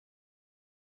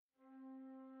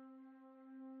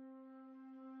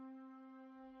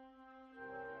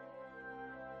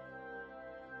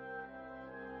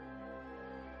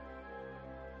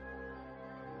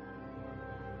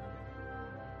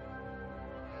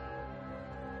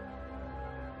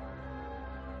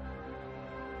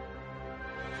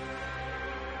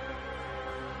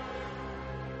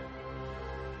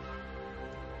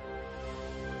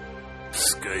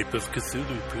Skype of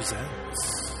Cthulhu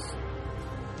presents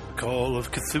Call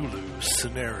of Cthulhu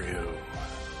Scenario.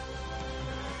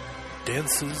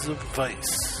 Dances of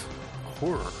Vice,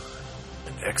 Horror,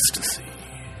 and Ecstasy.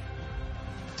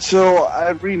 So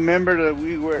I remember that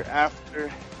we were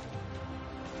after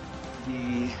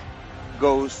the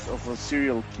ghost of a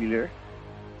serial killer,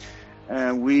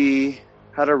 and we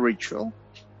had a ritual,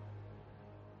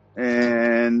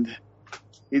 and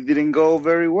it didn't go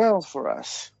very well for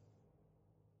us.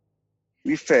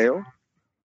 We failed,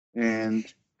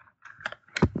 and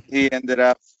he ended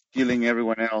up killing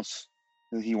everyone else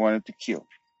that he wanted to kill.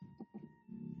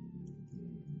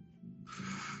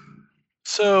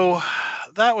 So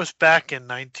that was back in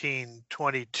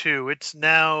 1922. It's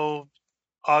now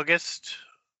August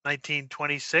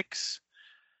 1926.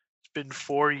 It's been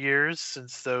 4 years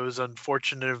since those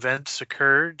unfortunate events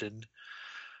occurred, and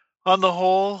on the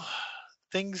whole,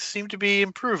 things seem to be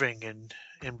improving in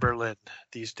Berlin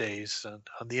these days.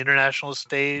 On the international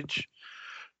stage,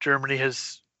 Germany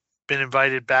has been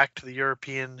invited back to the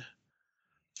European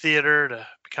theater to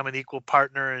become an equal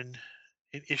partner in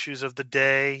issues of the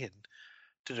day and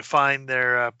to define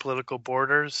their political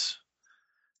borders.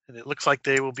 And it looks like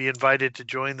they will be invited to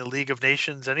join the League of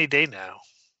Nations any day now.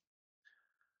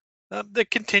 There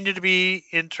continue to be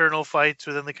internal fights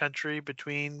within the country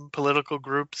between political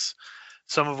groups,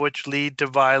 some of which lead to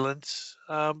violence,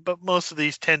 but most of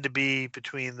these tend to be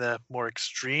between the more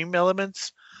extreme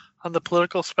elements on the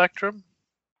political spectrum.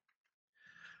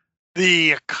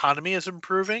 The economy is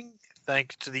improving,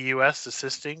 thanks to the U.S.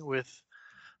 assisting with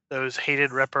those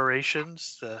hated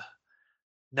reparations. The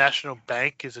National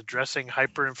Bank is addressing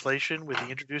hyperinflation with the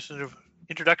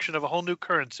introduction of a whole new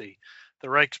currency, the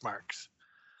Reichsmarks.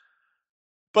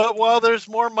 But while there's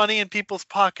more money in people's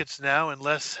pockets now and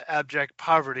less abject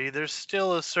poverty, there's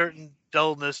still a certain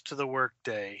dullness to the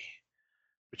workday,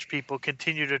 which people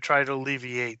continue to try to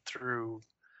alleviate through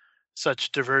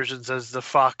such diversions as the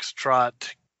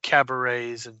foxtrot,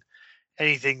 cabarets, and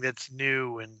anything that's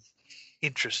new and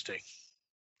interesting.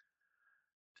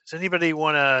 Does anybody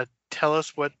want to tell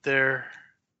us what they've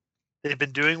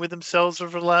been doing with themselves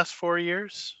over the last 4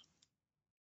 years?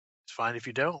 It's fine if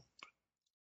you don't.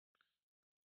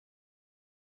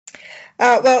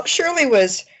 Well, Shirley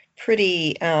was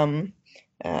pretty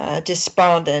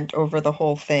despondent over the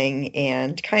whole thing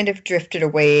and kind of drifted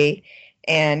away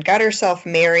and got herself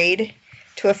married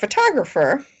to a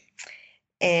photographer.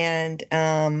 And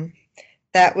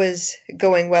that was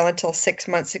going well until 6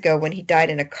 months ago when he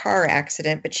died in a car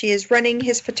accident. But she is running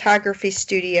his photography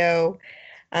studio,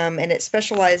 and it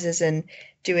specializes in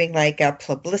doing like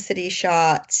publicity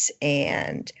shots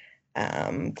and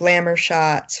glamour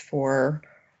shots for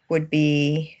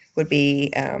would-be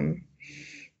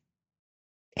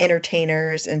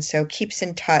entertainers, and so keeps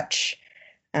in touch,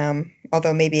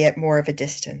 although maybe at more of a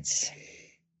distance.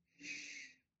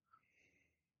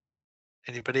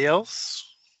 Anybody else?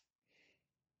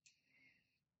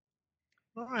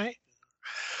 All right.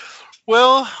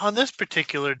 Well, on this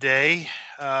particular day,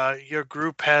 your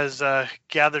group has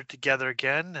gathered together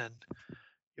again, and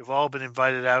you've all been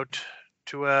invited out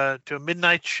to a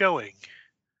midnight showing.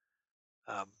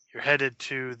 You're headed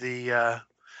to the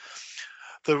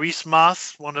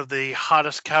Riesmas, one of the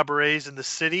hottest cabarets in the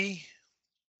city.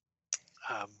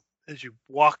 As you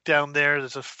walk down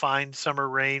there's a fine summer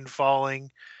rain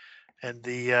falling, and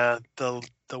the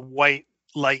white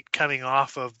light coming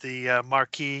off of the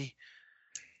marquee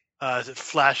as it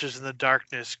flashes in the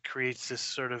darkness creates this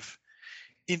sort of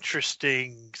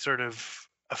interesting sort of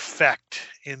effect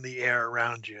in the air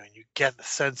around you, and you get the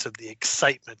sense of the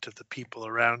excitement of the people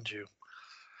around you.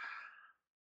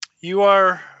 You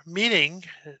are meeting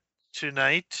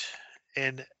tonight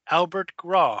in Albert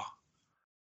Grau.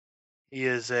 He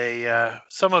is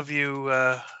some of you,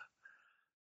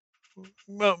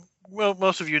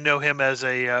 most of you know him as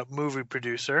a movie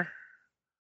producer,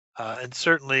 and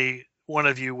certainly one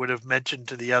of you would have mentioned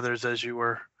to the others as you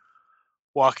were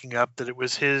walking up that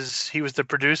he was the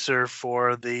producer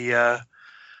for the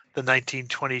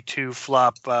 1922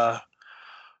 flop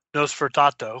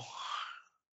Nosferatu,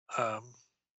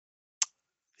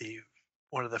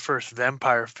 one of the first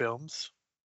vampire films.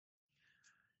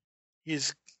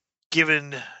 He's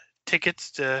given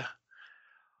tickets to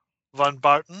Von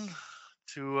Barton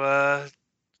to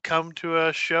come to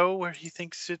a show where he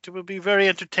thinks it will be very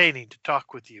entertaining to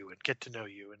talk with you and get to know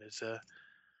you. And as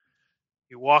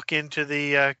you walk into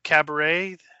the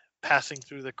cabaret, passing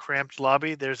through the cramped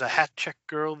lobby, there's a hat check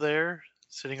girl there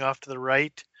sitting off to the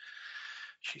right.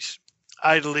 She's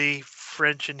idly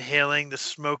French inhaling the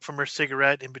smoke from her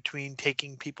cigarette in between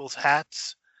taking people's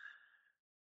hats.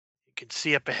 You can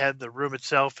see up ahead the room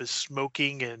itself is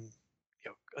smoking and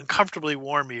uncomfortably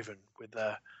warm, even with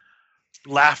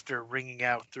laughter ringing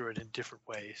out through it in different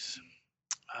ways.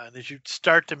 And as you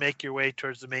start to make your way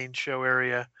towards the main show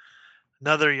area,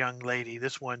 another young lady,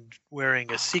 this one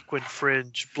wearing a sequin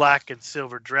fringe, black and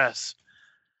silver dress,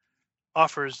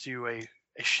 offers you a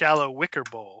shallow wicker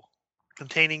bowl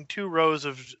containing 2 rows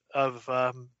of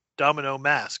domino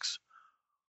masks,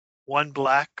 one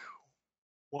black,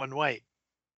 one white.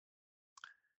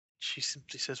 She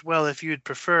simply says, "Well, if you'd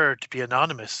prefer to be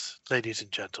anonymous, ladies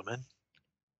and gentlemen.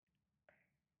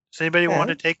 Does anybody want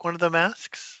to take one of the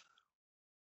masks?"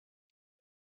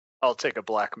 I'll take a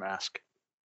black mask.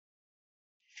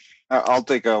 I'll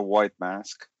take a white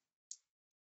mask.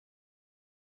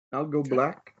 I'll go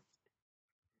black.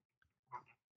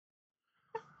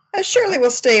 Shirley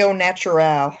will stay au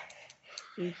natural.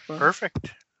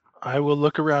 Perfect. I will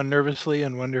look around nervously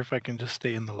and wonder if I can just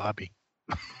stay in the lobby.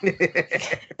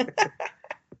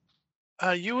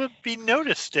 You would be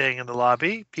noticed staying in the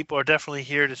lobby. People are definitely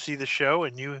here to see the show,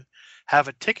 and you have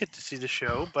a ticket to see the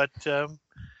show. But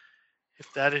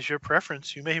if that is your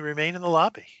preference, you may remain in the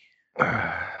lobby.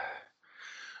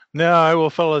 No, I will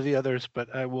follow the others,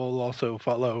 but I will also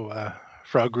follow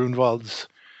Frau Grunwald's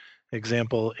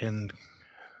example and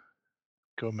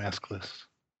go maskless.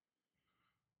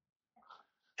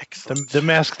 Excellent. The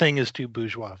mask thing is too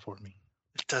bourgeois for me.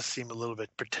 It does seem a little bit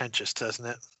pretentious, doesn't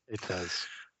it? It does.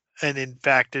 And in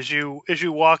fact, as you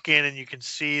walk in and you can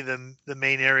see the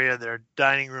main area, there are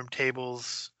dining room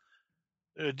tables,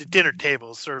 dinner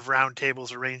tables, sort of round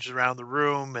tables arranged around the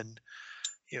room, and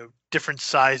different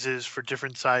sizes for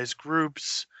different size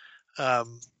groups.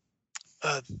 The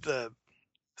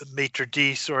maitre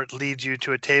d' sort leads you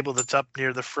to a table that's up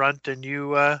near the front, and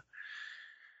you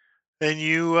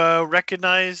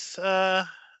recognize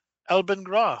Albin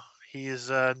Gra. He is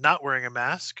not wearing a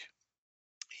mask.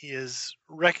 He is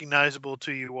recognizable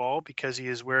to you all because he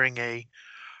is wearing a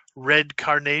red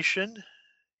carnation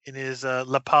in his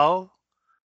lapel.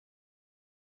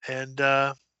 And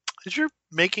as you're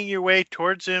making your way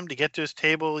towards him to get to his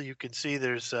table, you can see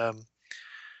there's a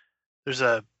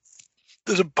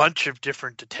bunch of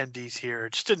different attendees here.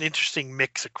 Just an interesting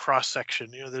mix, a cross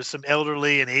section. There's some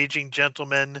elderly and aging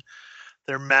gentlemen,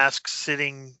 their masks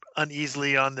sitting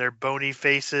uneasily on their bony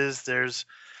faces. There's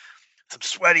some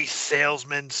sweaty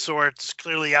salesman sorts,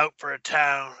 clearly out for a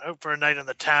night in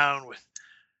the town with,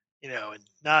 and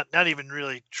not even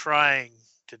really trying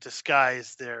to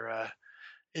disguise their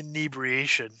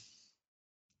inebriation.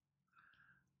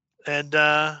 And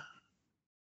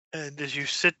as you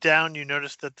sit down, you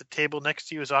notice that the table next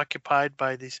to you is occupied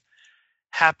by these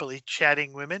happily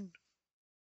chatting women.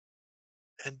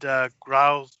 And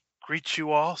Grau greets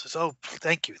you all, says, "Oh,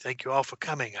 thank you all for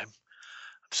coming. I'm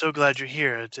so glad you're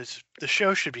here. The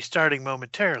show should be starting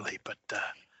momentarily, but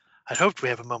I'd hoped we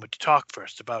have a moment to talk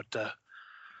first about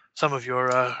some of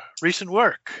your recent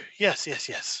work." Yes.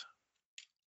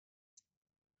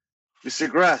 Mr.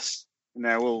 Grass, and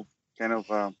I will kind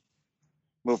of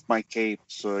move my cape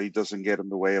so it doesn't get in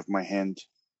the way of my hand.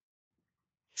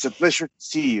 It's a pleasure to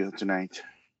see you tonight.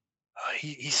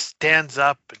 He stands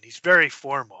up and he's very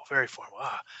formal, very formal.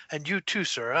 And you too,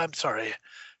 sir. I'm sorry.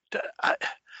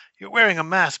 You're wearing a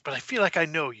mask, but I feel like I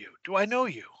know you. Do I know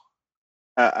you?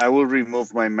 I will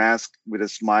remove my mask with a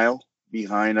smile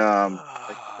behind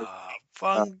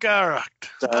Von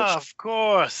Garacht. Of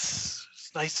course.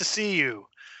 It's nice to see you.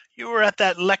 You were at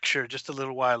that lecture just a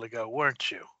little while ago,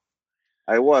 weren't you?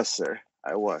 I was, sir.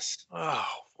 I was.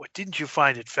 Oh, what didn't you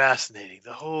find it fascinating?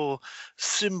 The whole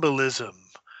symbolism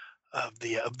of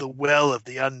the well of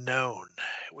the unknown.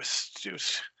 It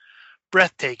was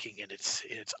breathtaking in its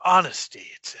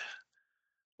honesty. It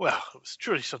was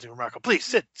truly something remarkable. Please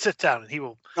sit down, and he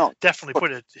will definitely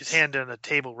put his hand on a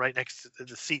table right next to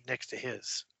the seat next to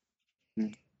his.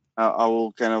 I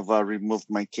will kind of remove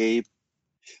my cape,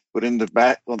 put in the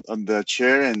back on the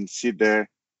chair, and sit there,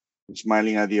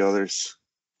 smiling at the others,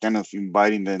 kind of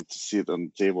inviting them to sit on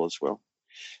the table as well.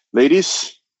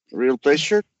 Ladies, a real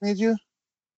pleasure to meet you.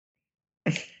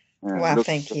 Wow,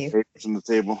 thank you. On the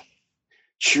table.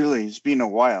 Surely, it's been a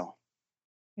while.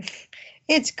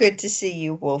 It's good to see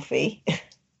you, Wolfie.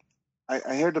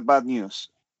 I heard the bad news.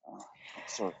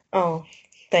 Sorry. Oh,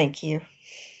 thank you.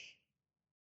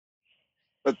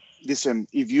 But listen,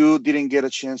 if you didn't get a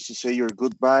chance to say your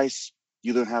goodbyes,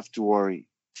 you don't have to worry.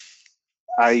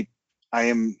 I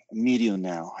am a medium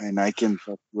now, and I can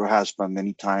talk to your husband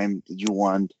anytime that you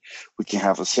want. We can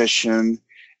have a session,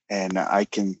 and I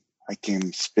can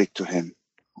speak to him.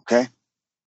 Okay?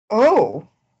 Oh.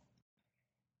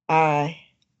 I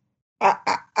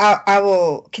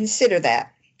will consider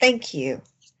that. Thank you.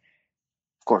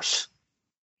 Of course.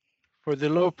 For the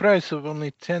low price of only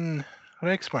 10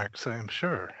 Reichsmarks, I am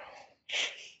sure.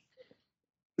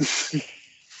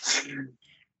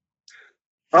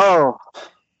 Oh,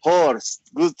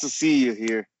 Horst, good to see you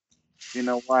here. In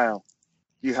a while.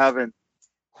 You haven't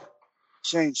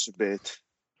changed a bit.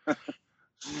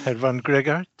 Herr von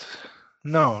Gregart?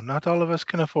 No, not all of us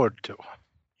can afford to.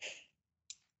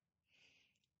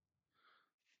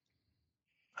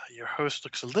 Your host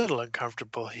looks a little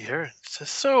uncomfortable here and says,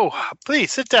 "So,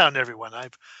 please sit down, everyone.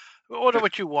 Order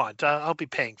what you want. I'll be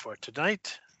paying for it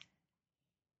tonight."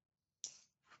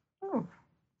 Oh.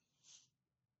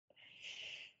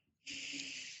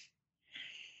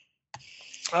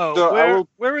 Oh, So I will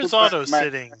where is put back Otto my-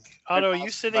 sitting? Otto, are you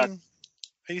sitting?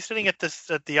 Are you sitting at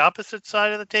the opposite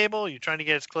side of the table? Are you trying to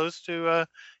get as close to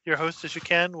your host as you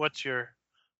can? What's your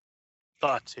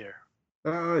thoughts here?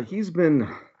 He's been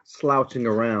slouching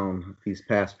around these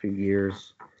past few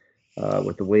years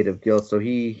with the weight of guilt. So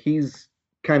he's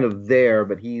kind of there,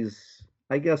 but he's,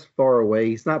 I guess, far away.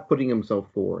 He's not putting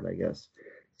himself forward, I guess.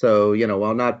 So,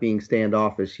 while not being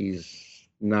standoffish, he's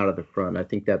not at the front. I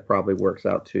think that probably works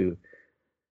out to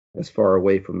as far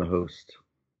away from the host.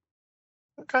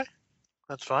 Okay,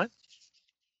 that's fine.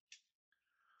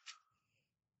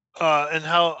 And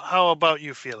how about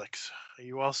you, Felix? Are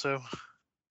you also?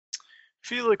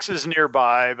 Felix is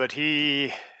nearby, but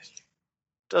he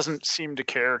doesn't seem to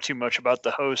care too much about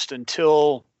the host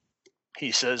until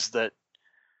he says that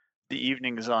the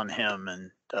evening is on him,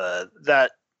 and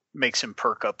that makes him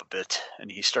perk up a bit,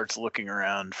 and he starts looking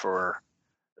around for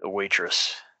a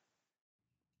waitress.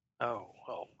 Oh,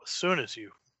 well, as soon as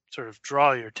you sort of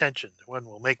draw your attention, one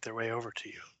will make their way over to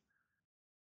you.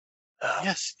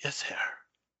 Yes, Herr.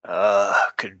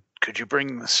 Could you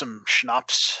bring some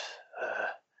schnapps?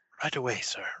 Right away,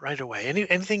 sir. Right away.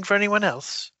 Anything for anyone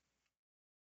else?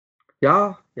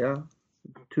 Yeah,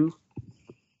 2.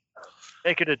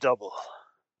 Make it a double.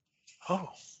 Oh,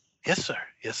 yes, sir.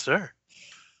 Yes, sir.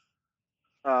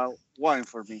 Wine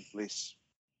for me, please.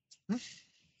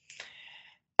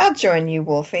 I'll join you,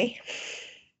 Wolfie.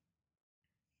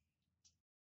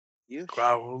 You?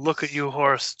 Wow, look at you,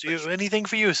 Horst. Do you anything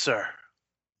for you, sir?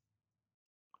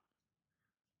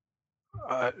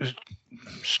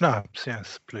 Schnapps,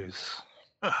 yes, please.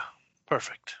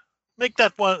 Perfect. Make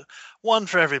that one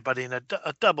for everybody and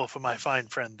a double for my fine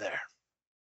friend there.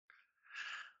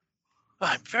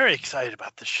 I'm very excited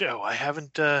about the show. I've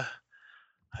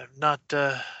not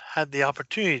had the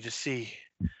opportunity to see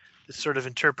this sort of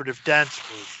interpretive dance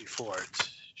move before. It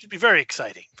should be very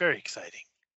exciting. Very exciting.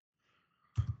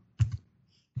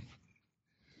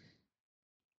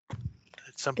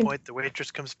 At some point, the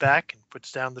waitress comes back and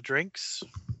puts down the drinks.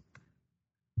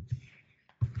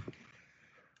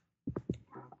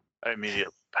 I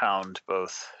immediately pound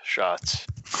both shots.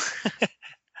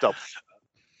 Double.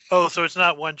 Oh, so it's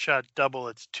not one shot double;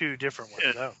 it's two different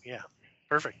ones. Oh, yeah,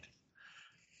 perfect.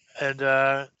 And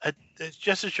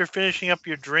just as you're finishing up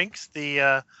your drinks,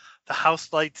 the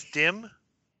house lights dim.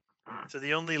 So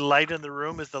the only light in the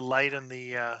room is the light on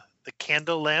the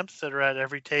candle lamps that are at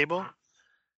every table.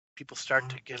 People start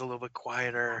to get a little bit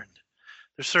quieter, and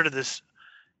there's sort of this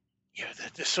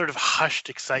sort of hushed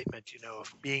excitement,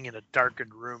 of being in a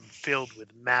darkened room filled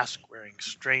with mask-wearing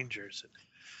strangers. And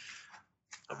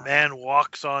a man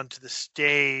walks onto the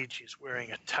stage. He's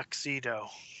wearing a tuxedo.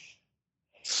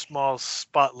 Small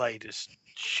spotlight is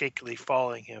shakily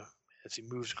following him as he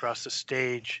moves across the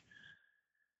stage.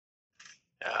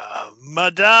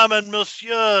 Madame and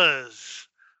Messieurs,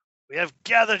 we have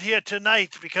gathered here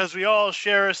tonight because we all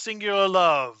share a singular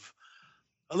love,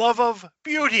 a love of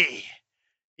beauty.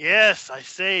 Yes, I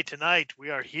say tonight we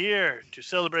are here to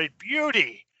celebrate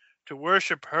beauty, to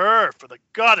worship her for the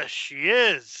goddess she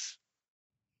is.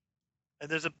 And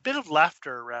there's a bit of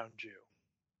laughter around you.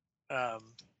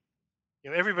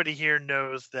 Everybody here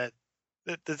knows that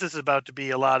this is about to be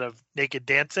a lot of naked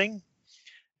dancing,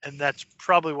 and that's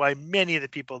probably why many of the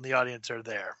people in the audience are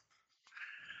there.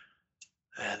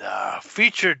 And our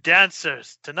featured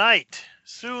dancers tonight,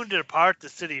 soon to depart the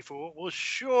city for what was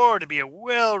sure to be a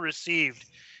well-received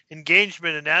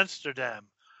engagement in Amsterdam,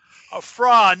 are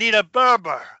Frau Anita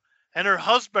Berber and her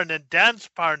husband and dance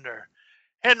partner,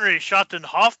 Henry Schotten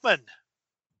Hoffman.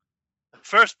 The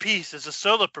first piece is a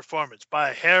solo performance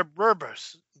by Herr Berber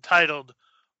entitled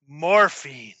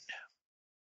Morphine.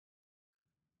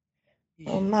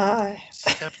 Oh my.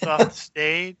 Steps off the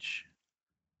stage.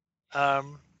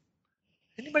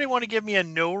 Anybody want to give me a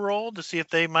no roll to see if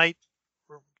they might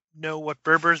know what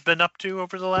Berber's been up to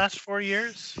over the last 4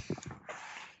 years?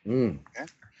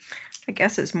 I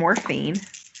guess it's morphine.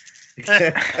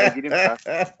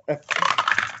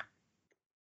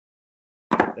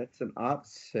 That's an odd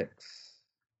 6.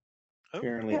 Oh.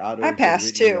 Apparently, Yep, Otto I has been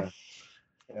passed reading, too.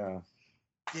 yeah.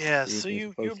 Yeah, reading so this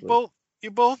you closely.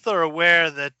 both are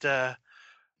aware that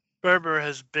Berber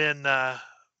has been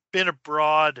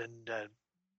abroad and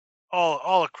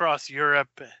all across Europe.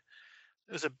 There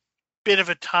was a bit of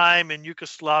a time in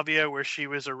Yugoslavia where she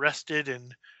was arrested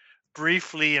and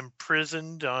briefly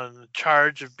imprisoned on the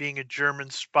charge of being a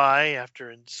German spy after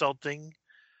insulting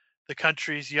the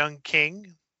country's young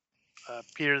king,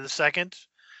 Peter II.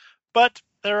 But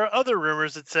there are other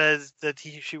rumors that says that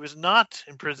she was not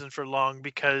imprisoned for long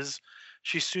because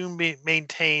she soon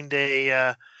maintained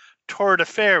a torrid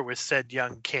affair with said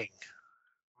young king.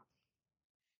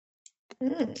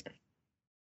 Hmm.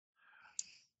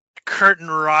 The curtain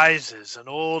rises. An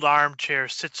old armchair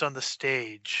sits on the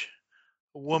stage.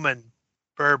 A woman,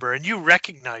 Berber, and you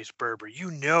recognize Berber.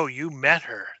 You know you met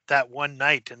her that one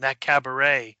night in that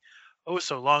cabaret, oh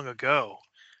so long ago.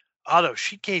 Otto,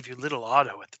 she gave you little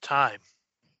Otto at the time.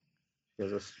 She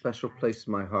has a special place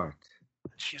in my heart.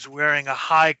 She's wearing a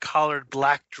high-collared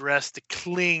black dress that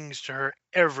clings to her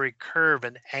every curve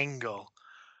and angle.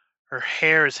 Her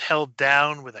hair is held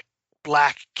down with a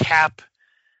black cap.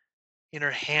 In her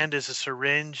hand is a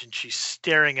syringe, and she's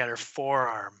staring at her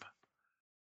forearm.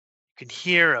 You can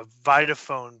hear a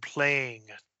Vitaphone playing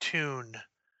a tune.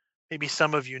 Maybe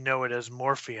some of you know it as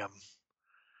Morphium.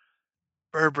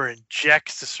 Berber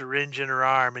injects the syringe in her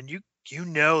arm, and you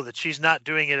know that she's not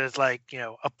doing it as like,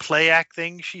 a play act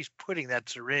thing. She's putting that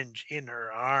syringe in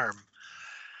her arm.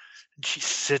 And she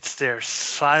sits there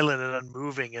silent and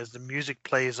unmoving as the music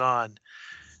plays on.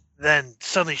 Then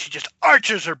suddenly she just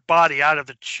arches her body out of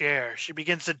the chair. She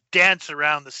begins to dance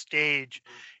around the stage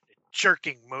in a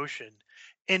jerking motion,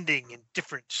 ending in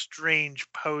different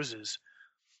strange poses.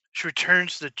 She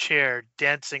returns to the chair,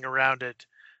 dancing around it.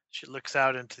 She looks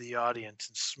out into the audience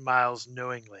and smiles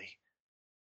knowingly.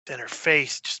 Then her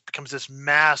face just becomes this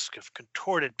mask of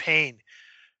contorted pain.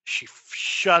 She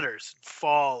shudders and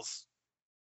falls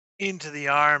into the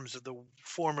arms of the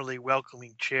formerly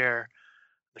welcoming chair.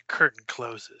 The curtain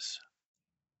closes.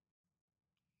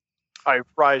 I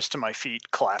rise to my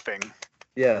feet, clapping.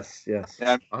 Yes. Yeah,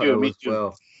 Otto me as too.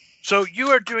 well. So you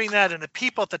are doing that, and the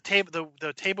people at the table,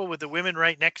 the table with the women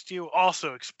right next to you,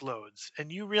 also explodes, and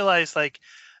you realize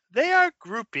they are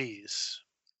groupies.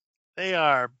 They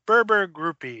are Berber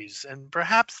groupies, and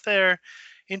perhaps their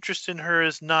interest in her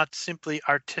is not simply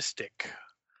artistic.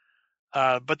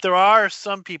 But there are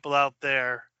some people out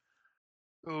there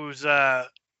whose a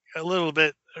little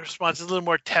bit response is a little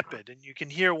more tepid, and you can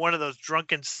hear one of those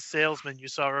drunken salesmen you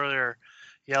saw earlier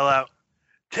yell out,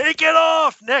 "Take it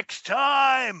off next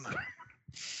time!"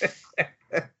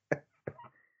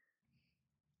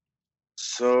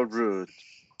 So rude.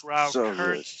 Grau So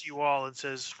turns to you all and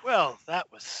says, "Well,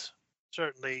 that was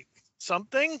certainly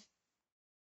something.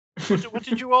 What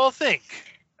did you all think?"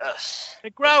 Yes.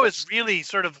 Grau is really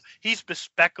he's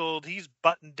bespectacled, he's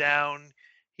buttoned down,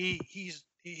 he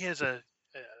has a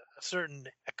certain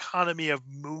economy of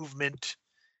movement.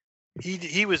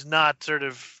 He was not sort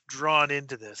of drawn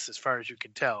into this, as far as you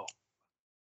can tell.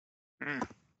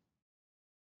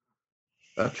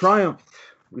 A triumph.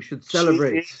 We should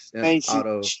celebrate. She is Yes, amazing.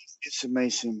 Otto. It's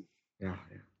amazing. Yeah.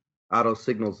 Otto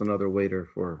signals another waiter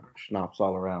for schnapps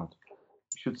all around.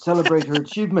 We should celebrate her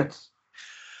achievements.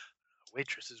 The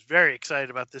waitress is very excited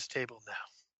about this table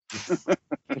now.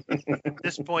 At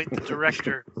this point, the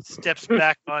director steps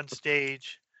back on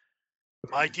stage.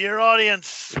 "My dear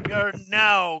audience, we are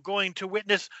now going to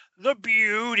witness the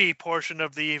beauty portion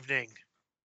of the evening.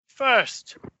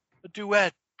 First, a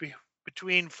duet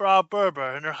between Frau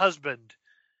Berber and her husband,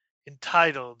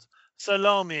 entitled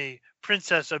Salome,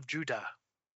 Princess of Judah.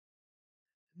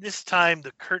 This time,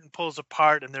 the curtain pulls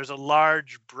apart, and there's a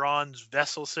large bronze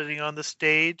vessel sitting on the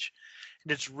stage,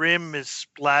 and its rim is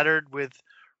splattered with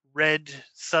red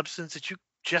substance that you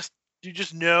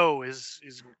just know is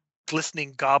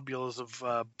glistening globules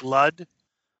of blood.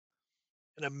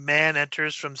 And a man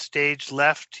enters from stage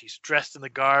left. He's dressed in the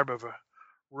garb of a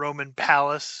Roman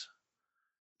palace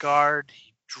guard,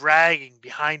 dragging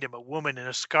behind him a woman in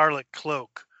a scarlet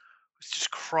cloak who's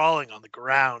just crawling on the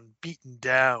ground, beaten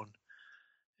down.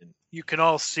 And you can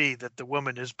all see that the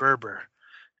woman is Berber.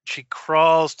 She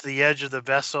crawls to the edge of the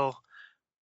vessel.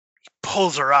 He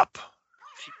pulls her up.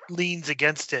 She leans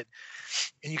against it,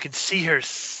 and you can see her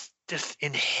just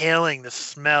inhaling the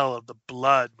smell of the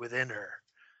blood within her.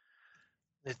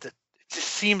 It just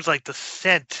seems like the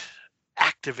scent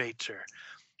activates her.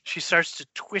 She starts to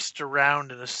twist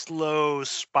around in a slow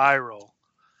spiral.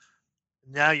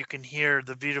 Now you can hear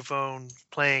the Vitaphone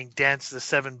playing Dance of the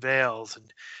Seven Veils,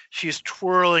 and she is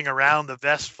twirling around the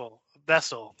vessel.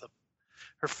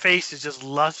 Her face is just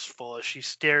lustful as she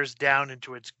stares down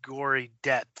into its gory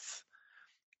depths.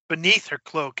 Beneath her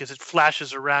cloak, as it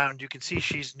flashes around, you can see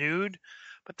she's nude,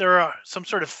 but there are some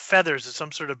sort of feathers of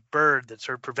some sort of bird that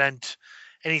sort of prevent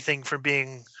anything from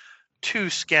being too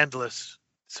scandalous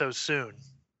so soon.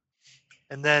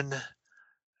 And then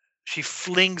she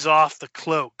flings off the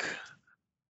cloak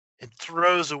and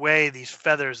throws away these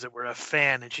feathers that were a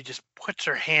fan, and she just puts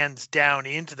her hands down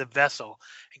into the vessel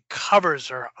and covers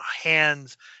her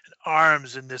hands and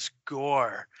arms in this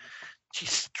gore. She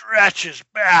stretches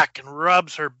back and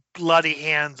rubs her bloody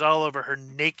hands all over her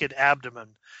naked abdomen,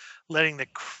 letting the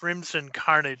crimson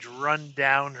carnage run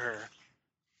down her.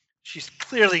 She's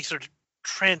clearly sort of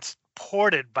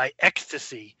transported by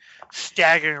ecstasy,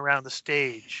 staggering around the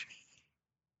stage.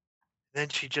 Then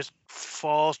she just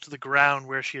falls to the ground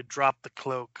where she had dropped the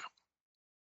cloak.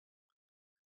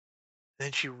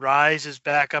 Then she rises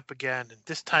back up again, and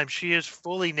this time she is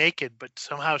fully naked, but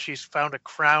somehow she's found a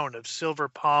crown of silver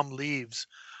palm leaves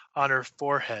on her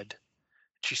forehead.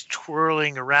 She's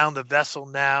twirling around the vessel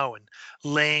now and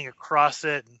laying across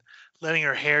it and letting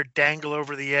her hair dangle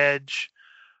over the edge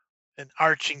and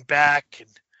arching back and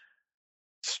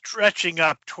stretching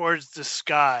up towards the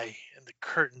sky, and the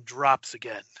curtain drops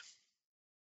again.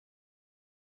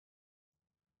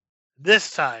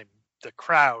 This time, the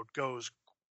crowd goes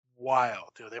wild.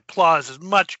 The applause is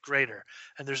much greater,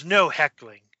 and there's no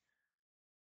heckling.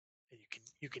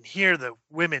 You can hear the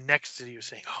women next to you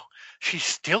saying, "Oh, she's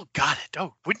still got it.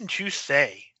 Oh, wouldn't you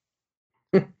say?"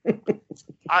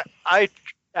 I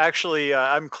actually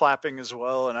I'm clapping as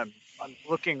well, and I'm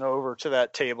looking over to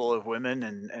that table of women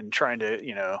and trying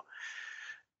to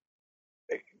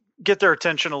get their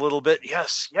attention a little bit.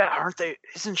 Yes, yeah, aren't they?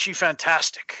 Isn't she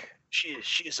fantastic? She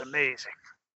is amazing.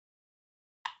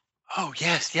 Oh,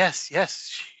 yes.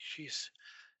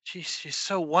 She's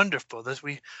so wonderful.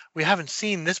 We haven't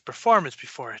seen this performance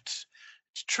before. It's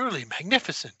truly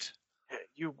magnificent.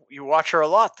 You watch her a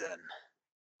lot then?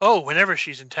 Oh, whenever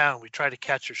she's in town, we try to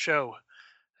catch her show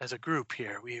as a group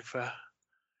here. We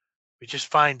just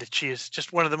find that she is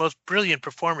just one of the most brilliant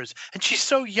performers, and she's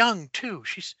so young too.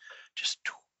 She's just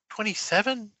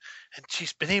 27, and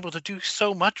she's been able to do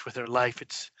so much with her life.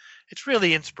 It's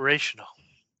really inspirational.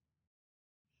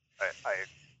 I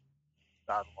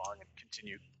nod along and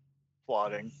continue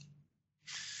applauding.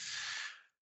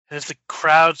 As the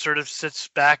crowd sort of sits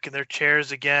back in their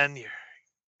chairs again,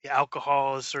 the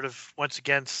alcohol has sort of once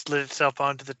again slid itself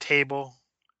onto the table.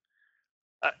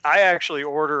 I actually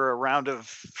order a round of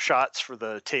shots for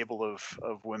the table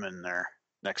of women there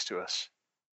next to us.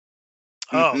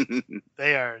 Oh,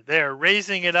 they are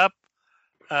raising it up.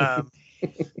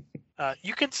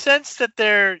 You can sense that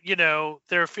they're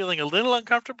feeling a little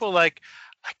uncomfortable. Like,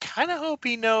 I kind of hope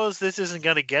he knows this isn't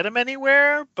going to get him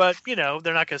anywhere, but they're not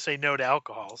going to say no to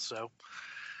alcohol. So,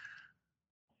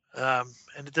 and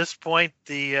at this point,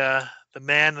 the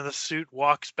man in the suit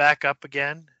walks back up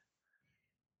again.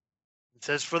 It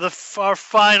says, "For our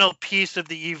final piece of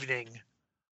the evening,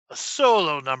 a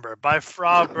solo number by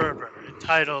Frau Berber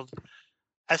entitled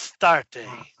Astarte."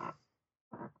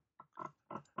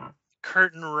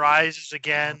 Curtain rises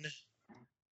again.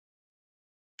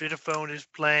 Vitaphone is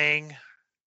playing.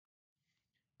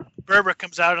 Berber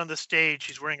comes out on the stage.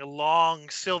 He's wearing a long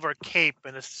silver cape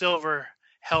and a silver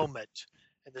helmet.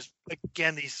 And there's,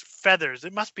 again, these feathers.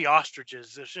 It must be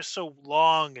ostriches. They're just so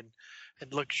long and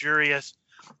luxurious.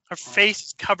 Her face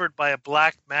is covered by a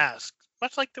black mask,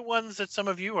 much like the ones that some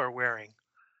of you are wearing.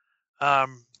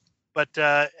 But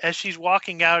as she's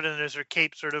walking out and as her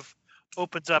cape sort of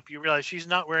opens up, you realize she's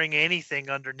not wearing anything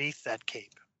underneath that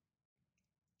cape.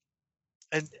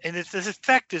 And this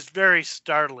effect is very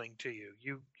startling to you.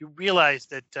 You realize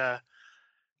that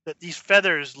that these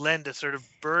feathers lend a sort of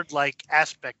bird-like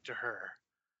aspect to her.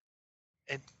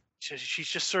 And she's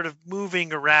just sort of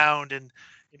moving around, and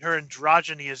her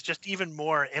androgyny is just even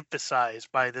more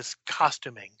emphasized by this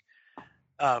costuming.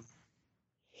 And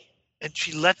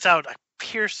she lets out a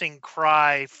piercing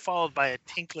cry followed by a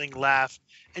tinkling laugh.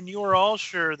 And you are all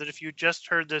sure that if you just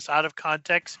heard this out of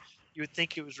context, you would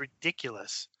think it was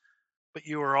ridiculous. But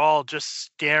you are all just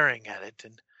staring at it.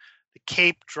 And the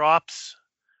cape drops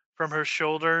from her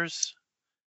shoulders.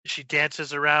 She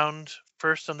dances around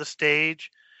first on the stage.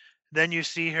 Then you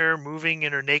see her moving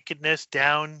in her nakedness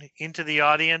down into the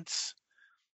audience.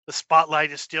 The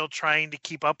spotlight is still trying to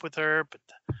keep up with her, but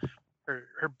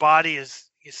her body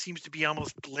it seems to be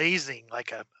almost blazing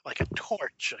like a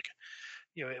torch,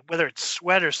 whether it's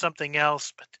sweat or something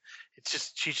else, but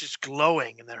she's just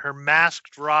glowing. And then her mask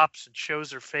drops and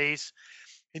shows her face,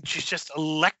 and she's just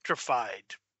electrified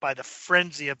by the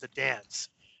frenzy of the dance.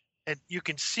 And you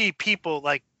can see people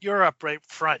like you're up right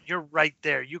front. You're right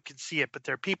there. You can see it, but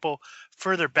there are people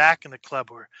further back in the club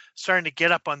who are starting to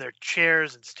get up on their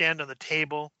chairs and stand on the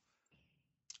table.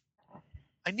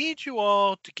 I need you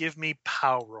all to give me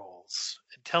pow rolls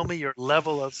and tell me your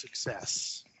level of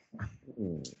success.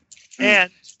 And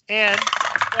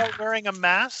while wearing a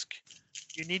mask,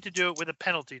 you need to do it with a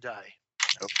penalty die.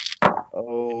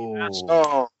 Oh,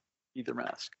 Oh, Either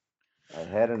mask. I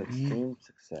had an extreme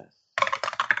success,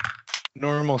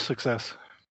 Normal success.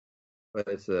 but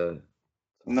it's a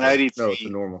 93. No, it's a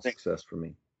normal success for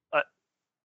me.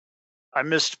 I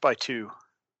missed by 2.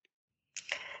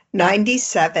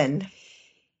 97.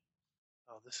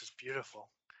 Oh, this is beautiful.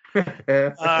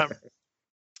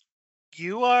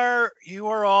 You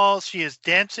are all. She is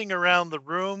dancing around the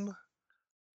room,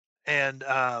 and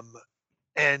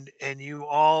you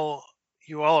all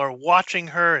are watching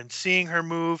her and seeing her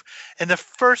move. And the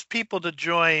first people to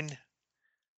join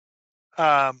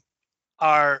are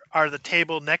the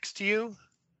table next to you.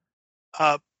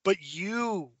 But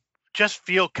you just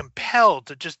feel compelled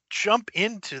to just jump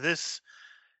into this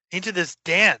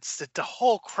dance that the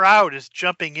whole crowd is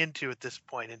jumping into at this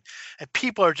point, and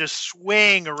people are just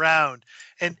swaying around,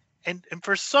 and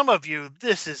for some of you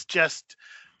this is just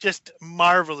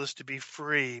marvelous to be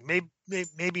free.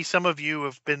 Maybe some of you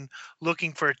have been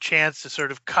looking for a chance to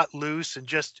sort of cut loose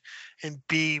and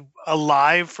be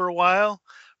alive for a while.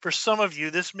 For some of you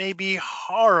this may be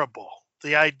horrible,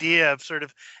 the idea of sort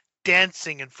of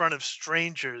dancing in front of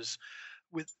strangers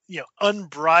with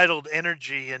unbridled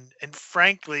energy and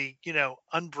frankly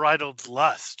unbridled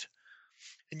lust.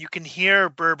 And you can hear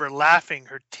Berber laughing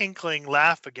her tinkling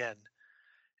laugh again.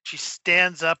 She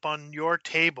stands up on your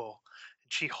table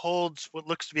and she holds what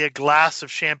looks to be a glass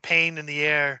of champagne in the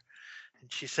air,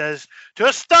 and she says, "To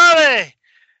Astale!"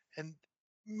 And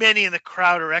many in the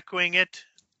crowd are echoing it.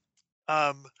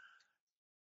 I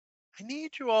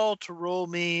need you all to roll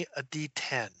me a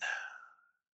d10.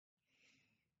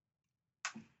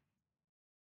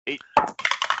 8.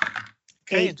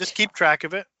 Okay, and just keep track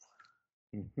of it.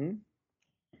 Mm-hmm.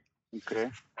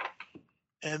 Okay.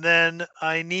 And then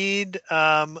I need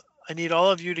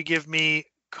all of you to give me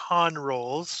con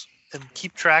rolls and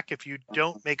keep track if you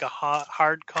don't make a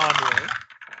hard con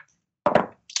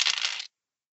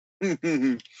roll.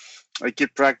 I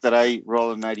keep track that I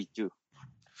roll a 92.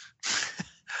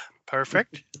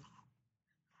 Perfect.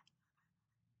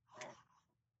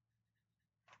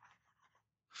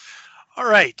 All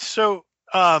right, so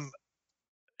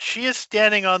she is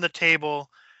standing on the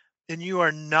table, and you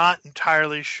are not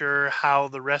entirely sure how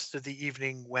the rest of the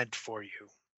evening went for you.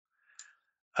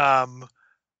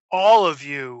 All of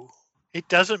you, it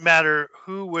doesn't matter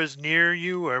who was near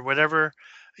you or whatever,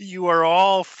 you are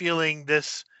all feeling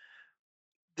this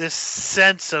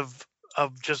sense of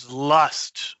just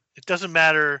lust. It doesn't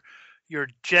matter your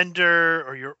gender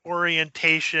or your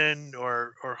orientation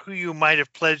or who you might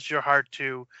have pledged your heart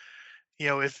to.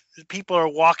 If people are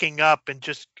walking up and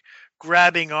just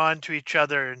grabbing onto each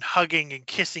other and hugging and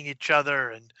kissing each other,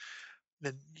 and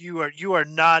you are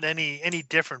not any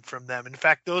different from them. In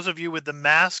fact, those of you with the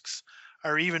masks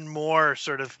are even more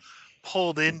sort of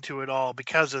pulled into it all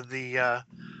because of the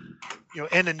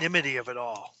anonymity of it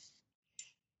all.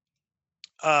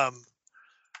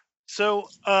 So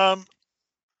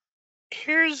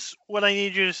here's what I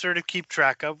need you to sort of keep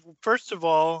track of. First of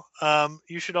all,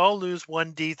 you should all lose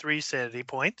 1d3 sanity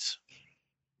points.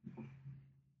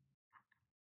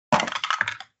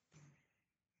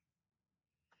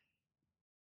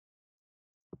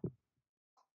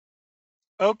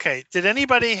 Okay. Did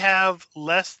anybody have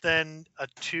less than a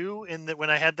 2 when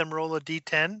I had them roll a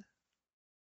d10?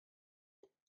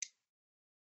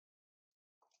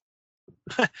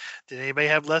 Did anybody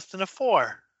have less than a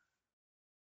 4?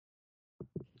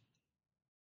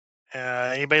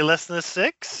 Anybody less than a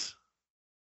 6?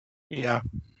 Yeah.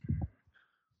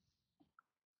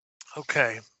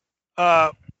 Okay.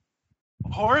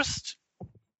 Horst,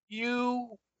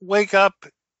 you wake up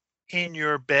in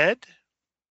your bed.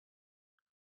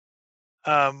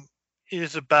 It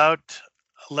is about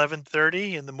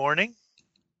 11:30 in the morning.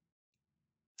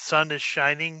 Sun is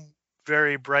shining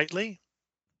very brightly.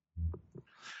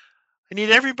 I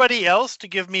need everybody else to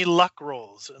give me luck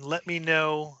rolls and let me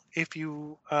know if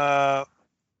you let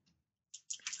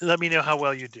me know how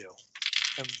well you do.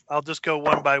 And I'll just go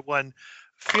one by one.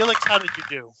 Felix, how did you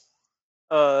do?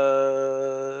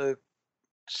 Let's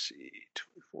see,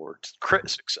 24. Crit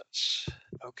success.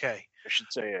 Okay. I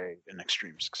should say an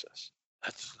extreme success.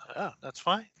 That's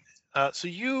fine. So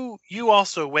you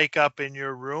also wake up in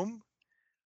your room.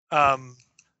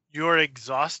 You're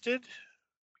exhausted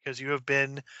because you have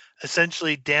been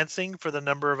essentially dancing for the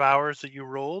number of hours that you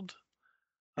rolled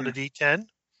on a D10.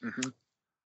 Mm-hmm.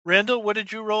 Randall, what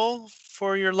did you roll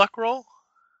for your luck roll?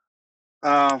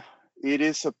 It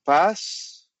is a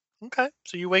pass. Okay,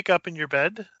 so you wake up in your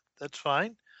bed. That's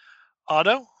fine.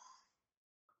 Otto?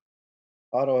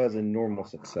 Otto has a normal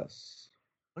success.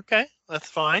 Okay, that's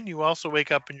fine. You also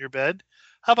wake up in your bed.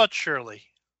 How about Shirley?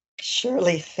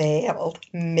 Shirley failed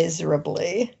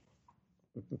miserably.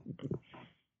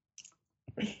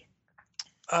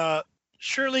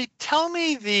 Shirley, tell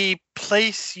me the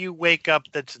place you wake up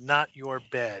that's not your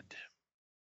bed.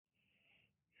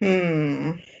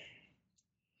 Is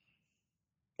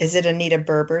it Anita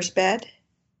Berber's bed?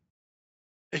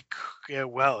 It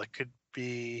could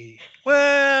be.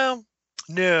 Well,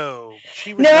 no.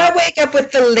 She was No, not I wake up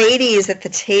with the ladies at the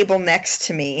table next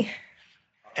to me.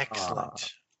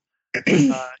 excellent.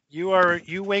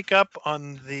 You wake up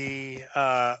on the.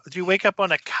 Do you wake up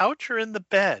on a couch or in the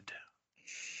bed?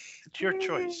 It's your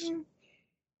choice.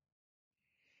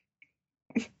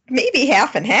 Maybe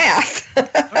half and half.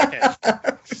 Okay.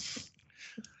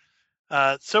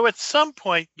 So at some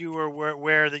point you were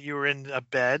aware that you were in a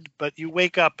bed, but you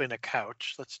wake up in a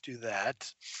couch. Let's do that.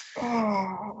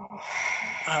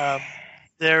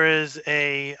 There is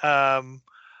a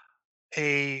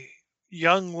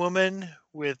young woman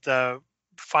with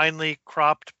finely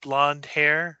cropped blonde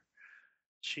hair.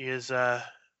 She has a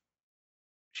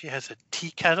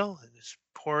tea kettle and is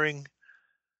pouring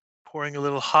a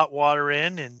little hot water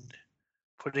in and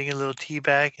putting in a little tea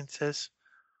bag and says,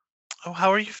 "Oh,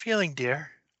 how are you feeling,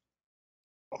 dear?"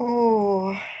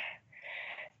 Oh,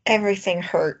 everything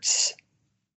hurts.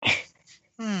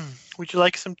 Would you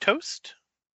like some toast?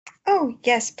 Oh,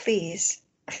 yes, please.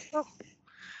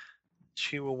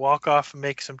 She will walk off and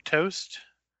make some toast.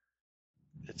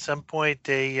 At some point,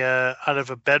 out of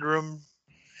a bedroom,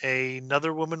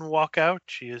 another woman will walk out.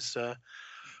 She is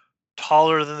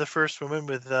taller than the first woman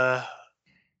with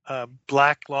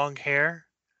black long hair.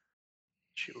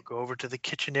 She will go over to the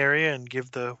kitchen area and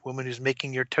give the woman who's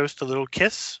making your toast a little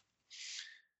kiss.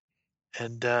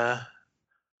 And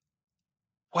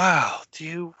wow, do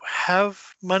you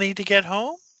have money to get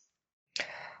home?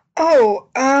 Oh,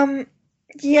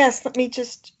 yes, let me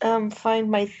just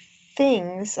find my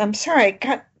things. I'm sorry, I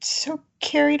got so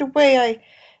carried away. I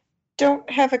don't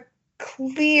have a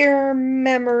clear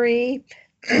memory.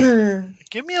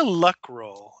 Give me a luck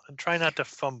roll and try not to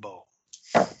fumble.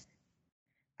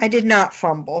 I did not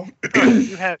fumble.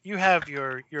 You have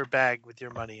your bag with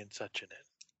your money and such in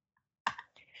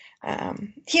it.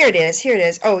 Here it is. Here it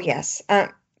is. Oh, yes.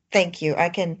 Thank you. I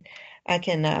can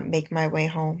make my way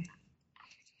home.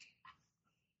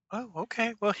 Oh,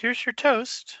 okay. Well, here's your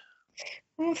toast.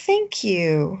 Oh, thank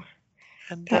you.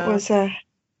 And that was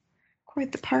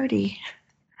quite the party.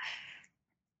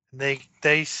 They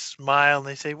smile and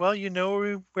they say, "Well, you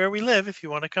know where we live if you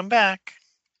want to come back."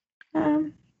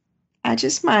 I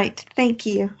just might. Thank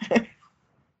you.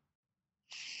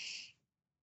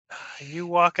 You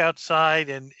walk outside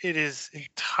and it is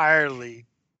entirely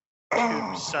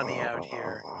too sunny out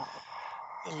here.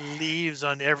 The leaves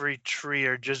on every tree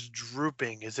are just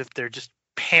drooping as if they're just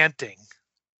panting.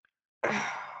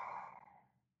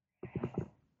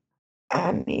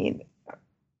 I mean,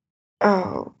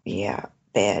 oh yeah,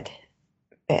 bed.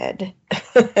 And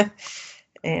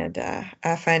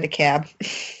I find a cab.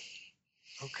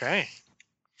 Okay.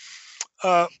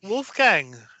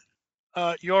 Wolfgang,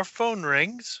 your phone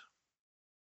rings.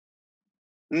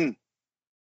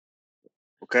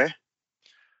 Okay.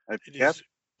 It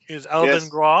is Alvin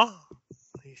Graw.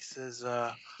 He says,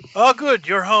 "Oh, good,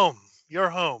 you're home. You're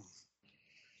home."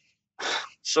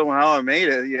 Somehow I made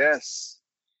it. Yes.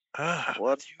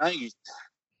 What a night!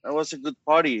 That was a good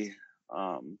party.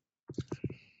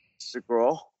 Mr.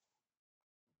 Graw.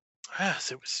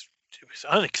 Yes, it was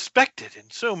unexpected in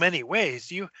so many ways.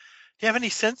 Do you have any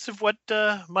sense of what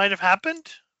might have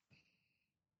happened?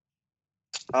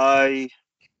 I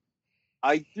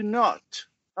do not.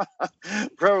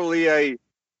 Probably I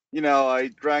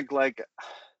drank like.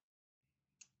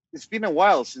 It's been a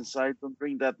while since I don't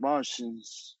drink that much,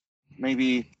 since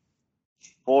maybe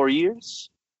 4 years.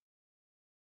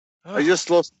 I just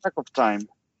lost track of time.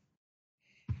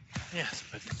 Yes,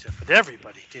 but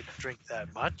everybody didn't drink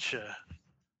that much.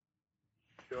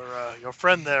 Your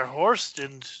friend there, Horst,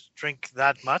 didn't drink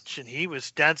that much, and he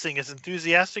was dancing as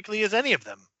enthusiastically as any of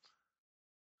them.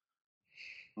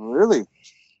 Really?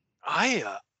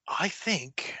 I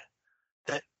think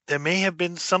that there may have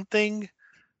been something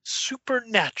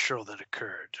supernatural that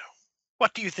occurred.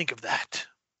 What do you think of that?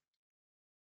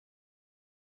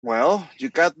 Well, you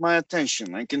got my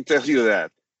attention. I can tell you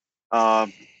that.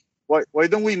 why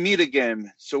don't we meet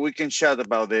again so we can chat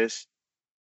about this?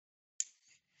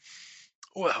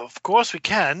 Well, of course we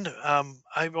can.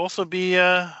 I'd also be.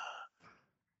 I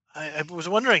was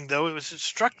wondering, though, it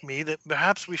struck me that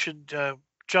perhaps we should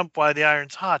jump while the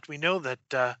iron's hot. We know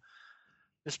that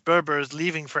Miss Berber is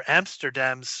leaving for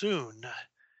Amsterdam soon.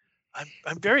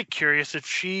 I'm very curious if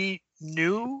she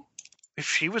knew, if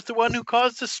she was the one who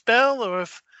caused the spell, or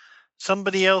if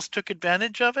somebody else took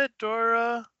advantage of it,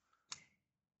 or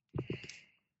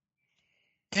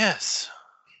yes.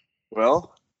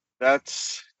 Well,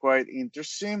 that's quite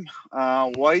interesting.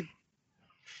 Why?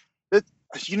 That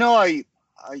you know,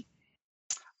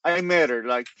 I met her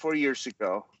like 4 years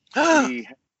ago. We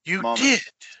had You moments. did.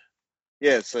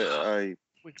 Yes, I.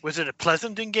 Was it a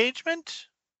pleasant engagement?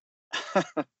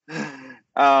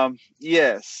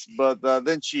 Yes, but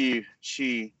then she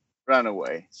ran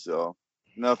away. So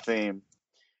nothing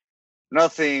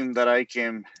that I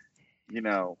can, you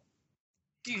know.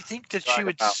 Do you think that Talk she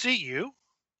would about. see you?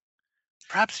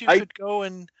 Perhaps you I- could go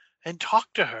and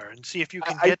talk to her and see if you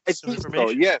can I get some think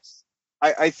information. so. Yes,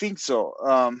 I think so.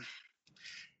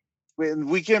 When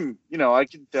we can, I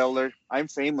can tell her I'm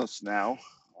famous now,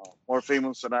 more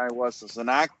famous than I was as an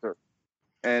actor,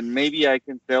 and maybe I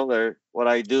can tell her what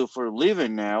I do for a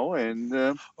living now. And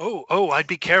I'd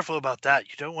be careful about that.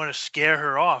 You don't want to scare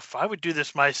her off. I would do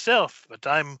this myself, but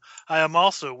I am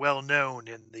also well known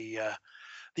in the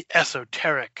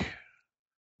esoteric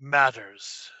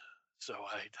matters. So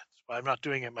that's why I'm not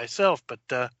doing it myself. But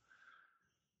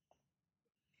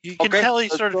you can Okay, tell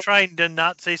he's let's sort of go. trying to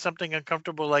not say something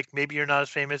uncomfortable, like maybe you're not as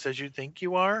famous as you think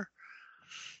you are.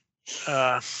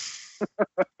 Very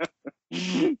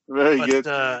But good.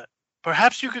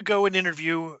 perhaps you could go and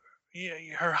interview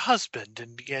her husband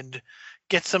and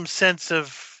get some sense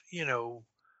of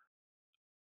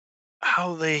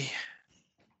how they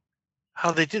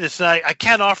did this. I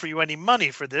can't offer you any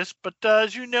money for this, but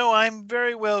as you know, I'm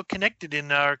very well connected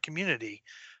in our community,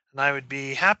 and I would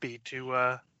be happy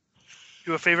to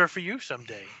do a favor for you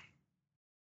someday.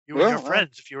 You and your Well,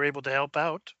 friends, if you're able to help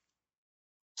out.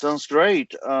 sounds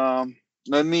great.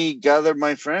 Let me gather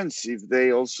my friends if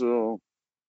they also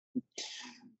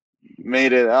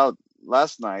made it out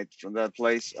last night from that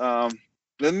place.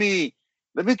 Let me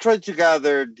try to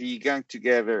gather the gang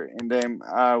together, and then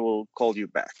I will call you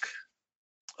back.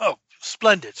 Oh,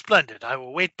 splendid, splendid. I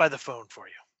will wait by the phone for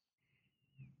you.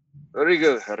 Very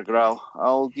good, Herr Grau.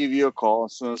 I'll give you a call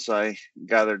as soon as I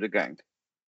gather the gang.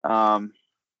 And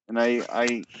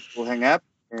I will hang up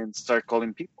and start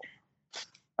calling people.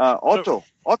 Otto.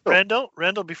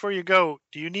 Randall, before you go,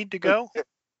 do you need to go?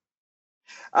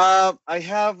 I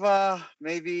have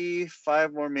maybe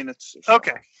 5 more minutes. Or so.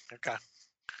 Okay.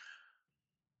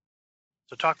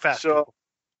 So talk fast. So, people.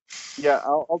 yeah,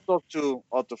 I'll talk to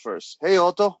Otto first. Hey,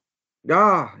 Otto.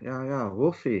 Yeah,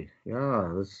 Wolfie.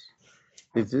 Yeah,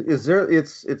 is there?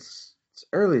 It's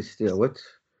early still. What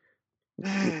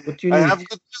do you I need?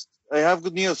 have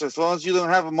good news. As long as you don't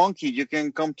have a monkey, you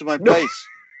can come to my place.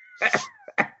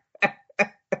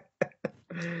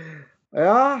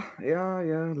 Yeah.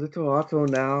 Little Otto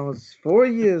now is 4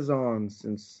 years on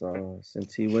since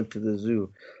he went to the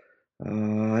zoo.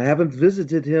 I haven't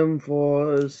visited him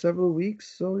for several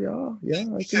weeks, so yeah,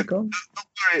 I can come.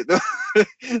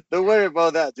 Don't worry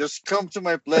about that. Just come to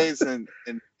my place and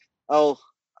we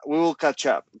will catch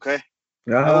up. Okay.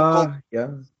 Yeah,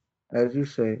 as you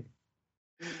say.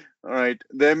 All right.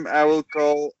 Then I will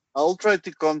call. I'll try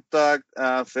to contact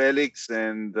Felix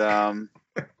and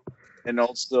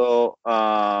also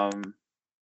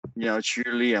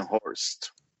Shirley and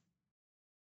Horst.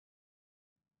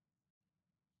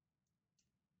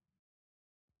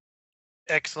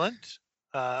 Excellent.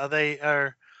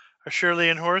 Are Shirley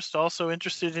and Horst also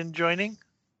interested in joining?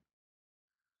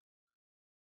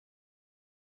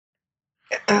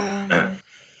 As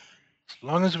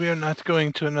long as we are not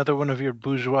going to another one of your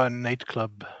bourgeois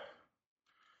nightclub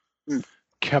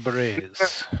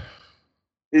cabarets.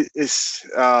 Is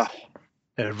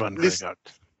Everyone this- out.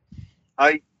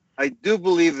 I do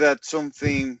believe that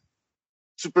something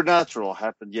supernatural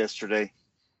happened yesterday.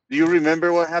 Do you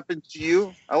remember what happened to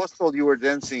you? I was told you were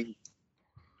dancing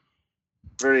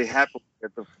very happily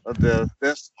at the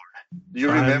dance floor. Do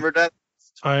you remember that?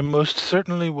 I most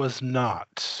certainly was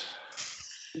not.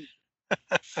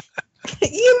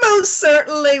 You most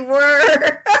certainly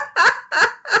were.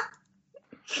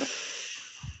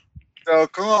 So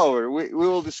come over. We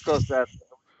will discuss that with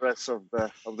the rest of the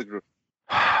group.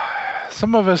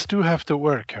 Some of us do have to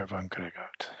work, Herr von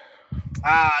Gregart.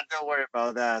 Don't worry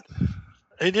about that.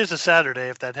 It is a Saturday,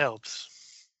 if that helps.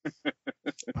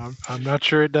 I'm not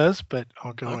sure it does, but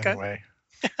I'll go Okay. anyway.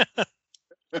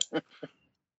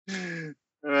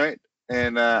 All right.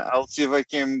 And I'll see if I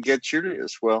can get Shirley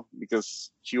as well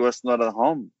because she was not at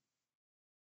home.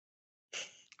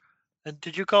 And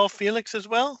did you call Felix as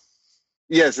well?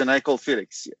 Yes, and I called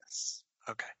Felix. Yes.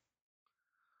 Okay.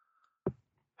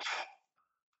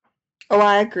 Oh,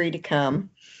 I agree to come.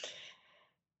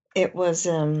 It was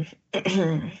a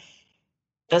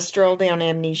stroll down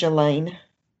Amnesia Lane.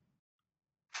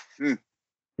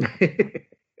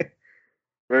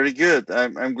 Very good.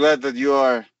 I'm glad that you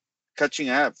are catching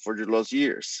up for your lost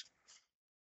years.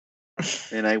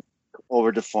 And I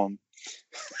over the phone.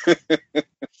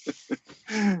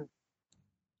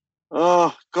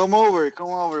 Oh, come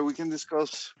over. We can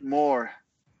discuss more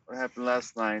what happened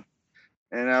last night.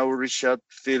 And I will reach out to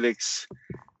Felix.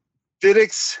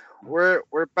 Felix, we're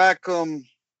back on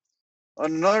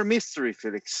another mystery,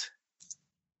 Felix.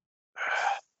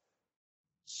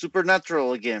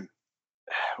 Supernatural again.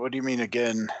 What do you mean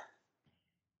again?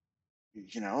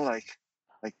 You know, like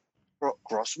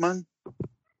Grossman.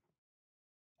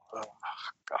 Oh,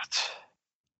 God.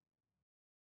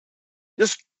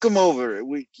 Just come over.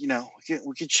 We can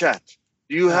chat.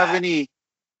 Do you have any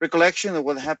recollection of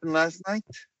what happened last night?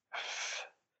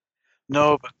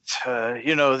 No, but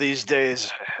these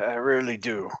days I rarely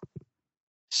do.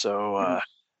 So,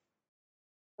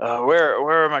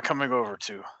 where am I coming over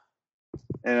to?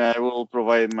 And I will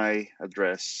provide my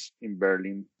address in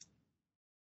Berlin.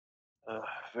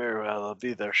 Very well, I'll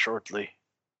be there shortly.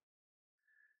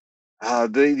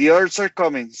 The others are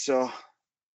coming, so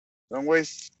don't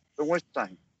waste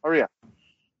time. Hurry up.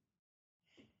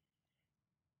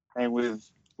 And with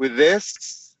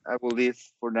this, I will leave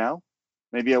for now.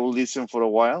 Maybe I will listen for a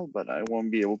while, but I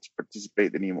won't be able to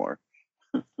participate anymore.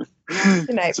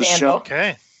 Good night, So, Randall. Sean,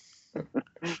 Okay.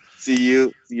 see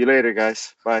you later,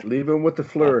 guys. Bye. Leave him with the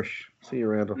flourish. See you,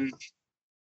 Randall.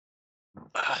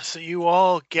 So you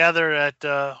all gather at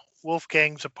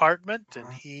Wolfgang's apartment, and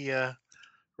he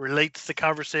relates the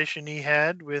conversation he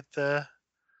had with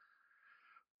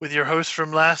your host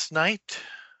from last night.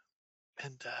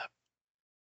 And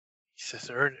he says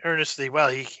earnestly, well,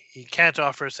 he can't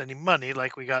offer us any money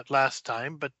like we got last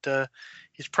time, but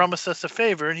he's promised us a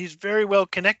favor, and he's very well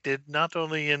connected, not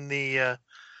only in the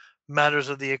matters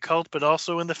of the occult, but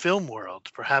also in the film world.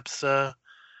 Perhaps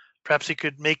he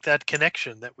could make that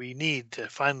connection that we need to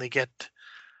finally get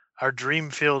our dream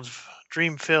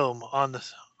film on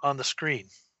the screen.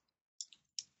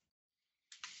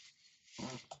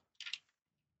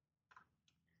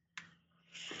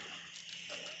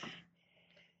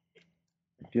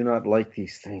 I do not like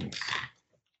these things.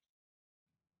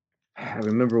 I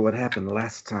remember what happened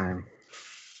last time.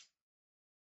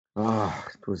 Oh,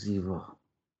 it was evil.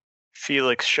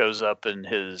 Felix shows up and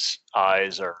his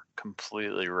eyes are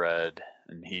completely red,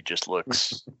 and he just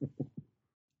looks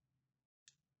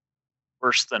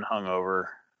worse than hungover.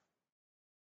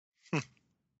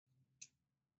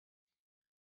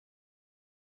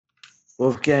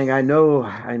 Wolfgang, I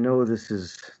know this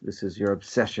is your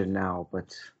obsession now,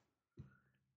 but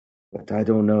I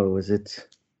don't know. Is it?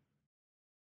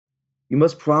 You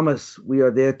must promise we are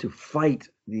there to fight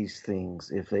these things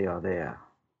if they are there,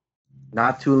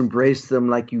 not to embrace them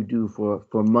like you do for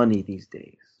money these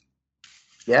days.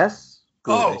 Yes?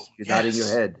 Good. I see you're nodding your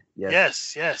head.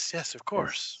 Yes. Yes, of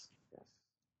course. Yes.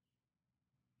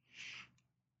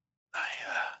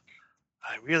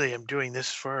 I really am doing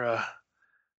this for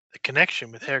the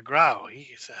connection with Herr Grau.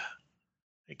 He's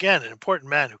again an important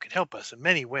man who can help us in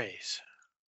many ways.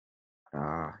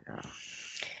 Yeah.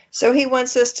 So he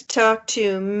wants us to talk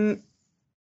to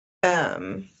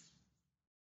Herr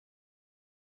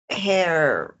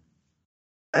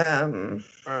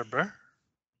Berber.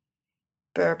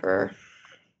 I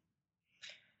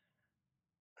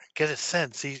get a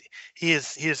sense he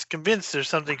is convinced there's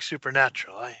something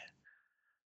supernatural.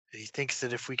 He thinks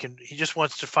that he just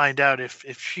wants to find out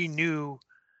if she knew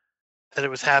that it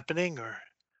was happening,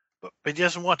 but he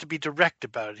doesn't want to be direct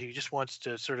about it. He just wants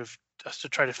to sort of us to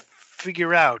try to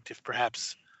figure out if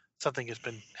perhaps something has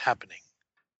been happening.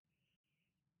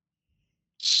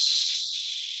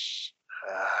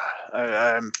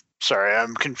 I'm sorry,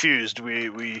 I'm confused.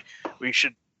 We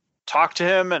should talk to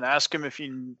him and ask him if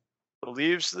he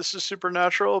believes this is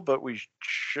supernatural, but we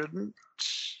shouldn't.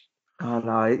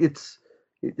 No, it's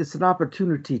an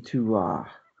opportunity to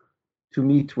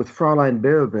meet with Fräulein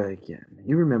Berber again.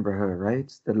 You remember her,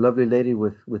 right? The lovely lady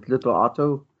with little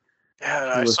Otto.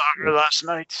 Yeah, I saw her last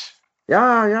night.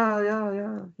 Yeah.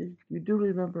 You do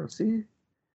remember. See,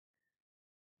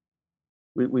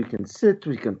 we can sit,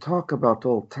 we can talk about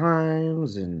old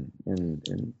times, and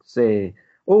say,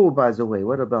 oh, by the way,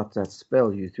 what about that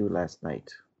spell you threw last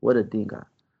night? What a dinga!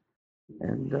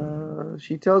 And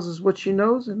she tells us what she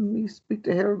knows, and we speak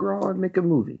to Herr Graw and make a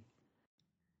movie.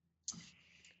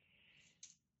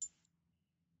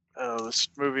 This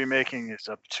movie making is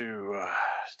up to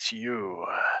you.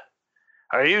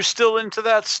 Are you still into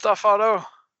that stuff, Otto?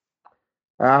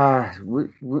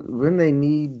 When they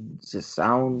need the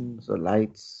sound, the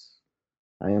lights,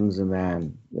 I am the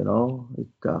man.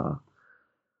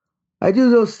 I do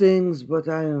those things, but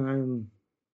I'm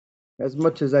as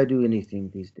much as I do anything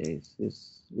these days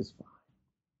is fine.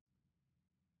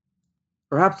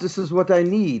 Perhaps this is what I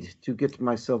need to get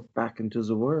myself back into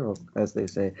the world, as they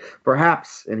say.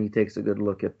 Perhaps, and he takes a good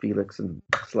look at Felix and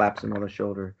slaps him on the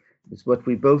shoulder. It's what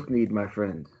we both need, my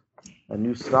friend. A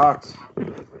new start.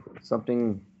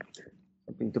 Something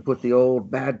to put the old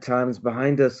bad times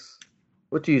behind us.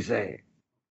 What do you say?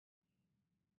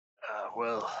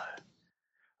 Well,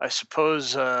 I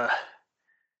suppose if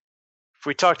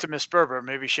we talk to Miss Berber,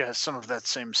 maybe she has some of that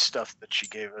same stuff that she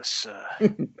gave us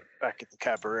back at the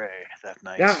cabaret that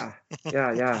night. Yeah.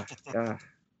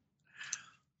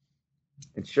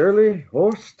 And Shirley,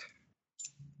 Horst?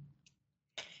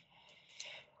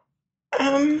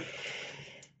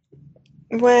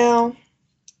 Well,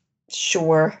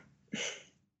 sure.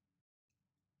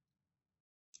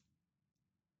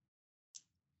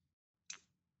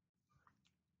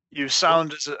 You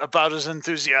sound about as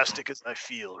enthusiastic as I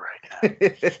feel right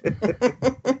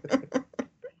now.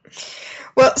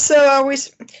 Well, so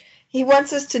he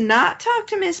wants us to not talk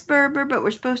to Miss Berber, but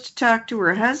we're supposed to talk to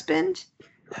her husband?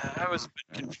 I was a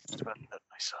bit confused about that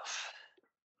myself.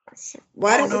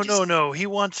 No. He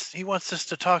wants us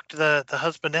to talk to the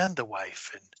husband and the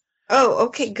wife, and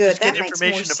okay, good. That makes more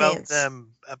information sense. about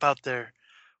them, about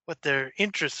what their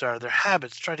interests are, their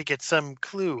habits. Try to get some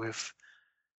clue if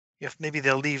maybe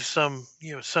they'll leave some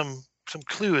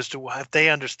clue as to if they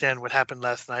understand what happened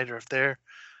last night, or if they're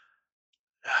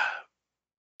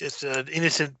it's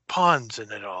innocent pawns in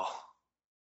it all.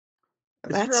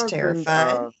 That's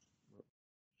terrifying.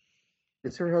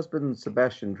 Is her husband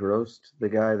Sebastian Drost, the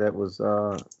guy that was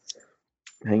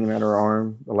hanging out her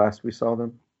arm the last we saw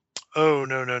them? Oh,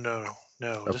 no.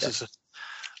 Okay.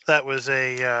 That was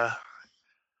a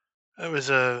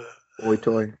Boy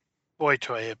toy. Boy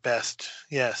toy at best.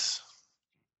 Yes.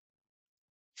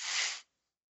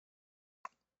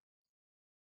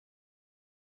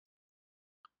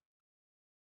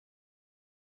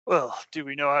 Well, do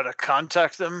we know how to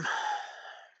contact them?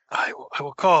 I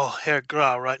will call Herr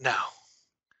Grau right now.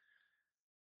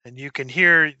 And you can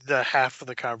hear the half of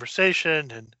the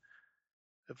conversation, and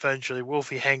eventually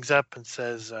Wolfie hangs up and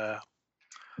says,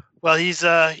 well, he's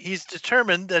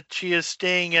determined that she is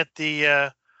staying at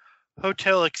the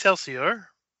Hotel Excelsior,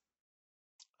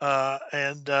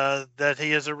 and that he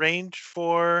has arranged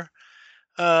for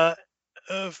a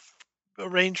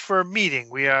meeting.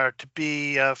 We are to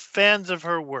be fans of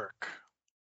her work.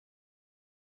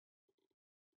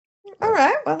 All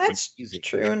right. Well, that's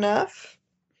true enough.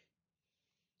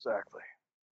 Exactly.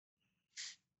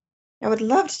 I would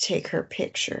love to take her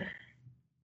picture.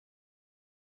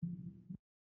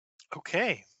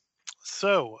 Okay.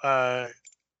 So,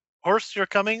 Horst, you're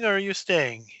coming, or are you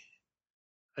staying?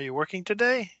 Are you working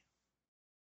today?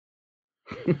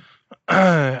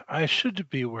 I should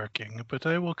be working, but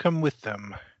I will come with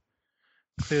them.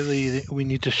 Clearly, we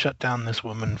need to shut down this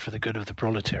woman for the good of the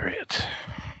proletariat.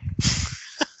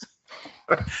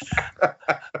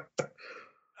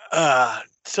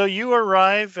 So you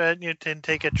arrive and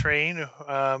take a train.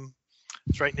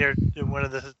 It's right near one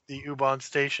of the U-Bahn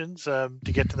stations to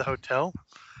get to the hotel.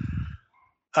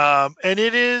 And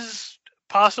it is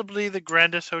possibly the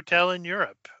grandest hotel in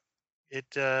Europe.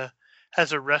 It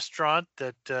has a restaurant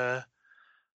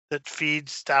that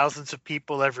feeds thousands of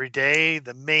people every day.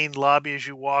 The main lobby, as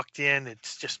you walked in,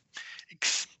 it's just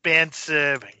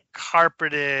expansive and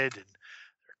carpeted, and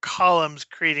columns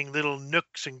creating little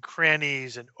nooks and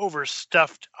crannies and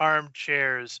overstuffed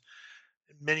armchairs.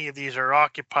 Many of these are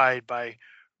occupied by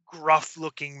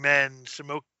gruff-looking men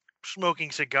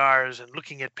smoking cigars and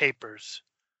looking at papers.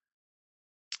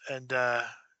 And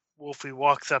Wolfie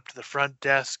walks up to the front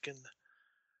desk, and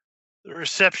the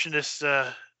receptionist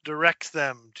directs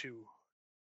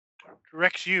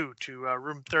you to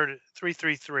room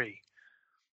 333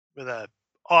 with a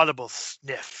audible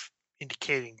sniff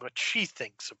indicating what she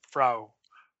thinks of Frau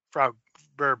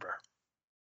Berber.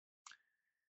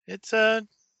 It's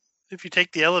if you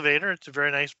take the elevator, it's a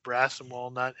very nice brass and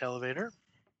walnut elevator.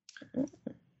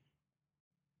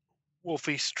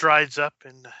 Wolfie strides up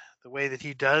in the way that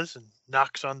he does and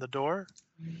knocks on the door,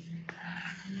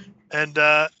 and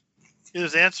it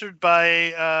is answered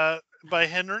by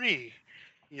Henry.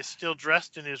 He is still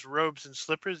dressed in his robes and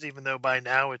slippers, even though by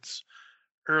now it's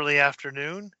early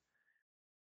afternoon.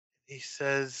 He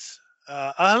says,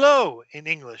 hello, in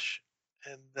English,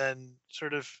 and then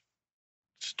sort of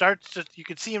starts to, you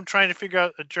can see him trying to figure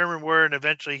out a German word, and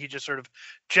eventually he just sort of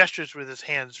gestures with his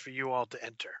hands for you all to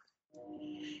enter.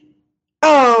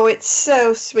 Oh, it's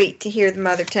so sweet to hear the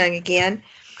mother tongue again.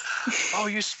 Oh,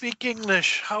 you speak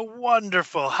English. How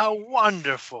wonderful. How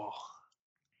wonderful.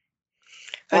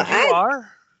 And Well, you are?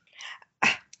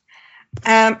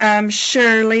 I'm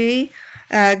Shirley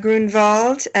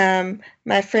Grunwald.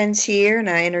 My friends here, and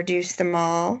I introduced them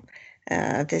all.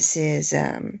 This is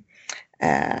Otto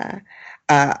Please come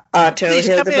in.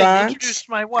 Hildebrand. Introduce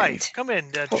my wife. Come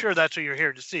in. Sure, that's what you're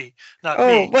here to see, not Oh,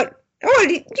 me. what? Oh,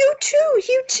 you too.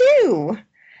 You too.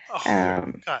 Oh,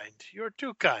 you're too kind. You're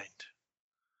too kind.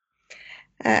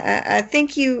 I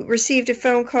think you received a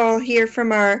phone call here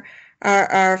from our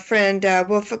friend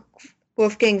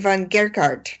Wolfgang von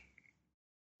Gerkart.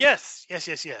 Yes. Yes,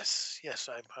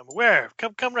 I'm aware.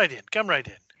 Come right in. Come right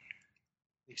in.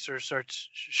 He sort of starts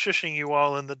shushing you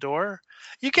all in the door.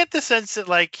 You get the sense that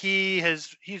like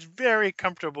he's very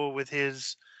comfortable with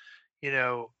his, he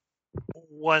is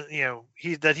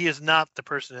not the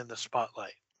person in the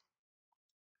spotlight.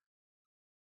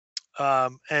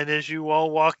 And as you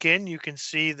all walk in, you can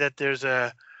see that there's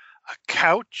a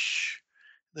couch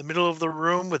in the middle of the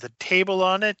room with a table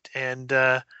on it, and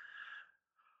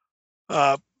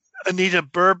Anita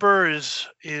Berber is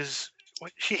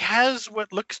she has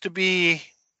what looks to be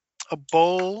a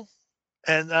bowl,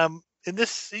 and in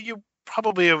this you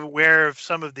probably are aware of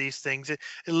some of these things. It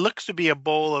looks to be a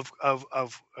bowl of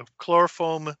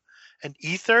chloroform and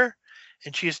ether,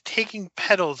 and she is taking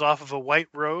petals off of a white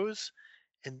rose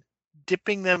and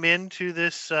dipping them into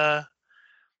this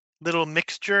little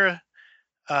mixture.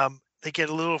 They get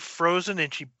a little frozen,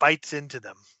 and she bites into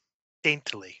them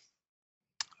daintily.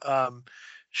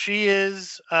 She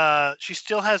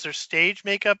still has her stage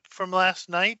makeup from last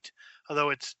night,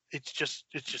 although it's just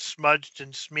smudged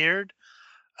and smeared.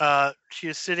 She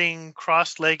is sitting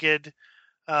cross-legged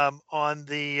on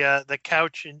the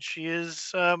couch, and she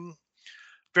is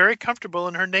very comfortable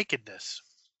in her nakedness.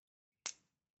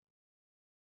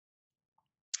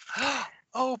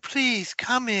 Oh, please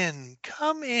come in.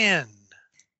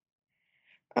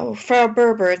 Oh, Frau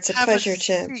Berber, it's a Have pleasure a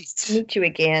to seat. meet you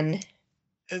again.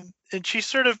 And she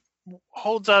sort of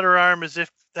holds out her arm as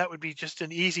if that would be just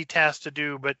an easy task to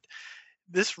do, but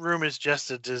this room is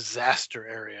just a disaster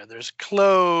area. There's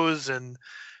clothes and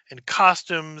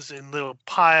costumes in little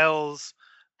piles.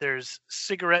 There's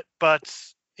cigarette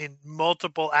butts in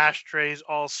multiple ashtrays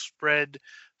all spread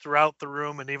throughout the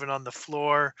room and even on the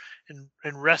floor. And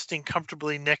resting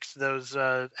comfortably next to those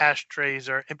ashtrays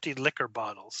are empty liquor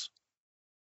bottles.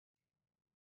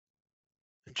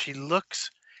 And she looks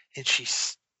and she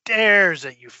stares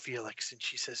at you, Felix, and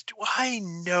she says, "Do I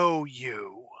know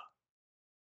you?"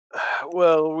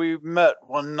 Well, we met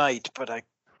one night, but I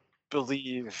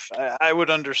believe I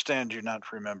would understand you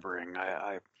not remembering.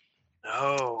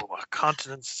 No, a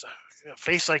countenance, a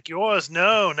face like yours.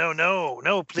 No,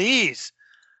 please.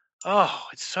 Oh,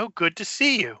 it's so good to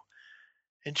see you.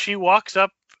 And she walks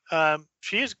up.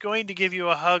 She is going to give you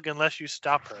a hug unless you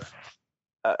stop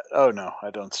her. Oh no, I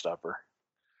don't stop her.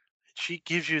 She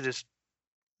gives you this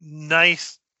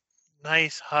nice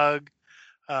hug.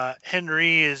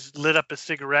 Henry has lit up a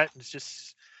cigarette and has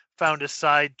just found a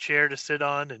side chair to sit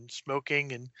on and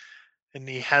smoking, and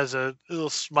he has a little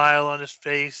smile on his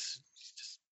face.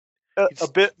 A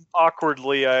bit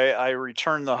awkwardly, I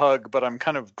return the hug, but I'm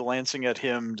kind of glancing at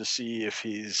him to see if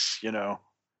he's,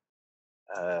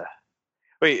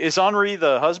 wait, is Henri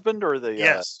the husband or the?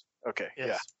 Yes. Okay.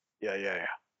 Yes. Yeah.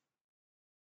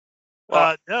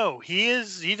 No, he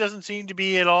is. He doesn't seem to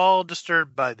be at all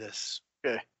disturbed by this.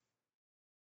 Okay.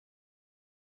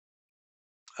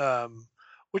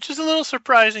 Which is a little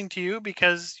surprising to you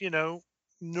because,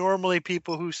 normally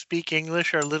people who speak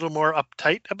English are a little more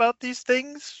uptight about these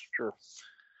things. Sure.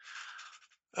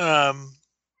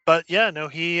 But yeah, no,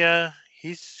 he's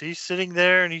sitting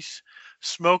there and he's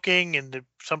smoking, and at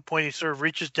some point he sort of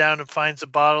reaches down and finds a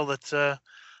bottle that's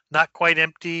not quite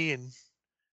empty and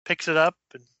picks it up,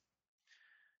 and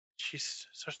she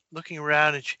starts looking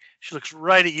around, and she looks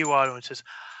right at you, Otto, and says,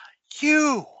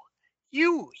 You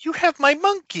have my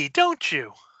monkey, don't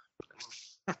you?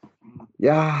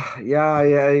 Yeah,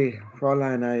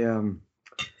 Fräulein,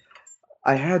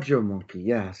 I had your monkey.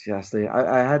 Yes.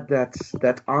 I had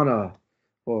that honor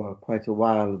for quite a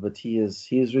while, but he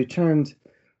is returned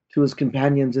to his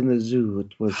companions in the zoo.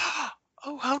 It was.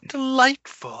 Oh, how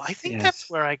delightful! I think Yes. that's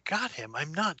where I got him.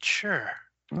 I'm not sure.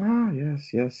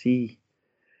 Yes. He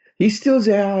He's still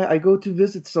there. I go to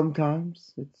visit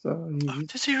sometimes. It's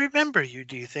Does he remember you,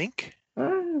 do you think?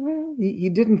 well, he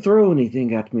didn't throw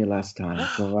anything at me last time,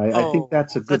 so I think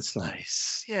that's a good that's sign.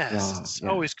 nice. Yes, Yeah, it's yeah.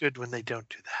 always good when they don't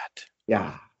do that.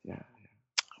 Yeah. I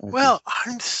Well,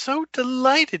 I'm so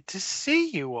delighted to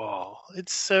see you all.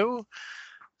 It's so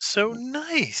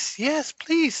nice. Yes,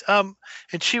 please. And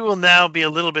she will now be a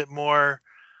little bit more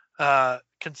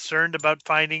concerned about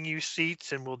finding you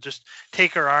seats, and will just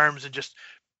take her arms and just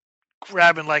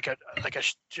grabbing like a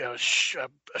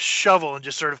shovel and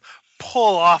just sort of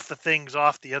pull off the things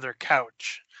off the other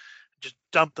couch, just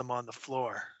dump them on the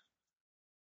floor.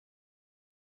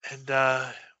 And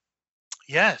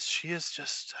yes, she is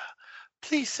just.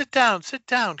 Please sit down. Sit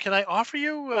down. Can I offer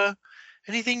you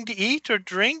anything to eat or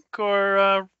drink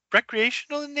or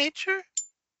recreational in nature?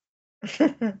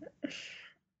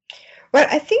 Well,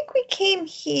 I think we came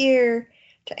here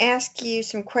to ask you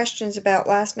some questions about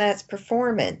last night's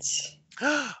performance.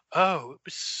 Oh, it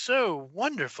was so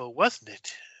wonderful, wasn't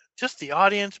it? Just the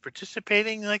audience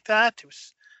participating like that. It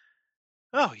was.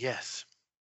 Oh, yes.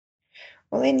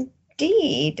 Well,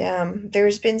 indeed,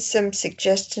 there's been some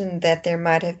suggestion that there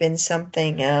might have been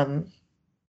something, I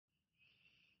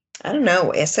don't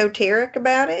know, esoteric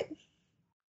about it.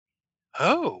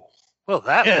 Oh, well,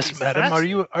 that would Yes, be madam.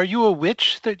 fascinating. Are you a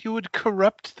witch that you would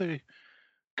corrupt the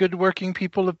good working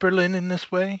people of Berlin in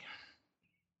this way?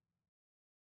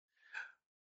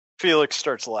 Felix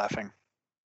starts laughing.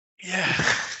 Yeah.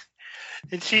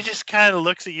 And she just kind of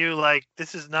looks at you like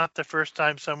this is not the first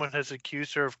time someone has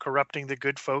accused her of corrupting the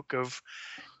good folk of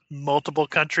multiple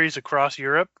countries across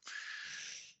Europe.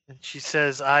 And she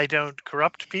says, I don't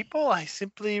corrupt people. I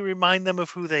simply remind them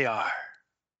of who they are.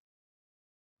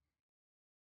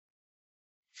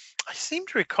 I seem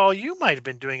to recall you might have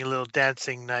been doing a little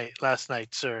dancing last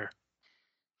night, sir.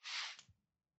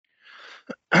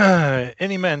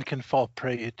 Any man can fall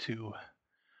prey to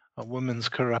a woman's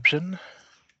corruption.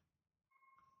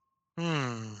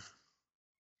 You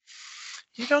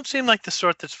don't seem like the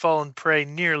sort that's fallen prey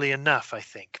nearly enough, I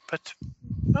think. But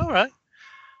all right.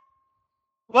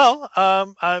 Well,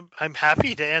 I'm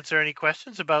happy to answer any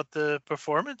questions about the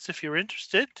performance if you're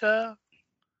interested.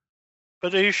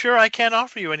 But are you sure I can't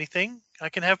offer you anything? I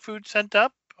can have food sent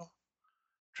up,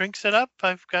 drinks set up.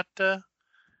 I've got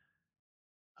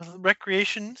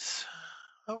recreations,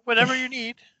 whatever you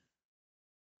need.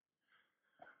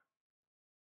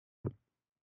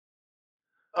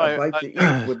 A bite to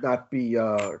eat would not be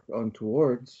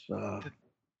untowards.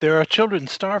 There are children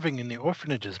starving in the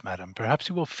orphanages, madam. Perhaps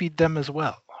you will feed them as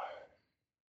well.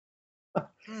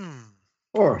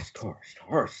 Horst.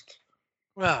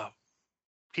 Well,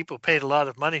 people paid a lot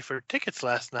of money for tickets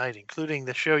last night, including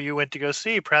the show you went to go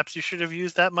see. Perhaps you should have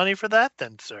used that money for that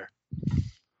then, sir. It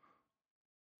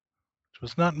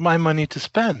was not my money to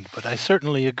spend, but I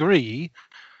certainly agree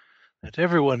that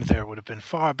everyone there would have been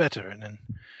far better in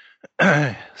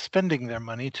spending their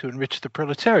money to enrich the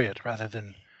proletariat rather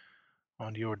than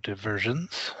on your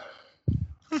diversions.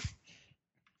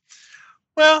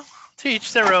 Well, to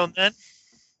each their own then.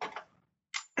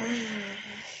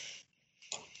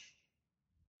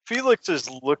 Felix is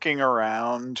looking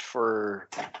around for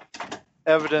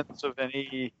evidence of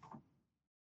any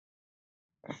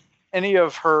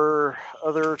of her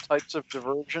other types of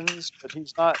diversions, but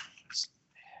he's not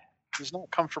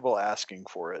comfortable asking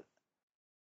for it.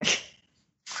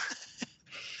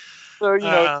 So,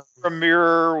 a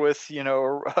mirror with,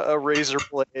 a razor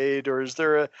blade, or is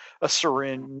there a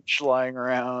syringe lying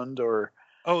around, or?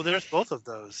 Oh, there's both of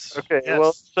those. Okay, yes.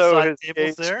 well, so side his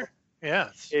tables there.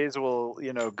 Yes. gaze will,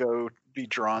 go be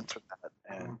drawn to that,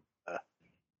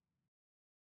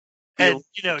 and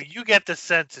you get the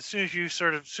sense as soon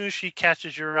as she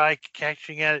catches your eye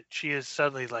catching at it, she is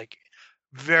suddenly like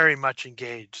very much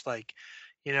engaged. Like,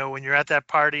 when you're at that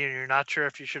party and you're not sure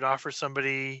if you should offer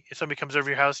somebody, if somebody comes over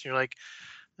your house and you're like,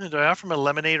 do I offer them a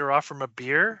lemonade or offer them a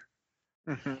beer?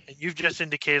 Mm-hmm. And you've just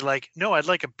indicated like, no, I'd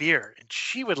like a beer. And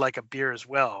she would like a beer as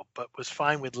well, but was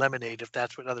fine with lemonade if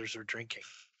that's what others are drinking.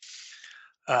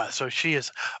 So she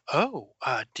is, do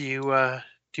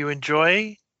you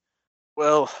enjoy?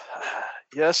 Well,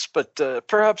 yes, but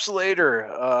perhaps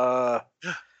later.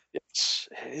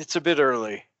 It's a bit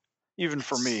early, even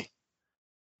for me.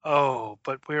 Oh,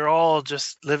 but we're all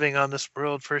just living on this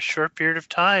world for a short period of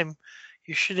time.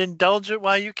 You should indulge it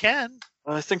while you can.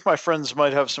 I think my friends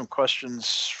might have some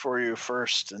questions for you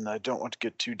first, and I don't want to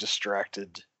get too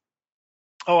distracted.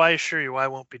 Oh, I assure you I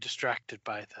won't be distracted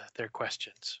by their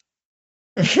questions.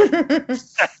 I'd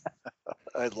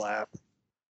laugh.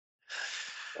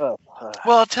 Well,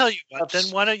 I'll tell you what. Then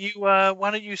why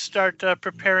don't you start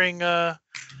preparing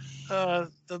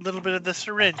the little bit of the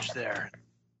syringe there.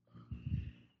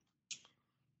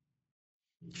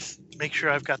 Make sure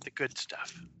I've got the good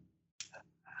stuff.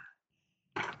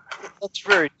 That's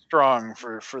very strong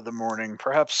for the morning.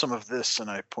 Perhaps some of this, and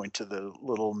I point to the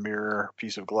little mirror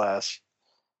piece of glass.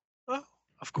 Oh,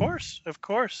 of course, of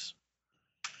course.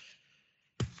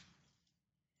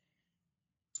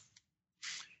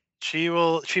 She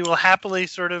will happily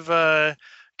sort of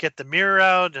get the mirror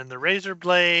out and the razor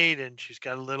blade, and she's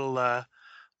got a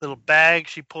little bag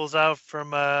she pulls out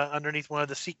from underneath one of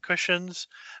the seat cushions.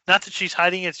 Not that she's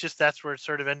hiding it, it's just that's where it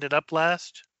sort of ended up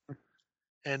last.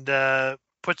 And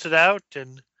puts it out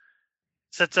and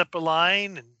sets up a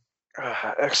line. And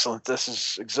Excellent. This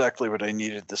is exactly what I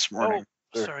needed this morning.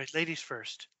 sorry, ladies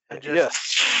first. And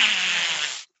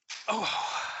Yes. Oh,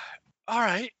 all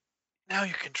right. Now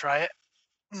you can try it.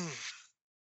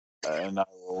 And I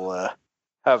will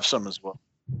have some as well.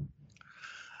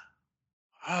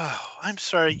 Oh, I'm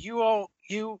sorry. You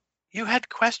had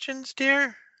questions,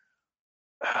 dear?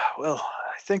 Well,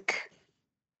 I think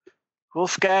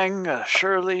Wolfgang,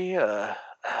 Shirley,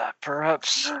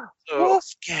 perhaps.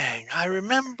 Wolfgang, I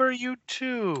remember you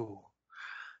too.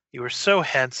 You were so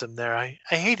handsome there. I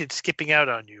hated skipping out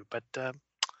on you, but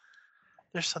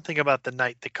there's something about the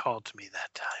night that called to me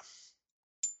that time.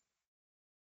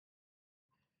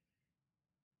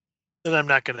 And I'm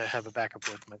not going to have a back and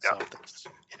forth myself.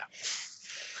 Yeah.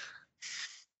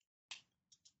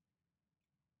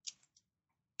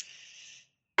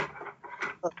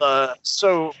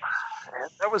 So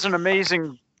that was an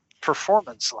amazing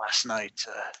performance last night.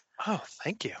 Oh,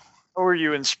 thank you. How were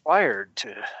you inspired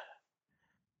to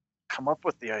come up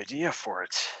with the idea for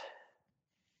it?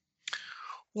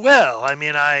 Well, I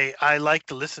mean, I like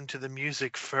to listen to the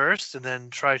music first and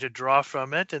then try to draw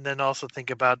from it, and then also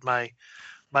think about my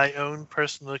own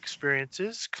personal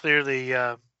experiences. Clearly,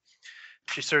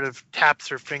 she sort of taps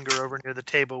her finger over near the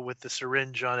table with the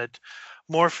syringe on it.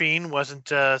 Morphine wasn't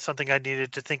something I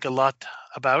needed to think a lot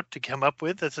about to come up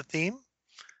with as a theme.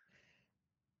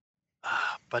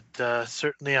 But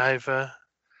certainly I've...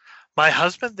 my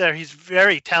husband there, he's a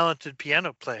very talented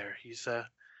piano player. He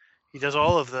does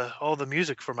all the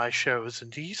music for my shows,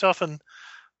 and he's often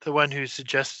the one who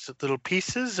suggests little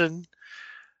pieces. And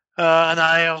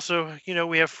I also,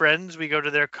 we have friends. We go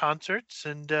to their concerts,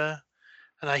 and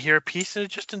I hear a piece, and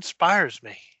it just inspires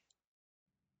me.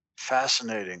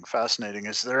 Fascinating.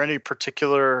 Is there any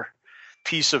particular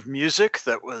piece of music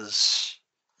that was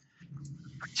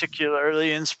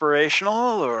particularly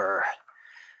inspirational, or?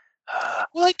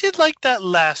 Well, I did like that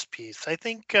last piece. I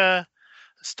think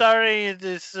Starry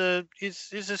is a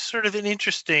sort of an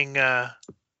interesting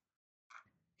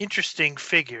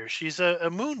figure. She's a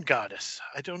moon goddess.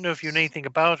 I don't know if you know anything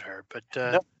about her, but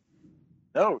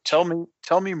no.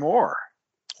 Tell me more.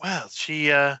 Well, she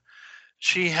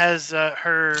has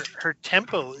her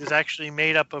temple is actually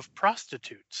made up of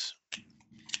prostitutes.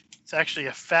 It's actually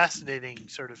a fascinating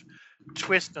sort of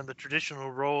twist on the traditional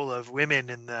role of women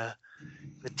in the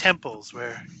temples,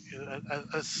 where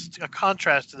a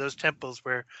contrast to those temples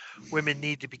where women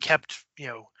need to be kept,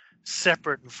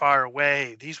 separate and far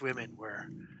away. These women were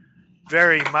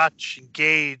very much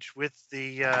engaged with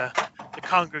the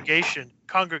congregation,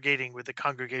 congregating with the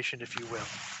congregation, if you will.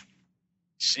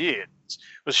 See it.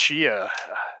 Was she a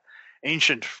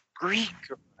ancient Greek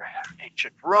or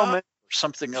ancient Roman or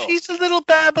something else? She's a little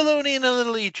Babylonian, a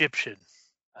little Egyptian.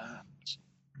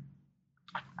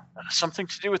 Something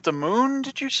to do with the moon,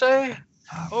 did you say?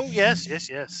 Oh, yes.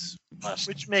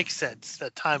 Which makes sense.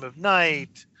 That time of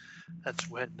night, that's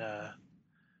when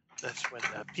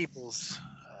peoples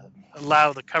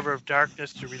allow the cover of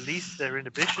darkness to release their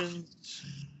inhibitions.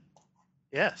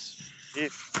 Yes.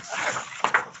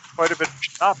 Quite a bit of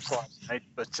schnapps last night,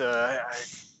 but I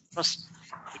must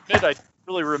admit I don't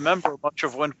really remember much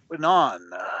of what went on.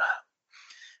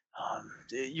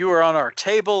 You were on our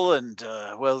table, and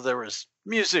there was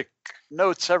music,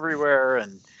 notes everywhere,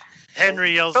 and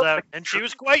Henry yells out, and she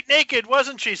was quite naked,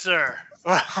 wasn't she, sir?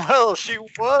 Well, she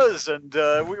was, and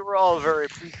we were all very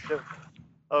appreciative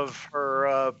of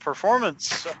her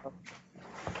performance.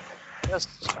 Yes,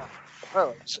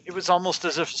 well, it was almost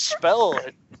as if a spell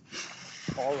had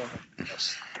fallen on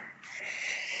us.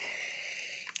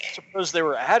 I suppose they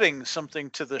were adding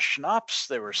something to the schnapps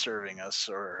they were serving us,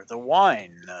 or the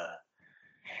wine.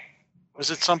 Was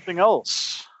it something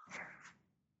else?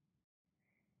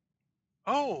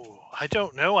 Oh, I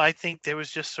don't know. I think there was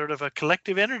just sort of a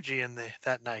collective energy in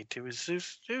that night. It was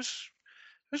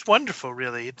wonderful,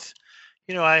 really. It's,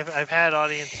 I've had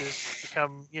audiences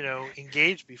become,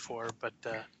 engaged before, but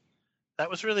that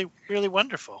was really, really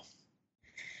wonderful.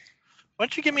 Why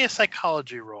don't you give me a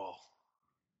psychology roll?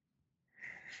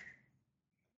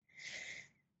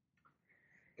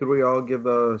 Could we all give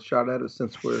a shot at it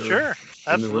since we're Sure,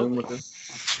 in the room absolutely. with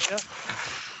this? Yeah.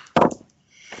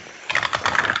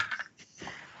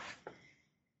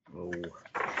 Oh,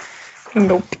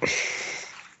 Nope.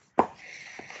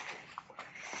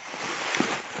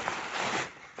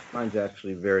 mine's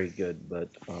actually very good, but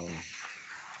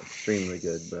extremely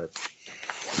good. But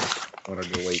I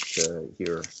wanted to wait to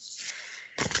hear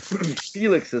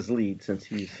Felix's lead since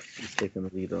he's taking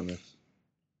the lead on this.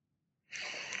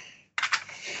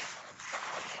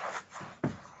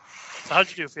 So how'd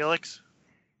you do, Felix?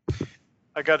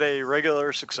 I got a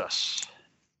regular success.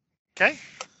 Okay.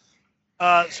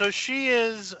 So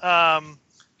she's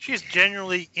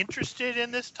genuinely interested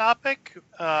in this topic,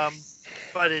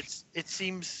 but it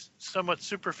seems somewhat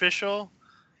superficial,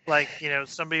 like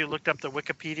somebody who looked up the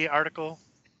Wikipedia article,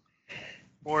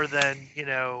 more than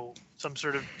some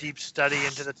sort of deep study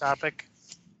into the topic.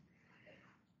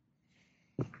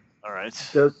 All right.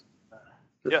 Does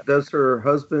her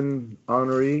husband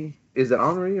Henri? Is it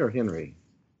Henri or Henry?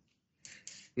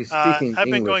 He's speaking I've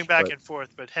been English, going back but and forth,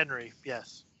 but Henry,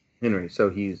 yes, Henry. So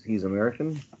he's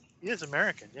American. he is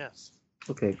American, yes.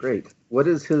 Okay, great. What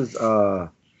is his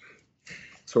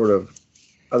sort of,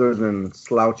 other than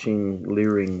slouching,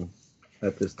 leering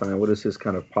at this time, what is his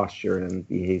kind of posture and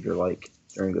behavior like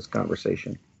during this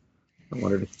conversation? I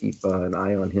wanted to keep an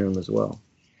eye on him as well.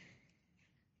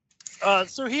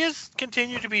 So he has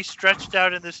continued to be stretched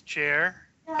out in this chair.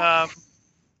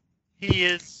 He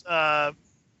is,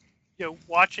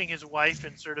 watching his wife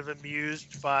and sort of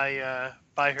amused by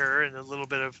her, and a little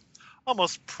bit of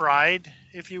almost pride,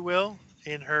 if you will,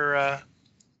 in her,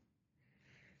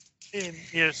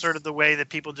 in sort of the way that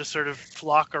people just sort of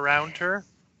flock around her.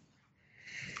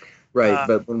 Right,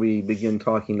 but when we begin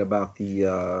talking about the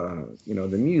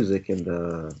the music and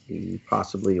the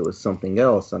possibly it was something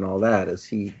else and all that, is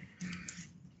he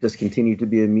just continue to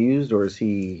be amused, or is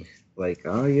he like,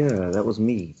 oh yeah, that was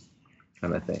me,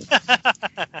 kind of thing?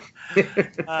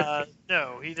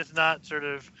 No, he does not sort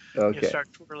of Okay.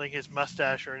 start twirling his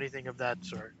mustache or anything of that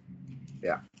sort.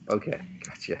 Yeah. Okay.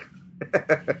 Gotcha.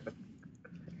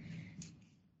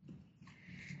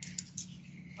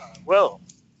 Well,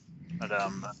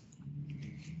 Madame,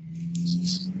 this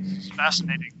is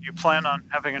fascinating. Do you plan on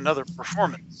having another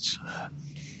performance?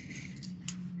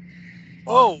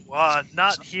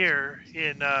 Not here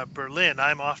in Berlin.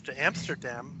 I'm off to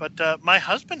Amsterdam, but my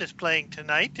husband is playing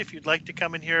tonight. If you'd like to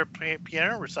come and hear a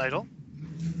piano recital.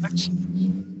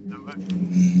 Excellent.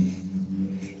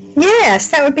 Yes,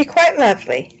 that would be quite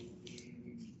lovely.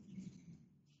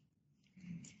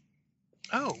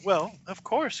 Oh well, of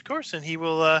course, and he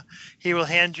will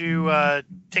hand you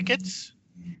tickets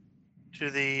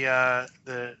to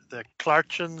the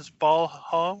Clarkins Ball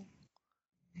Hall.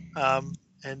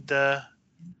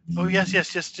 Oh yes,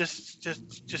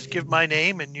 just give my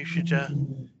name and you should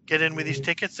get in with these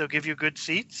tickets. They'll give you good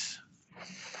seats.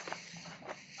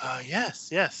 Yes.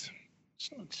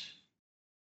 Excellent.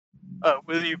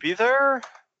 Will you be there,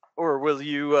 or will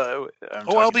you?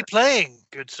 I'll be playing,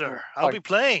 good sir. I'll be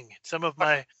playing some of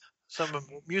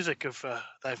music of that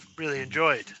I've really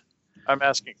enjoyed. I'm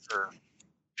asking her if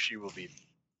she will be.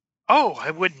 Oh,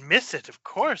 I wouldn't miss it. Of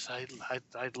course,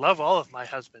 I'd love all of my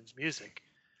husband's music.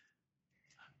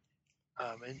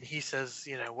 And he says,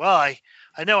 well,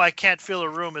 I know I can't fill a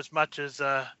room as much as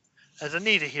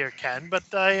Anita here can, but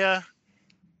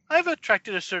I've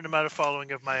attracted a certain amount of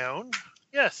following of my own.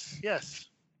 Yes.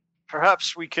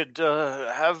 Perhaps we could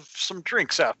have some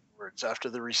drinks afterwards, after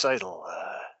the recital.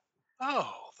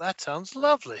 Oh, that sounds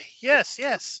lovely. Yes.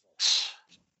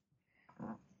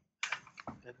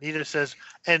 Anita says,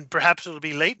 and perhaps it'll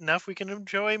be late enough we can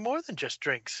enjoy more than just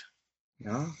drinks.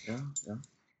 Yeah.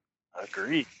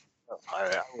 Agreed.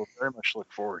 I will very much look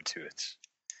forward to it.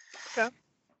 Okay.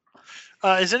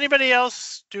 Is anybody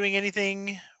else doing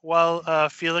anything while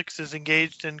Felix is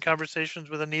engaged in conversations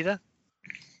with Anita?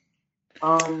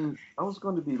 I was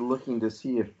going to be looking to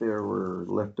see if there were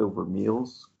leftover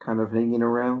meals kind of hanging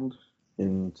around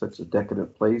in such a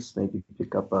decadent place. Maybe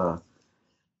pick up a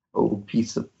old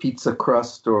piece of pizza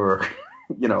crust or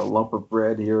a lump of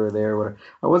bread here or there. Whatever.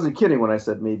 I wasn't kidding when I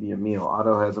said maybe a meal.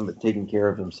 Otto hasn't been taking care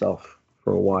of himself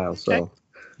for a while, so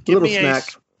Okay. a little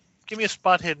snack. Give me a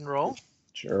spot hidden roll.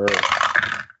 Sure.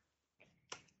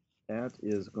 That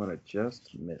is going to just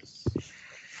miss.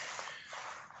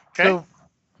 Okay. So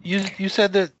you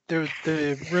said that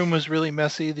the room was really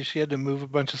messy, that she had to move a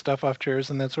bunch of stuff off chairs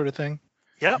and that sort of thing?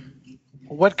 Yep.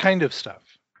 What kind of stuff?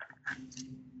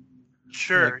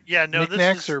 Sure. Like yeah, no,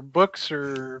 knickknacks this is or books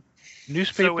or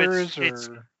newspapers it's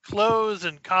or clothes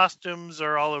and costumes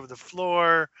are all over the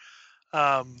floor.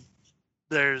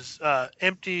 There's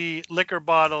empty liquor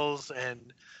bottles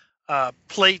and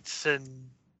plates and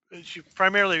she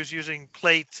primarily was using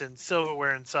plates and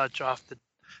silverware and such off the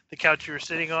couch you were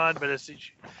sitting on, but it's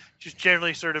just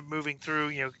generally sort of moving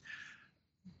through,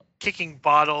 kicking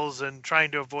bottles and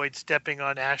trying to avoid stepping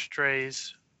on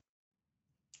ashtrays.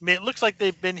 I mean, it looks like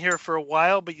they've been here for a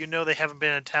while, but they haven't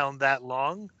been in town that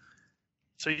long.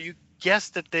 So you guess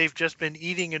that they've just been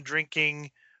eating and drinking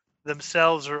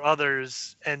themselves or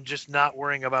others and just not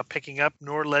worrying about picking up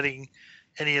nor letting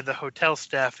any of the hotel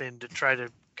staff in to try to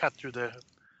cut through the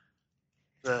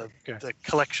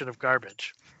collection of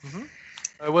garbage. Mm-hmm.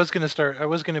 I was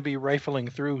going to be rifling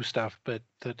through stuff, but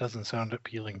that doesn't sound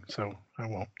appealing, so I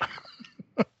won't.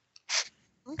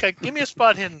 Okay, give me a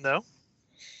spot hidden, though.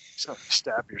 So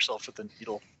stab yourself with a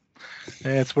needle.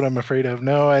 That's what I'm afraid of.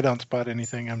 No, I don't spot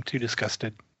anything. I'm too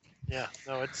disgusted. Yeah,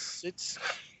 no, it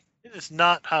is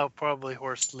not how probably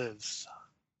Horst lives.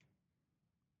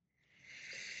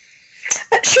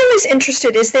 Shirley's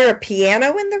interested. Is there a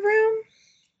piano in the room?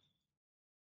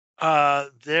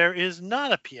 There is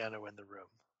not a piano in the room.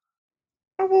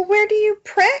 Oh, well, where do you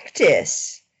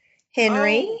practice,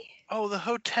 Henry? Oh, the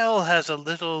hotel has a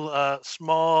little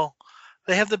small.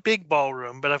 They have the big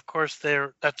ballroom, but of course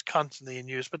that's constantly in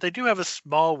use. But they do have a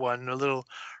small one, a little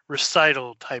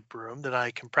recital type room that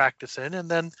I can practice in. And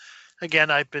then,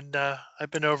 again, I've been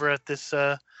over at this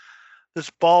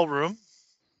ballroom,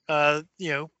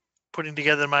 putting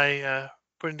together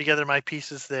my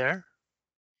pieces there.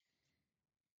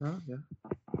 Oh, yeah.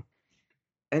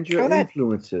 And your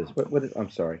influences. What I'm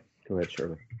sorry. Go ahead,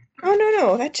 Shirley. Oh,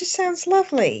 no. That just sounds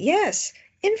lovely. Yes.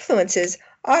 Influences.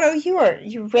 Otto,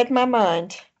 you read my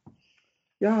mind.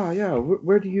 Yeah.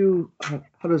 Where do you,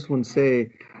 how does one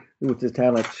say with the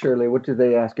talent, Shirley, what do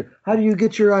they ask you? How do you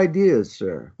get your ideas,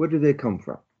 sir? Where do they come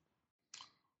from?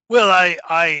 Well,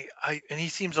 I and he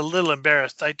seems a little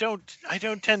embarrassed. I don't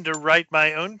tend to write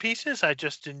my own pieces. I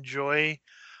just enjoy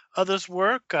others'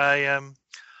 work.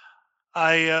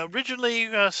 I originally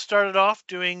started off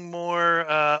doing more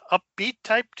upbeat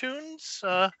type tunes.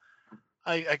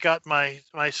 I got my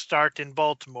start in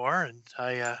Baltimore, and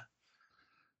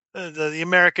the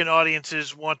American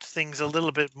audiences want things a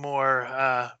little bit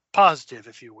more positive,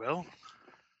 if you will.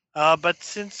 But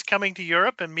since coming to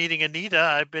Europe and meeting Anita,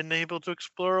 I've been able to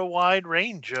explore a wide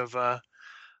range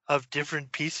of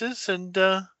different pieces, and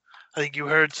I think you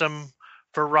heard some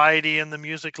variety in the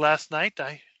music last night.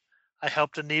 I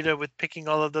helped Anita with picking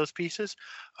all of those pieces.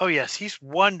 Oh yes, he's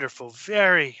wonderful,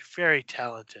 very, very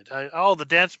talented. All the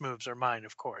dance moves are mine,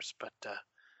 of course, but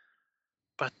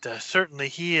certainly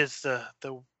he is the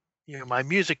my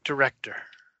music director.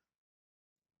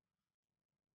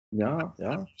 Yeah.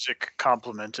 The music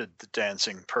complemented the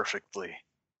dancing perfectly.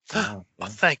 Well,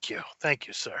 thank you,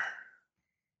 sir.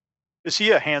 Is he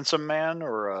a handsome man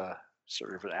or a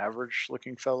sort of an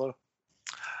average-looking fellow?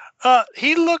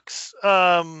 He looks,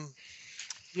 the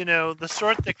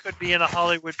sort that could be in a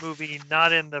Hollywood movie,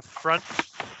 not in the front,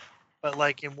 but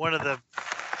like in one of the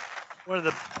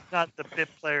not the bit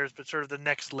players, but sort of the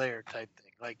next layer type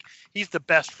thing. Like he's the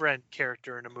best friend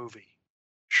character in a movie.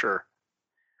 Sure.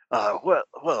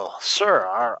 Well, sir,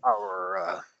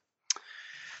 our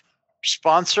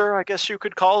sponsor, I guess you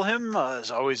could call him,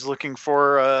 is always looking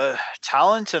for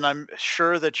talent, and I'm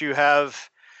sure that you have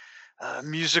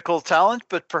musical talent,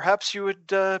 but perhaps you would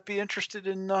be interested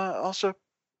in also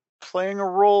playing a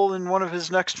role in one of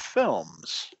his next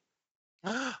films.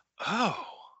 Oh.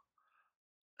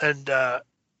 And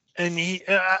he,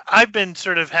 I've been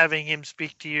sort of having him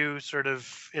speak to you sort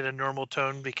of in a normal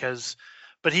tone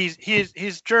but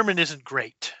his German isn't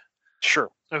great. Sure.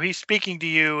 So he's speaking to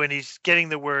you and he's getting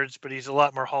the words, but he's a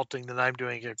lot more halting than I'm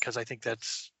doing it because I think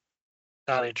that's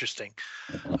not interesting.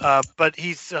 But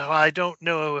I don't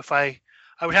know if I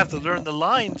would have to learn the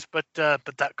lines, but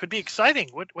that could be exciting.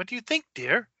 What do you think,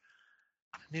 dear?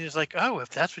 And he was like, oh, if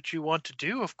that's what you want to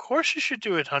do, of course you should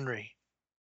do it, Henry.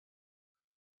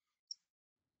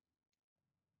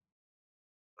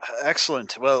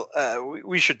 Excellent. Well,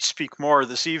 we should speak more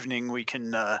this evening. We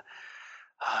can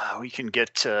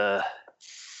get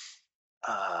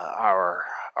our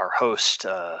host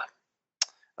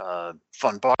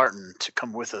Von Barton to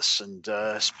come with us and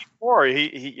speak more.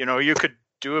 He you could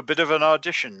do a bit of an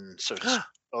audition, so to speak,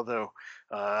 although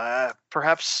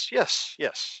perhaps yes.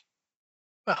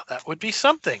 Well, that would be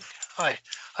something. I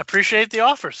appreciate the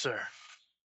offer, sir.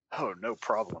 Oh, no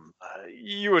problem.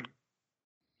 You would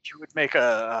make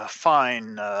a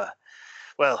fine.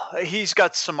 Well, he's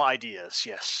got some ideas.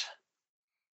 Yes.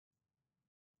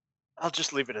 I'll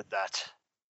just leave it at that.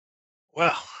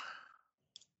 Well,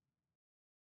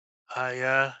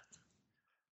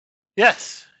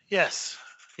 yes,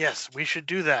 we should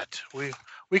do that.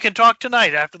 we can talk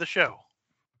tonight after the show.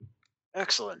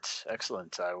 Excellent.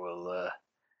 I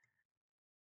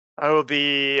will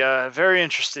be very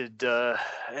interested,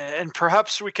 and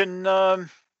perhaps we can.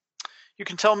 You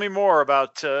can tell me more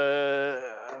about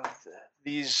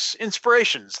these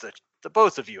inspirations that the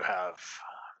both of you have.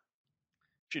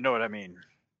 If you know what I mean.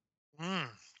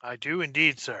 I do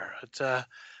indeed, sir. It's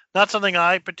not something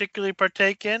I particularly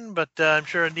partake in, but I'm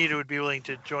sure Anita would be willing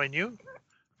to join you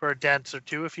for a dance or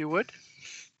two, if you would.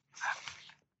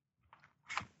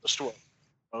 Most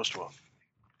well.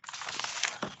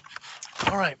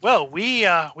 All right. Well, we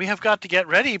have got to get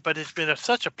ready, but it's been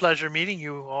such a pleasure meeting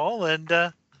you all, and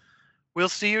we'll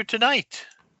see you tonight.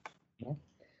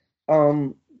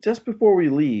 Just before we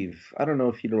leave, I don't know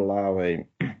if you'd allow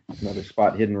another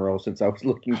spot hidden roll since I was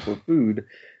looking for food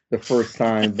the first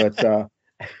time, but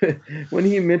when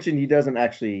he mentioned he doesn't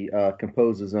actually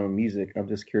compose his own music, I'm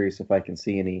just curious if I can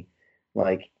see any,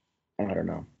 like, I don't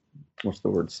know, what's the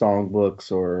word,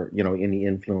 songbooks or, any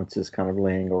influences kind of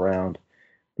laying around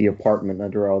the apartment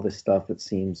under all this stuff that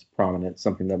seems prominent,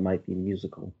 something that might be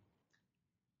musical.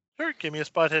 Sure, give me a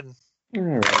spot hidden. All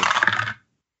right.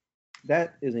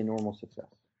 That is a normal success.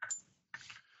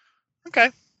 Okay.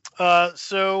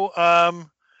 So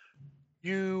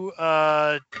you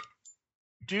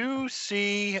do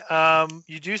see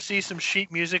some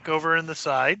sheet music over in the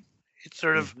side. It's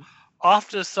sort of off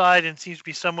to the side and seems to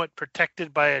be somewhat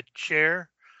protected by a chair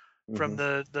from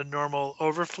the normal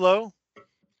overflow.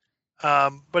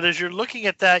 But as you're looking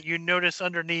at that, you notice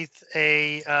underneath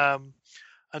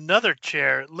another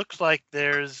chair. It looks like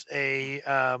there's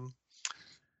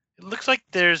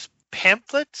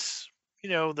pamphlets.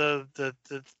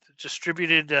 The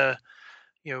distributed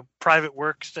private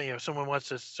works. Someone wants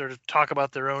to sort of talk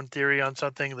about their own theory on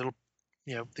something. Little,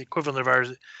 the equivalent of our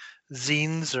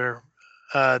zines or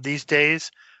these days,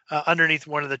 underneath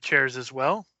one of the chairs as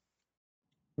well.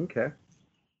 Okay.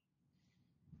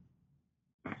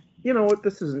 You know what?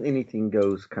 This is an anything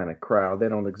goes kind of crowd. They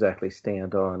don't exactly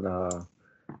stand on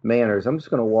manners. I'm just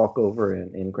going to walk over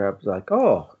and grab,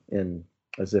 and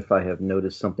as if I have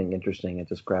noticed something interesting, and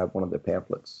just grab one of the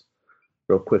pamphlets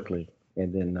real quickly,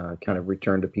 and then kind of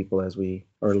return to people as we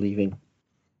are leaving.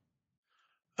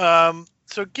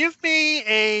 So give me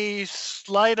a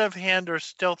sleight of hand or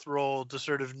stealth roll to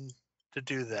sort of to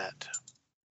do that.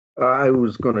 I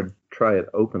was going to try it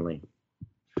openly.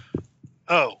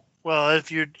 Oh, well, if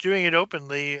you're doing it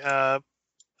openly,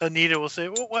 Anita will say,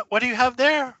 well, what do you have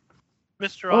there,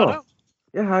 Mr. Otto?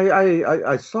 Yeah,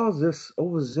 I saw this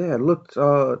over there. It looked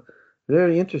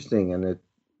very interesting. And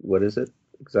what is it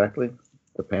exactly?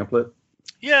 The pamphlet?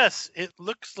 Yes, it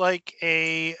looks like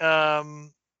a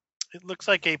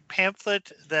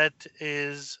pamphlet that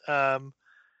is and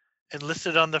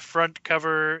listed on the front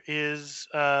cover is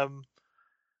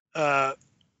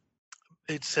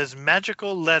it says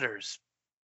Magical Letters,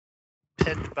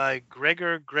 penned by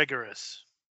Gregor Gregorus.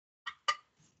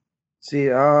 See,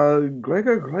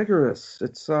 Gregor Gregorus.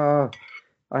 It's I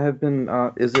have been.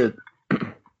 Is it?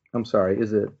 I'm sorry.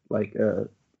 Is it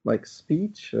like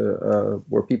speech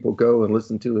where people go and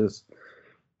listen to his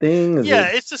thing?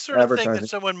 It's the sort of thing that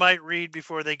someone might read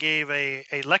before they gave a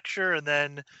lecture, and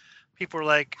then people are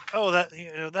like, "Oh,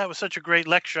 that was such a great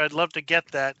lecture. I'd love to get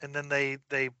that." And then they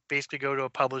basically go to a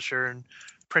publisher and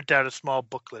print out a small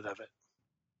booklet of it.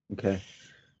 Okay.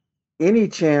 Any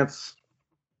chance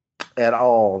at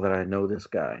all that I know this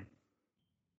guy?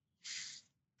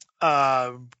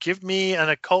 Give me an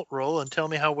occult roll and tell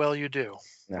me how well you do.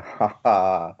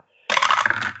 I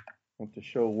want to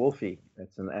show Wolfie.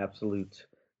 That's an absolute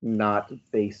not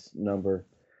base number.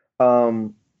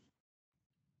 So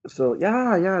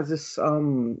this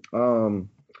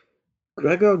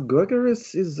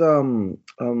Gregorus is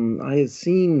I had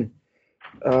seen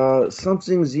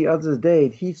something the other day.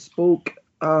 He spoke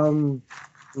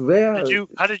where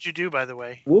how did you do, by the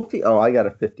way? Wolfie? Oh, I got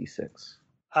a 56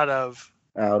 out of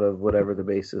whatever the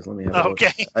base is. Let me have a look.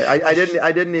 Okay. I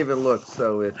didn't even look,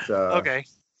 so it's okay.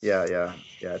 Yeah,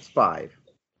 it's 5.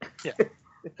 Yeah.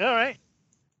 All right.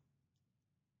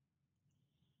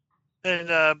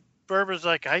 And Berber's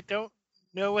like, I don't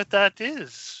know what that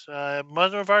is.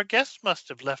 One of our guests must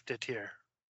have left it here.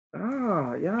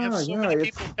 Ah, yeah, we have so many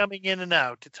people coming in and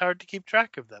out. It's hard to keep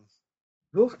track of them.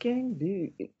 Wolfgang,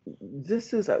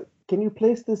 can you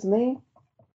place this name?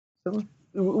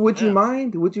 Would you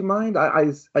mind? Would you mind?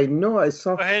 I know I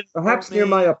saw perhaps near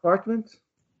my apartment.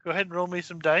 Go ahead and roll me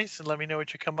some dice and let me know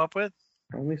what you come up with.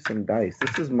 Roll me some dice.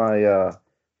 This is my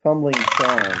fumbling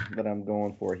charm that I'm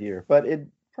going for here, but it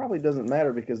probably doesn't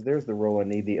matter because there's the roll I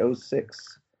need, the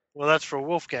 06. Well, that's for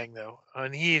Wolfgang though,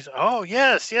 and he's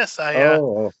yes, I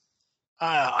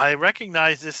I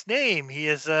recognize this name.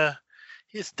 He's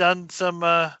done some.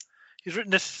 He's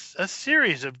written a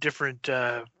series of different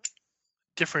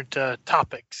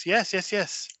topics.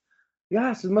 Yes.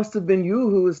 Yes, it must have been you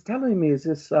who was telling me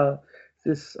this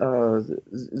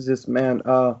man.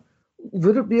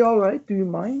 Would it be all right? Do you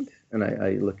mind? And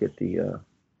I look at the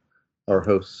our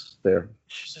hosts there.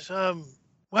 She says,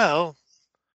 well,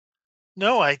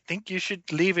 no, I think you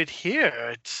should leave it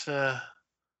here. It's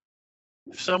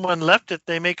if someone left it,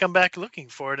 they may come back looking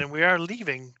for it, and we are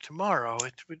leaving tomorrow.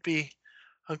 It would be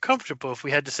uncomfortable if we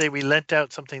had to say we lent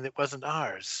out something that wasn't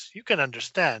ours. You can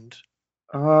understand.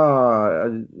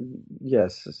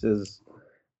 Yes, this is.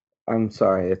 I'm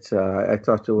sorry. It's. I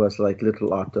thought it was like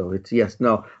little Otto. It's yes.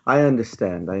 No, I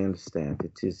understand. I understand.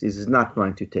 It is not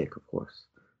mine to take, of course.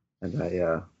 And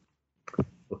I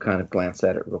will kind of glance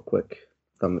at it real quick,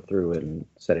 thumb it through it, and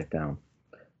set it down.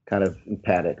 Kind of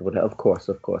pat it. Of course.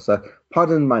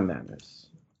 Pardon my manners.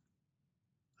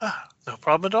 No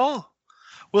problem at all.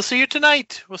 We'll see you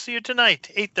tonight.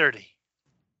 8:30.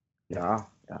 Yeah.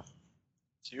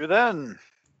 See you then.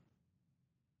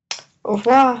 Au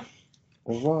revoir.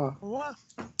 Au revoir. What?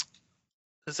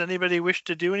 Does anybody wish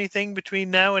to do anything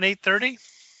between now and 8:30?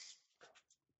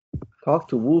 Talk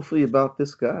to Wolfie about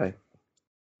this guy.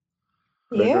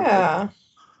 Yeah.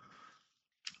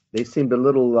 They seemed a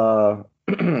little a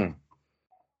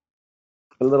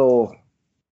little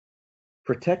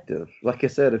protective. Like I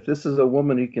said, if this is a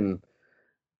woman who can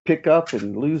pick up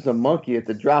and lose a monkey at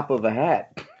the drop of a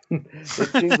hat, it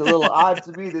seems a little odd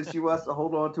to me that she wants to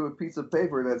hold on to a piece of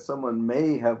paper that someone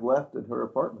may have left in her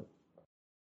apartment.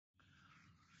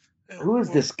 Who is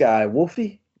this guy,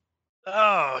 Wolfie?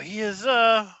 Oh, he has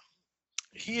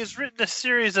written a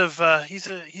series of he's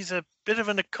a bit of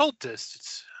an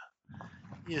occultist.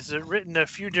 He has written a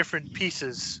few different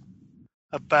pieces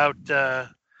about the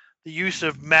use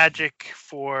of magic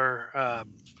for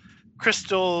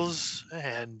crystals,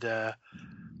 and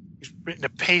he's written a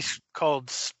piece called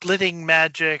Splitting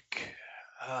Magic,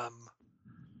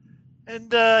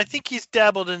 and I think he's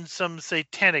dabbled in some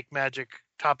satanic magic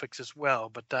topics as well,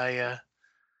 but I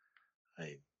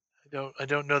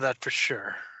don't know that for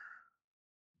sure.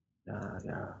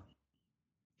 Yeah.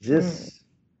 This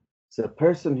the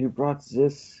person who brought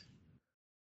this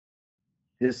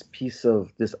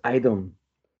item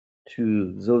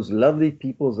to those lovely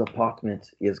people's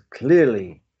apartment is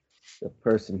clearly the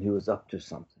person who is up to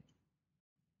something.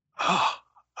 Oh,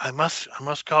 I must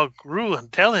call Gru and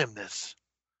tell him this.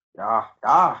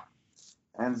 Yeah.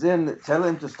 And then tell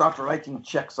him to start writing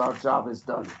checks. Our job is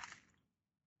done.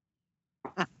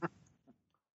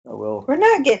 Well, We're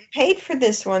not getting paid for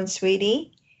this one,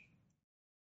 sweetie.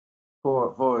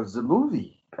 for the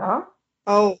movie, huh?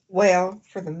 Oh, well,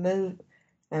 for the move.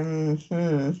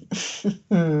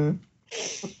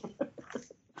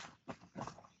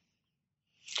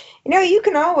 You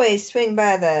can always swing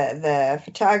by the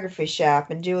photography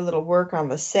shop and do a little work on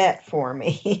the set for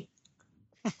me.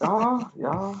 Yeah.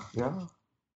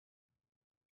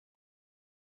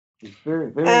 It's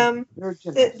very generous.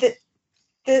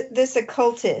 This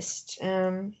occultist.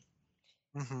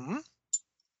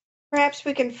 Perhaps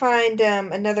we can find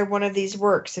another one of these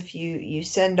works if you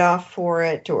send off for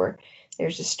it, or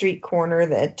there's a street corner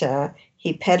that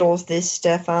he peddles this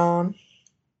stuff on.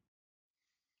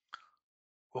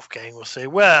 Wolfgang will say,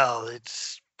 well,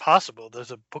 it's possible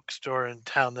there's a bookstore in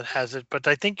town that has it, but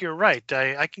I think you're right.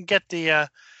 I can get the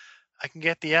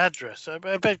address.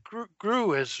 I bet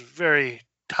Gru is very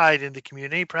tied in the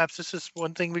community. Perhaps this is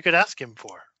one thing we could ask him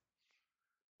for.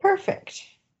 Perfect.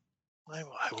 I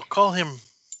will call him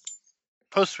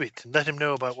post-suite and let him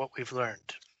know about what we've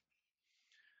learned.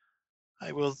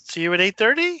 I will see you at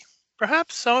 8:30,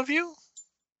 perhaps, some of you?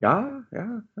 Yeah.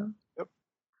 Yep.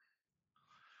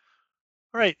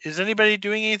 All right. Is anybody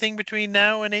doing anything between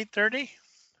now and 8:30?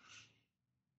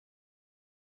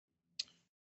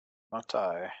 Not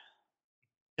I.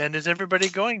 And is everybody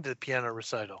going to the piano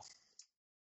recital?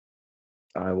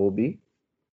 I will be.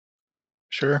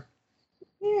 Sure.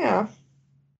 Yeah.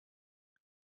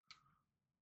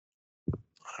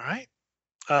 All right.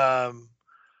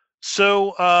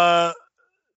 So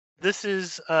this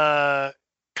is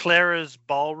Clara's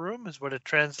ballroom, is what it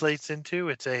translates into.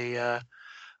 It's a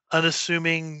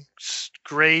unassuming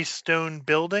gray stone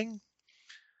building.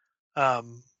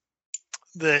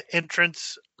 The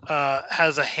entrance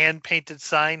has a hand-painted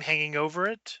sign hanging over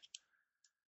it,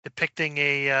 depicting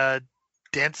a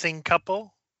dancing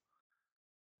couple.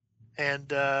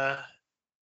 And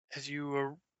as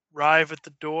you arrive at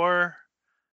the door,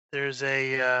 there's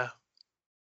there's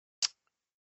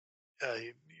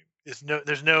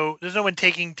no one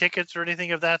taking tickets or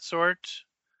anything of that sort.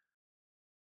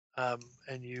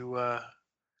 And you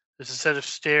there's a set of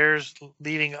stairs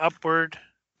leading upward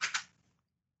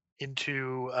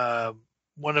into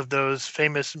one of those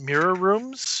famous mirror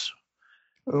rooms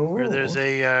where there's Ooh.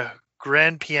 a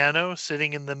grand piano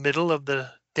sitting in the middle of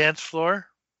the dance floor.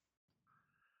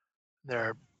 There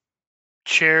are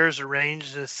chairs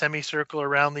arranged in a semicircle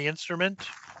around the instrument.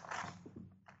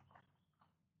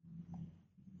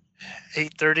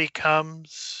 8:30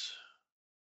 comes.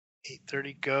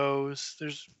 8:30 goes.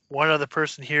 There's one other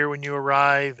person here when you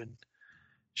arrive, and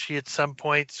she at some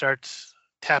point starts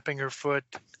tapping her foot.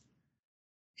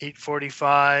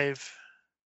 8:45.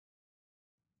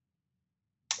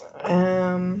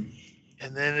 Um.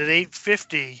 And then at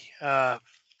 8:50,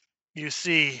 you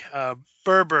see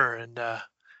Berber and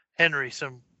Henry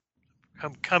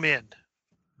come in.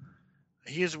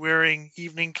 He is wearing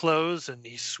evening clothes and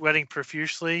he's sweating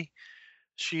profusely.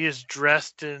 She is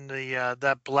dressed in the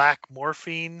that black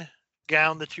morphine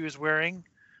gown that she was wearing,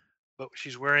 but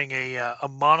she's wearing a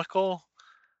monocle,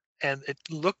 and it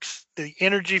looks the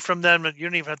energy from them. You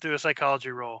don't even have to do a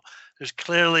psychology roll. There's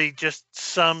clearly just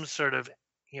some sort of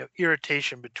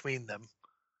irritation between them.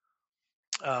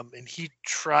 And he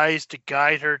tries to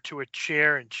guide her to a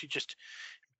chair, and she just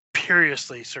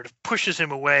imperiously sort of pushes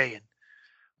him away and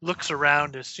looks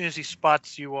around. As soon as she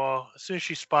spots you all,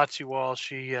 she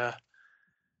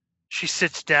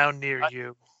sits down near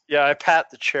you. Yeah, I pat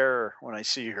the chair when I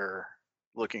see her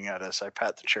looking at us. I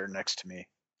pat the chair next to me.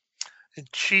 And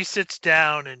she sits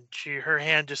down, and her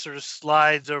hand just sort of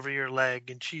slides over your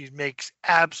leg, and she makes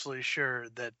absolutely sure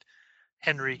that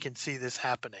Henry can see this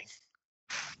happening.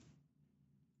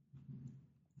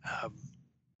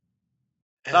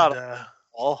 Not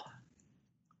all.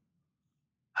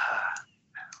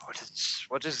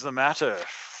 What is the matter,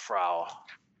 Frau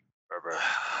Berber?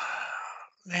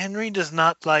 Henry does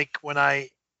not like when I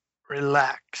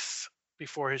relax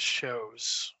before his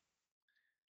shows.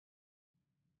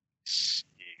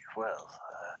 Well,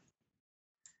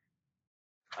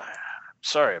 I'm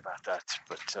sorry about that,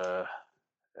 but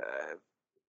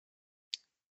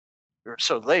we were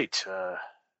so late. I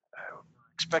was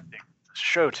expecting the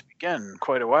show to begin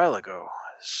quite a while ago.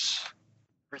 Is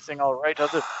everything all right?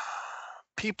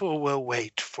 People will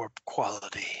wait for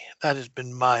quality. That has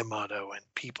been my motto, and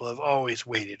people have always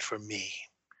waited for me.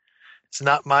 It's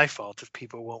not my fault if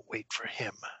people won't wait for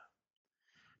him.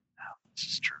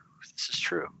 This is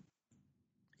true.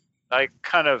 I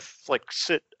kind of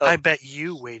sit up. I bet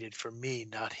you waited for me,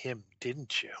 not him,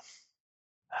 didn't you?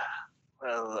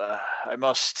 Well, I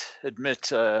must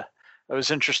admit, I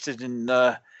was interested in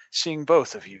seeing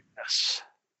both of you. Yes.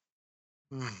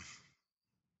 And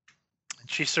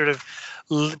she sort of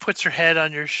puts her head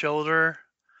on your shoulder.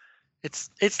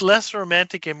 It's less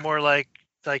romantic and more like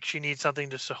she needs something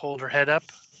just to hold her head up.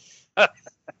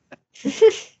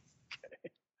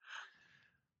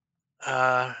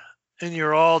 And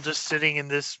you're all just sitting in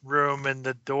this room, and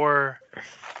the door,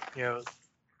 the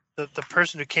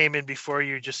person who came in before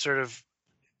you just sort of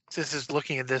is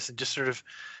looking at this and just sort of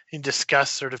in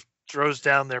disgust sort of throws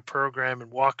down their program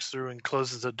and walks through and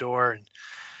closes the door, and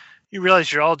you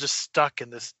realize you're all just stuck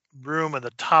in this room on the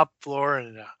top floor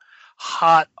in a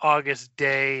hot August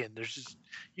day, and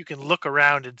you can look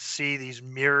around and see these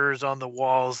mirrors on the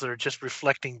walls that are just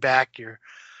reflecting back your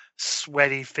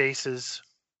sweaty faces.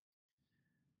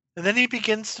 And then he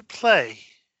begins to play,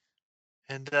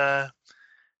 and I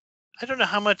don't know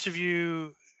how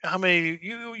many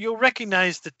you'll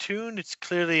recognize the tune. It's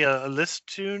clearly a Liszt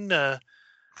tune. It's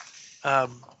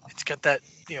got that,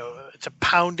 it's a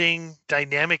pounding,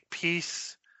 dynamic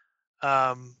piece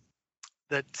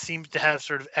that seems to have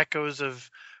sort of echoes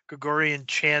of Gregorian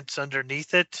chants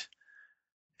underneath it.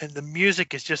 And the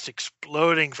music is just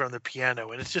exploding from the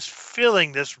piano, and it's just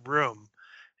filling this room.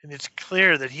 And it's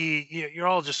clear that you're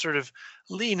all just sort of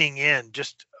leaning in.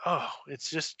 It's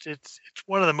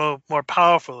one of the more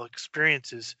powerful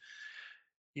experiences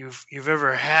you've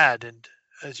ever had. And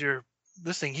as you're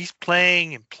listening, he's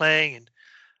playing and playing, and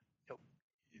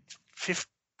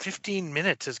 15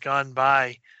 minutes has gone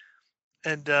by,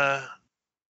 and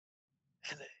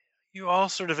you all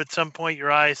sort of at some point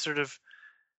your eyes sort of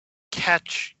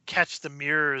catch the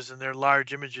mirrors and their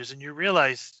large images, and you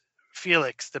realize,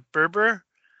 Felix, that Berber,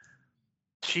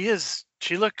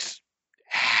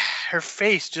 her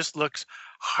face just looks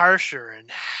harsher and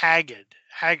haggard.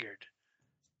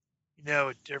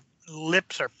 Her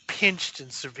lips are pinched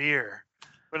and severe.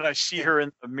 When I see her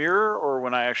in the mirror, or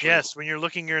when I actually... Yes, when you're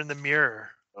looking her in the mirror.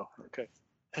 Oh, okay.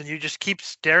 And you just keep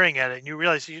staring at it, and you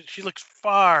realize she looks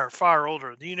far, far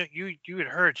older. You had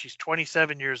heard she's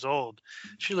 27 years old.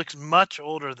 She looks much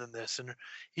older than this, and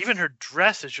even her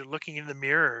dress, as you're looking in the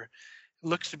mirror,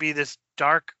 looks to be this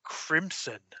dark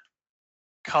crimson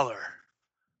color.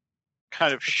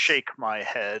 Kind of shake my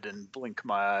head and blink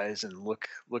my eyes and look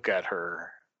at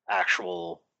her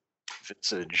actual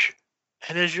visage.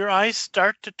 And as your eyes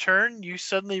start to turn, you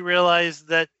suddenly realize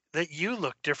that you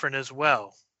look different as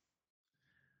well.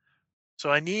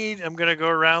 So I'm going to go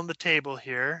around the table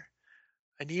here.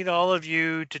 I need all of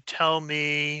you to tell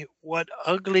me what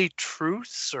ugly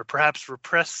truths or perhaps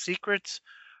repressed secrets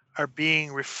are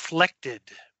being reflected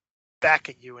back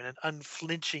at you in an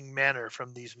unflinching manner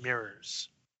from these mirrors.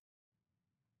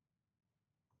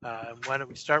 Why don't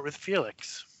we start with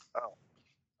Felix?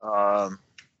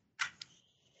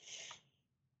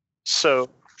 So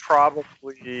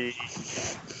probably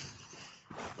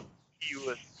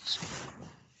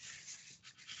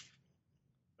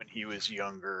when he was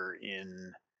younger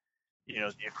in,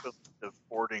 the equivalent of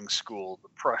boarding school, the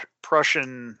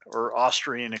Prussian or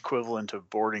Austrian equivalent of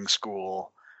boarding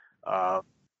school.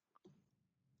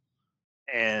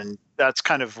 And that's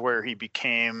kind of where he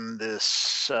became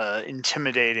this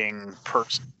intimidating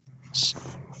person.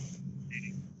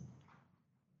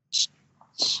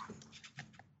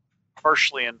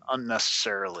 Partially and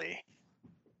unnecessarily.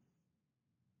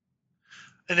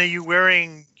 And are you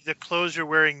wearing the clothes you're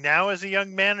wearing now as a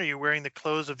young man, or are you wearing the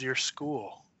clothes of your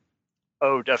school?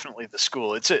 Oh, definitely the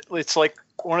school. It's like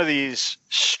one of these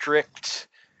strict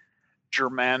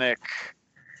Germanic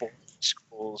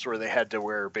schools where they had to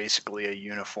wear basically a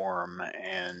uniform,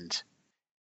 and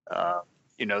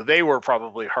they were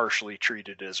probably harshly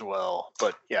treated as well.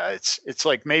 But yeah, it's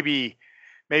like maybe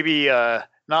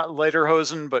not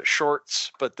lederhosen but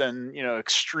shorts, but then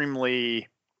extremely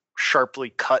sharply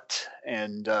cut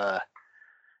and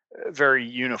very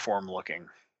uniform looking.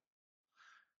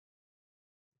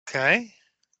 Okay.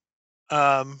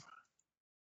 Why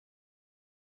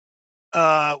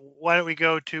don't we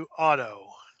go to Otto?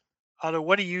 Otto,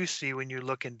 what do you see when you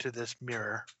look into this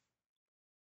mirror?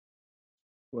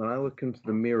 When I look into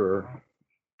the mirror,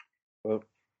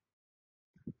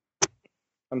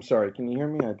 I'm sorry, can you hear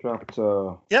me? I dropped.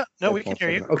 Yeah, no, we can hear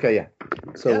you. Okay, yeah.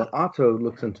 So when Otto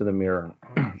looks into the mirror,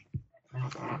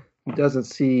 he doesn't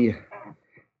see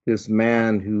this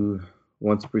man who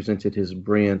once presented his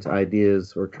brilliant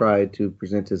ideas, or tried to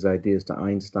present his ideas to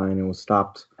Einstein, and was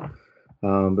stopped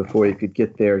before he could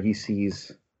get there. He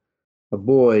sees a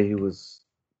boy who was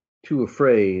too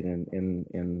afraid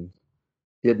and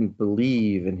didn't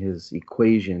believe in his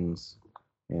equations,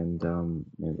 and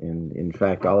in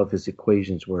fact all of his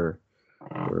equations were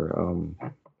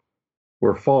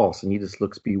false, and he just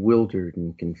looks bewildered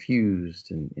and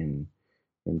confused and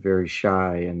very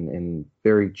shy and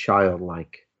very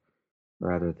childlike,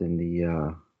 rather than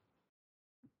the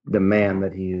man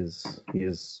that he is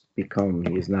become.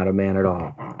 He is not a man at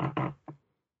all.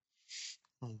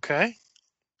 Okay.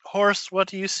 Horst, what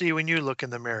do you see when you look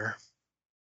in the mirror?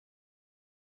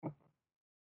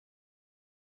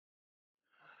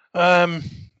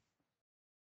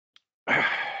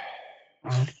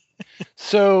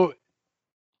 So,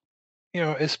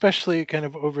 especially kind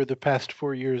of over the past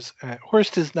 4 years,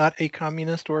 Horst is not a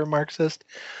communist or a Marxist,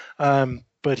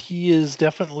 but he is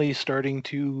definitely starting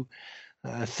to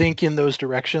think in those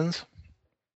directions.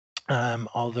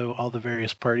 Although all the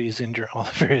various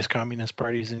communist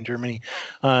parties in Germany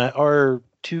are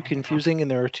too confusing,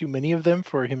 and there are too many of them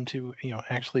for him to,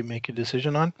 actually make a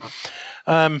decision on.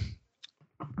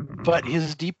 But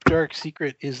his deep, dark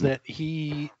secret is that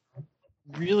he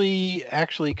really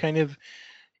actually kind of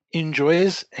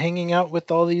enjoys hanging out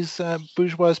with all these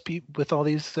bourgeois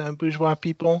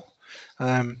people,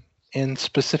 and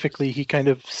specifically, he kind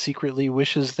of secretly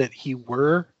wishes that he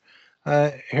were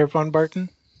Herr von Barton.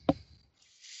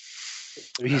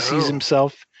 He sees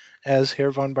himself as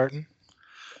Herr von Barton.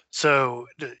 So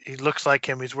he looks like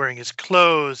him. He's wearing his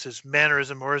clothes, his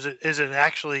mannerism, or is it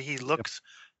actually he looks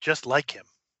just like him?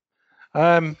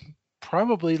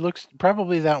 Probably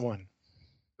that one.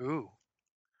 Ooh.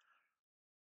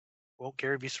 Won't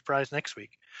Gary be surprised next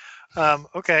week?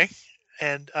 Okay.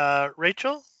 And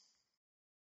Rachel?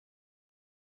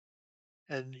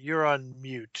 And you're on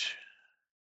mute,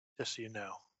 just so you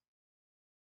know.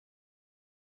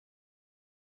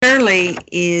 Shirley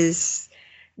is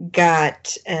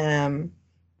got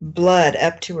blood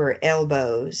up to her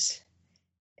elbows,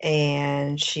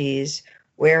 and she's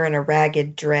wearing a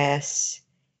ragged dress,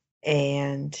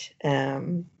 and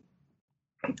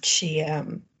she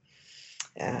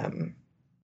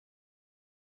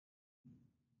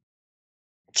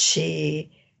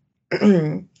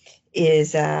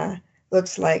is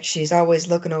looks like she's always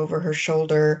looking over her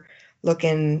shoulder,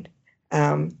 looking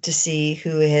to see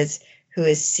who has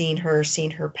seen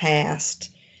her past.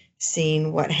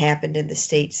 seeing what happened in the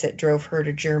States that drove her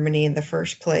to Germany in the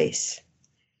first place.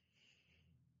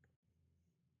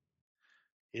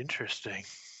 Interesting.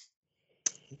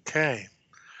 Okay.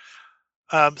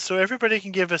 So everybody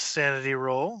can give a sanity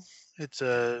roll. It's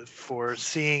for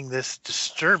seeing this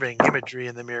disturbing imagery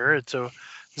in the mirror. It's a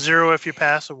 0 if you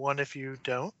pass, a 1 if you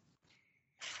don't.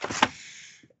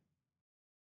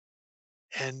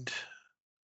 And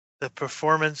the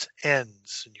performance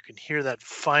ends, and you can hear that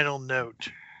final note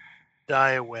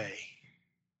die away.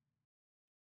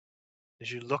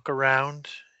 As you look around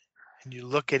and you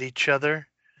look at each other,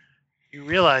 you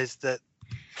realize that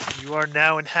you are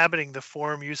now inhabiting the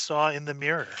form you saw in the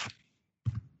mirror.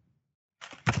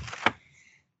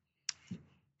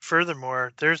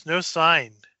 Furthermore, there's no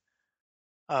sign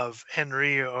of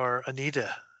Henry or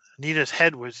Anita. Anita's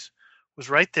head was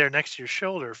right there next to your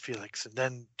shoulder, Felix, and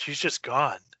then she's just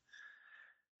gone.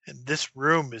 And this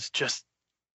room is just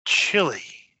chilly.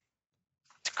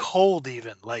 It's cold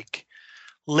even, like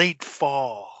late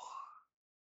fall.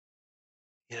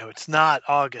 You know, it's not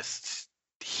August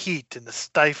heat and the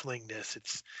stiflingness.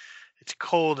 It's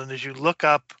cold, and as you look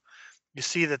up, you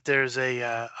see that there's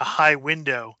a high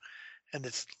window, and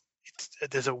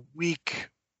there's a weak,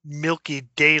 milky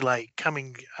daylight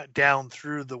coming down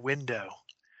through the window.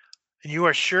 And you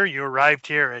are sure you arrived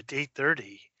here at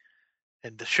 8:30,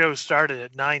 and the show started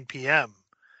at 9 p.m.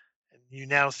 And you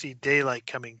now see daylight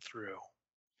coming through.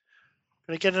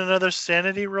 Can I get another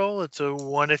sanity roll? It's a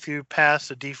 1 if you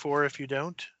pass, a D4 if you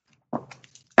don't.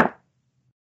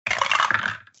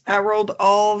 I rolled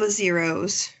all the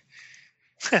zeros.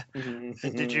 And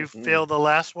did you fail the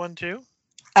last one too?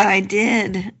 I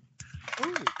did.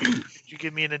 Ooh. Did you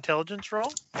give me an intelligence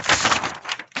roll?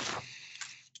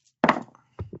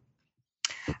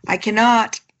 I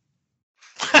cannot.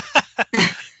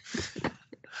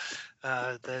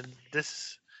 Then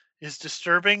this is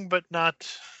disturbing, but not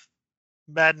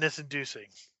madness-inducing.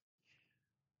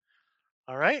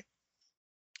 All right.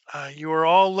 You are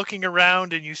all looking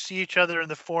around, and you see each other in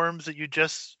the forms that you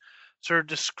just sort of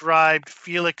described.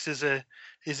 Felix is a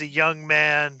young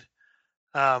man,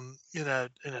 in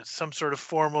some sort of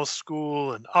formal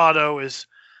school, and Otto is,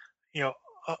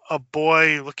 a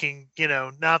boy looking,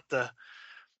 not the.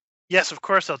 Yes, of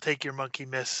course I'll take your monkey,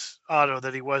 Miss Otto,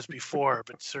 that he was before,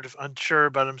 but sort of unsure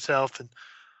about himself. And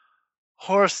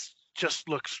Horst just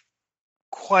looks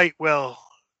quite well.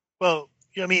 Well,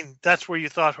 I mean, that's where you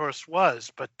thought Horst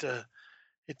was, but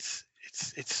it's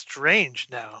strange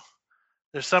now.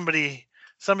 There's somebody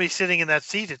sitting in that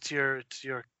seat. It's your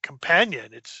companion.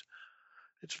 It's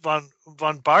von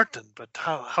Barton. But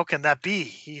how can that be?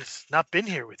 He's not been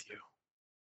here with you.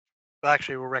 Well,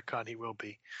 actually, we'll retcon he will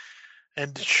be.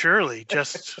 And Shirley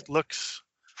just looks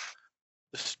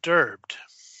disturbed.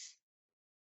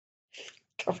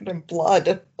 Covered in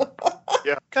blood.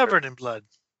 Yeah. Covered in blood.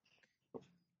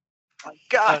 My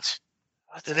God.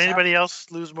 Did anybody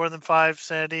else lose more than 5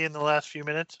 sanity in the last few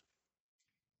minutes?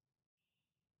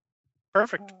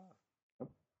 Perfect.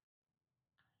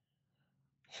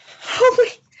 Oh my,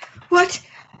 what?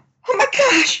 Oh my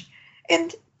gosh.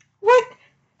 And what?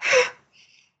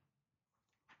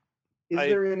 Is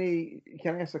there any?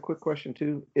 Can I ask a quick question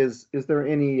too? Is there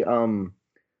any?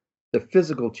 The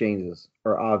physical changes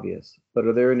are obvious, but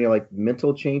are there any like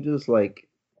mental changes? Like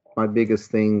my biggest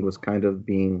thing was kind of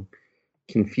being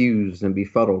confused and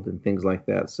befuddled and things like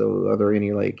that. So are there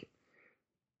any like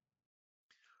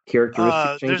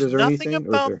characteristic changes or anything? There's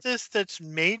nothing about this that's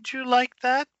made you like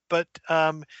that, but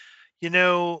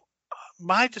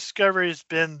my discovery has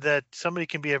been that somebody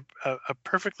can be a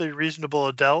perfectly reasonable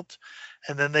adult,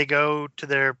 and then they go to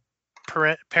their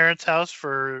parents' house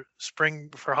for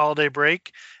holiday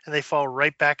break, and they fall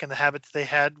right back in the habits they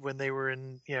had when they were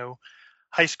in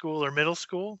high school or middle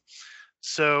school.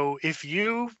 So if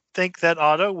you think that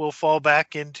Otto will fall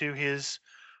back into his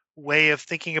way of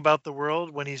thinking about the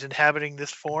world when he's inhabiting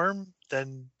this form,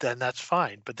 then that's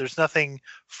fine. But there's nothing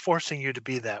forcing you to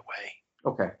be that way.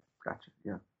 Okay, gotcha.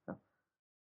 Yeah.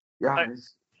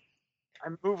 I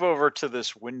move over to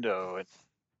this window and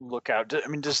look out. Does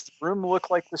the room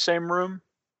look like the same room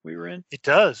we were in? It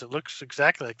does. It looks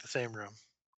exactly like the same room.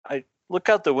 I look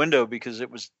out the window because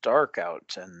it was dark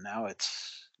out, and now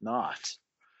it's not.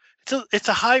 It's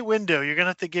a high window. You're gonna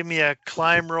have to give me a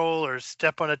climb roll or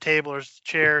step on a table or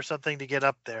chair or something to get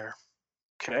up there.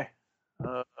 Okay.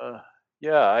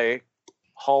 Yeah, I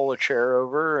haul a chair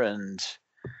over and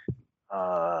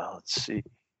let's see.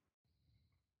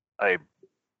 I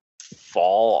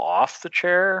fall off the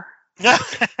chair.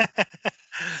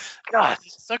 God,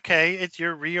 it's okay.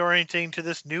 You're reorienting to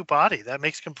this new body. That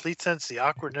makes complete sense. The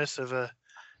awkwardness of a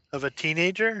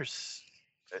teenager.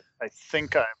 I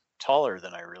think I'm taller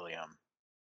than I really am.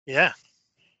 Yeah.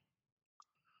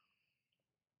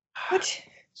 What?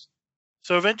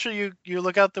 So eventually you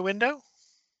look out the window?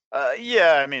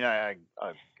 Yeah, I mean, I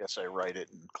guess I ride it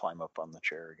and climb up on the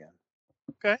chair again.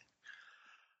 Okay.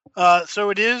 So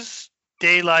it is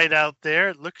daylight out there.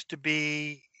 It looks to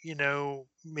be,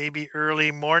 maybe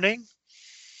early morning.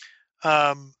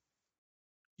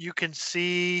 You can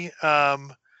see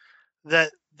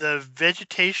that the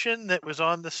vegetation that was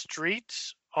on the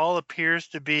streets all appears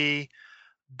to be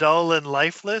dull and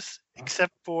lifeless,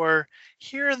 except for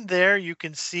here and there you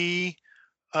can see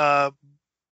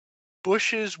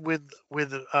bushes with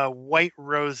white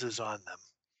roses on them.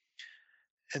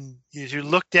 And as you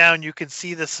look down, you can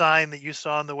see the sign that you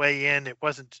saw on the way in. It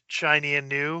wasn't shiny and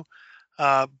new,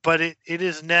 but it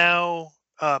is now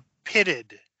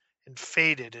pitted and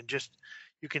faded, and just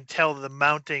you can tell the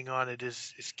mounting on it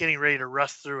is getting ready to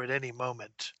rust through at any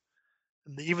moment.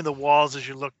 And even the walls, as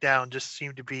you look down, just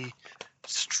seem to be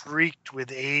streaked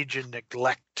with age and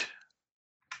neglect.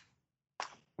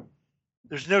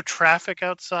 There's no traffic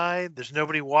outside. There's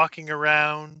nobody walking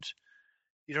around.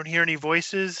 You don't hear any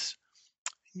voices.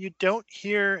 You don't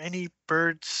hear any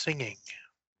birds singing.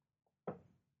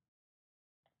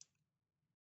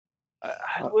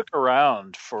 I look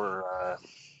around for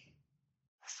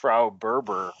Frau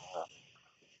Berber,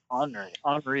 Henri.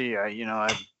 I'm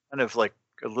kind of like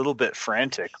a little bit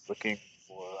frantic, looking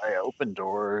for. I open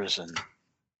doors and.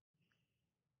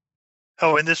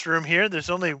 Oh, in this room here,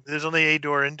 there's only a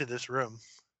door into this room.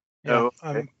 Yeah, Oh,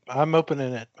 okay. I'm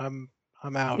opening it. I'm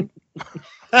out.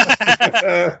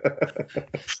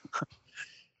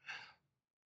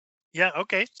 Yeah.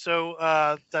 Okay.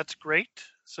 So that's great.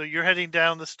 So you're heading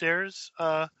down the stairs.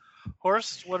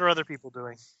 Horace, what are other people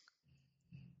doing?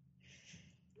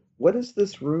 What is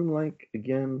this room like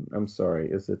again? I'm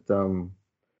sorry. Is it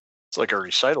It's like a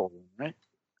recital room, right?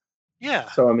 Yeah.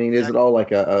 So I mean, is it all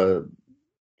like a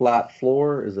flat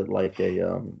floor? Is it like a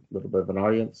little bit of an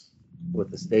audience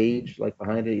with a stage like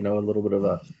behind it? A little bit of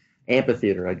a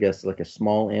amphitheater, I guess, like a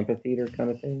small amphitheater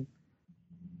kind of thing.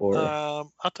 Or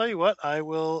I'll tell you what. I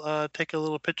will take a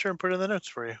little picture and put it in the notes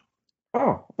for you.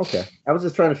 oh, okay. I was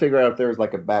just trying to figure out if there was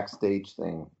like a backstage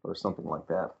thing or something like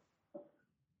that.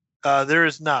 There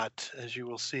is not, as you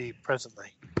will see presently.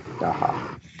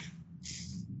 Aha.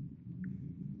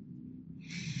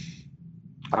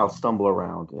 I'll stumble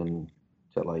around and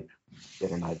to like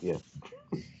get an idea.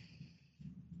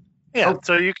 Yeah. Oh.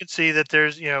 So you can see that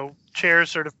there's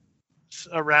chairs sort of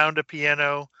around a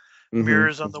piano,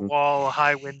 mirrors on the wall, a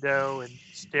high window, and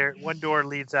one door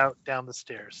leads out down the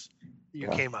stairs. You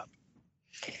came up.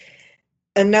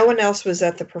 And no one else was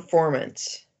at the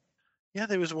performance. Yeah,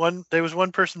 there was one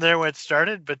person there when it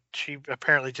started, but she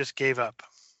apparently just gave up.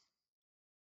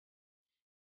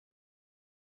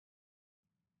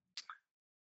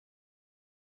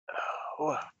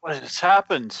 What has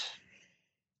happened?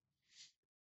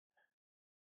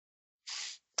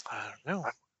 I don't know.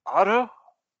 Otto?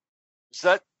 Is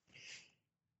that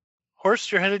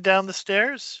Horst, you're headed down the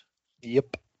stairs?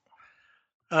 Yep.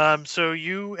 So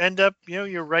you end up,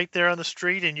 you're right there on the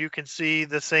street, and you can see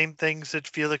the same things that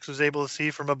Felix was able to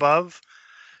see from above.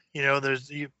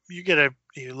 There's you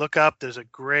look up. There's a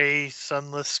gray,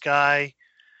 sunless sky,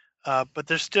 but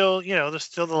there's still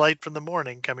the light from the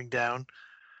morning coming down.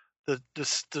 But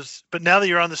now that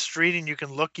you're on the street and you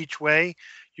can look each way,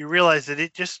 you realize that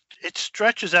it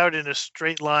stretches out in a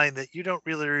straight line that you don't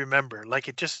really remember. Like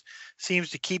it just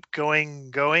seems to keep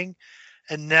going.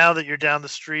 And now that you're down the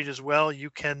street as well,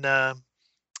 you can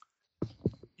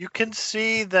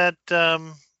see that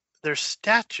there's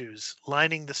statues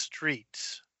lining the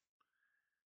streets.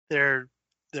 They're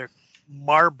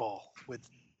marble with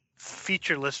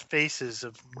featureless faces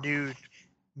of nude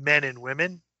men and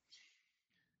women.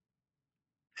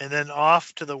 And then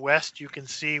off to the west, you can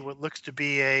see what looks to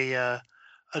be a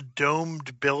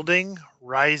domed building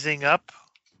rising up.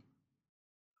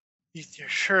 You're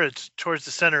sure it's towards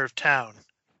the center of town,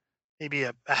 maybe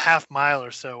a half mile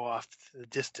or so off the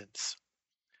distance.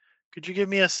 Could you give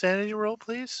me a sanity roll,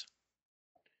 please?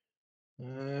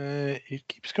 It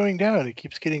keeps going down. It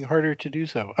keeps getting harder to do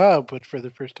so. Oh, but for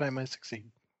the first time I succeed.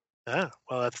 Ah,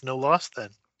 well, that's no loss then.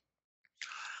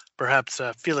 Perhaps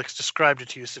Felix described it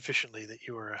to you sufficiently that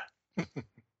you were.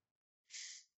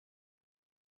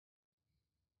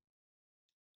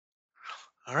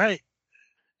 All right.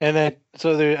 And I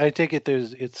take it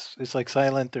it's like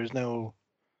silent. There's no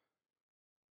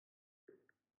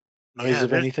noise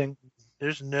of anything.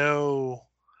 There's no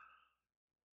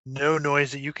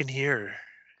noise that you can hear.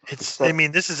 I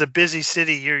mean, this is a busy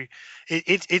city.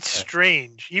 It's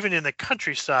strange, even in the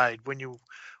countryside when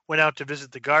went out to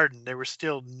visit the garden, there was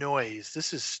still noise.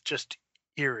 This is just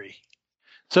eerie.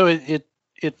 So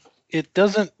it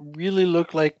doesn't really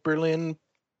look like Berlin,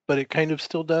 but it kind of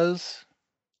still does.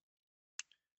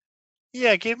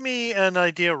 Yeah, give me an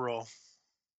idea roll.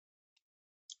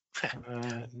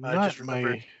 Not just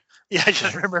remembered. my. Yeah, I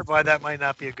just remembered why that might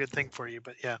not be a good thing for you,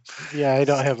 but yeah. Yeah, I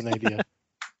don't have an idea.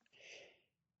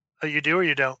 Oh, you do or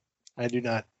you don't? I do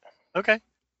not. Okay.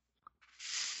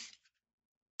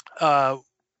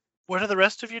 What are the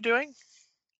rest of you doing?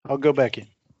 I'll go back in.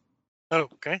 Oh,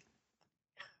 okay.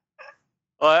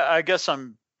 Well, I guess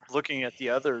I'm looking at the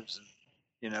others,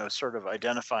 and, sort of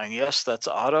identifying. Yes, that's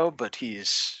Otto, but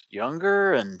he's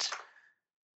younger, and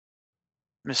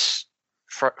Miss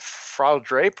Frau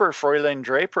Draper, Fräulein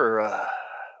Draper.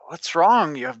 What's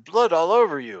wrong? You have blood all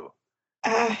over you.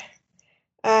 I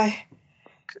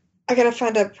gotta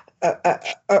find a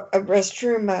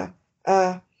restroom.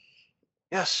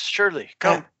 Yes, surely.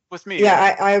 Come with me.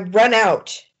 Yeah, I run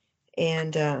out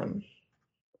and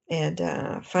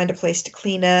find a place to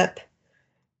clean up.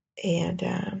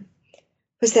 And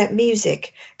what's that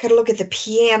music? Gotta look at the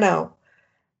piano.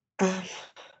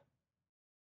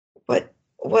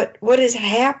 What has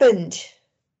happened?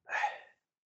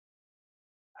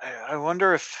 I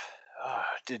wonder if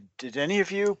did any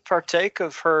of you partake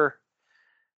of her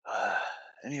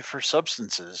any of her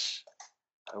substances?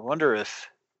 I wonder if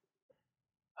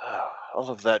all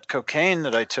of that cocaine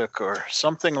that I took or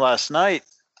something last night.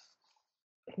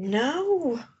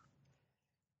 No.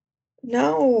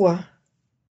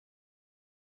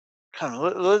 Come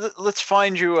on, let's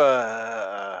find you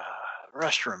a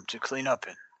restroom to clean up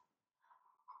in.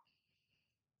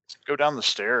 Let's go down the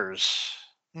stairs.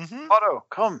 Mm-hmm. Otto,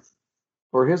 come.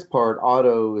 For his part,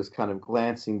 Otto is kind of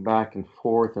glancing back and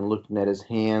forth and looking at his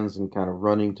hands and kind of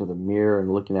running to the mirror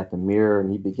and looking at the mirror,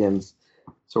 and he begins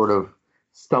sort of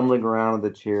stumbling around in the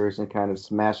chairs and kind of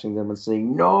smashing them and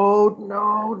saying,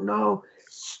 no,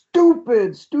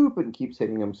 stupid, and keeps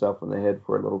hitting himself on the head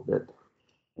for a little bit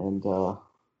and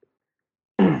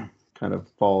kind of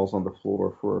falls on the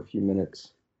floor for a few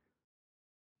minutes.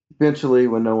 Eventually,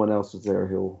 when no one else is there,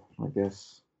 he'll, I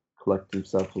guess, collect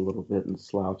himself a little bit and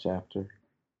slouch after.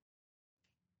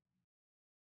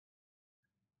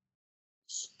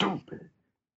 Stupid.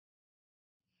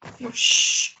 Oh,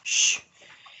 shh.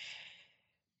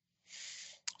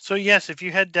 So yes, if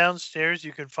you head downstairs,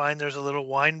 you can find there's a little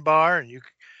wine bar, and you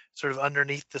sort of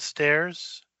underneath the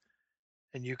stairs,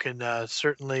 and you can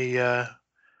certainly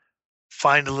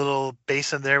find a little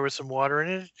basin there with some water in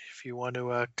it if you want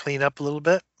to clean up a little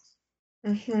bit.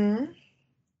 Mm-hmm.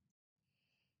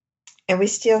 And we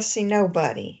still see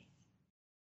nobody.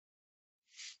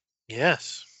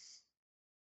 Yes.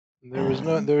 There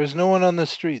was no one on the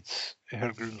streets,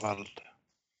 Herr Grunwald,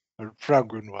 or Frau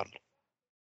Grunwald.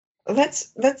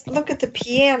 Let's look at the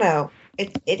piano.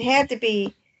 It had to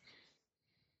be.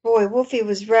 Boy, Wolfie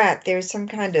was right. There's some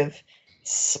kind of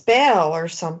spell or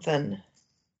something.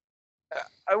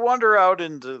 I wander out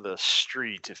into the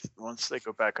street. If once they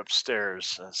go back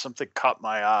upstairs, something caught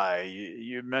my eye.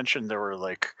 You mentioned there were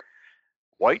like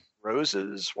white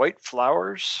roses, white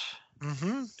flowers.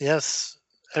 Mm-hmm. Yes.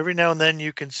 Every now and then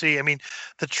you can see. I mean,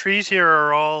 the trees here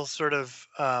are all sort of,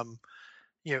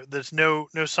 there's no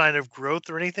sign of growth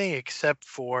or anything except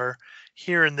for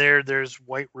here and there. There's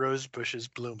white rose bushes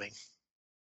blooming.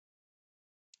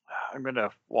 I'm gonna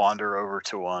wander over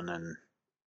to one and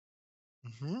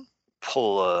Mm-hmm.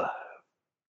 pull a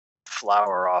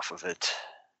flower off of it.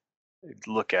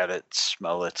 Look at it,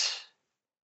 smell it.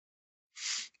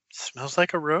 Smells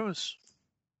like a rose.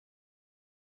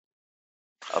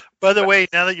 Up. By the way,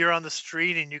 now that you're on the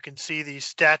street and you can see these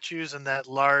statues and that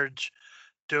large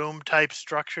dome type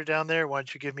structure down there, why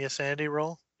don't you give me a sanity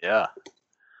roll? Yeah.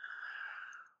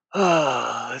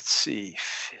 Let's see.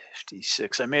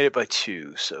 56. I made it by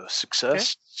 2, so success.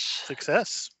 Okay.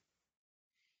 Success.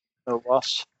 No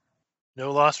loss.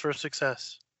 No loss for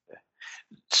success.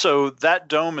 So that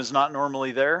dome is not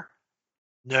normally there?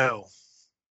 No.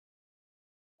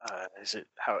 Is it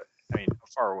how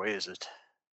far away is it?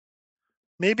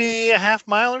 Maybe a half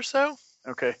mile or so?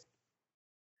 Okay.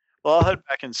 Well, I'll head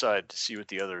back inside to see what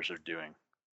the others are doing.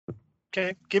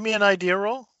 Okay. Give me an idea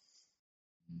roll.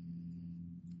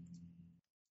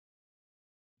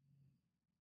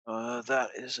 That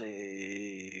is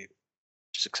a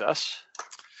success.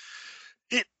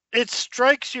 It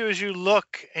strikes you as you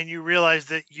look and you realize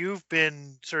that you've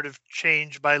been sort of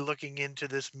changed by looking into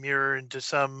this mirror into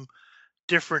some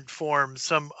different form,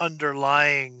 some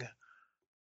underlying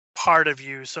part of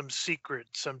you, some secret,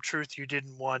 some truth you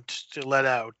didn't want to let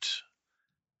out.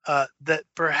 That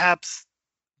perhaps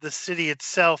the city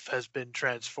itself has been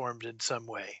transformed in some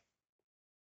way.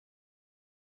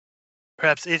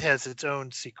 Perhaps it has its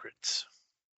own secrets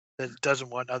that it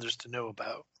doesn't want others to know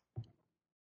about.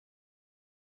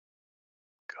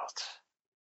 God.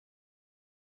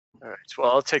 All right.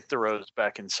 Well, I'll take the rose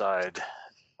back inside.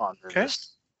 Ponder Okay.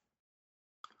 this.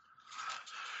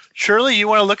 Shirley, you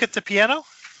want to look at the piano?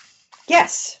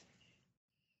 Yes.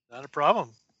 Not a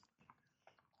problem.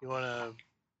 You want to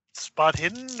spot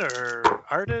hidden or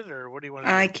art it, or what do you want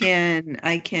to do?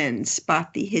 I can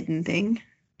spot the hidden thing.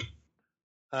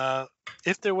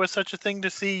 If there was such a thing to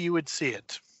see, you would see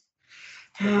it.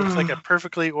 It looks like a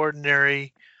perfectly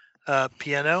ordinary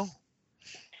piano.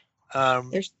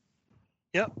 There's-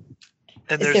 Yep.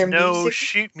 And Is there's there no music?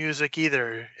 sheet music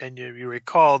either. And you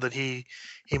recall that he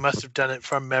must have done it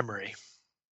from memory.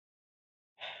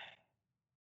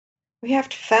 We have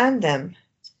to find them.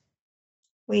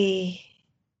 We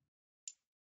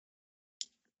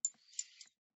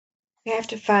have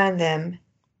to find them,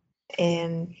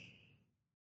 and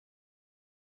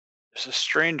There's a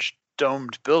strange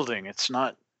domed building. It's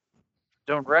not.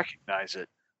 Don't recognize it.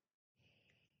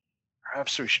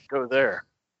 Perhaps we should go there.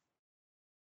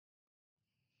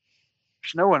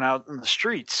 There's no one out in the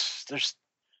streets. There's.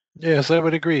 Yes, I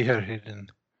would agree, Herr Hayden.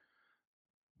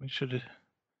 We should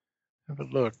have a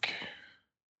look.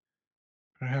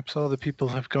 Perhaps all the people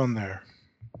have gone there.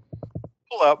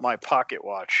 Pull out my pocket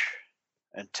watch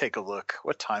and take a look.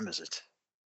 What time is it?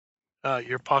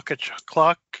 Your pocket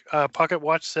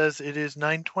watch says it is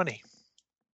 9:20.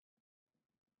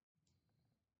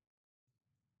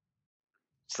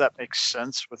 Does that make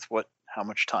sense with how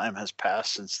much time has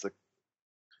passed since the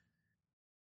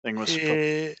thing was?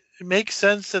 It makes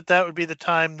sense that would be the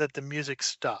time that the music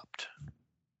stopped.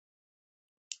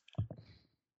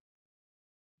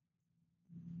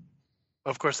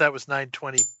 Of course, that was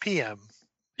 9:20 p.m.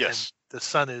 Yes. And the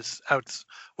sun is out.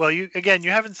 Well, you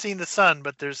haven't seen the sun,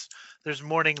 but there's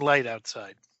morning light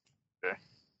outside. Okay.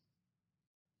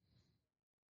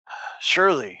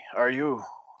 Shirley, are you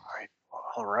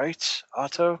all right?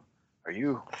 Otto, are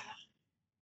you?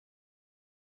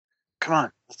 Come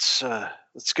on,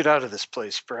 let's get out of this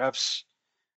place. Perhaps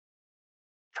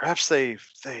they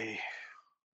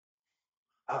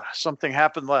something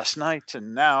happened last night,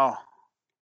 and now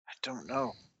I don't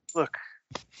know. Look,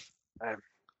 look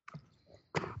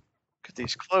at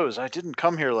these clothes. I didn't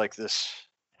come here like this.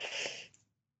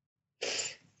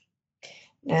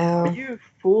 no. Are you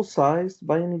full sized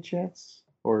by any chance,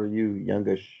 or are you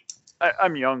youngish?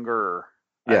 I'm younger.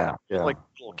 Yeah, I'm yeah. like a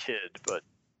little kid, but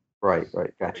Right,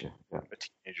 gotcha. Yeah, a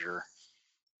teenager.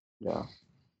 yeah.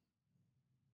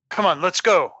 Come on, let's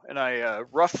go. And I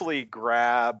roughly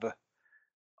grab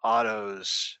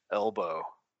Otto's elbow.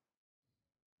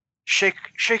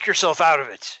 Shake yourself out of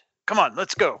it. Come on,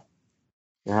 let's go.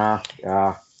 Yeah.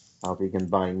 I'll begin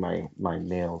biting my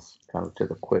nails kind of to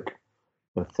the quick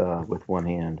with one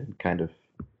hand and kind of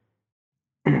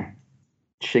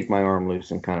shake my arm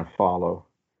loose and kind of follow.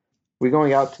 We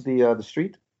going out to the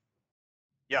street?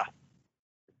 Yeah.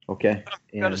 Okay.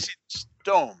 You gotta see this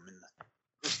dome in the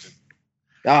distance.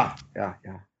 Yeah.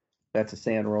 That's a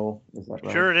sand roll. Is that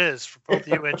right? Sure it is for both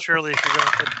you and Shirley. If you're going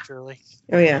to put it, Shirley,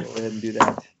 Oh yeah. Go ahead and do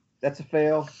that. That's a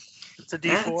fail. it's a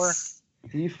D4. That's-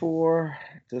 D4.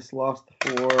 Just lost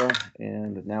 4,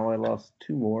 and now I lost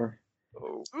 2 more.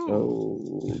 Oh,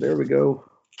 So there we go.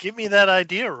 Give me that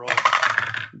idea roll.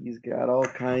 He's got all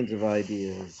kinds of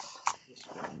ideas. This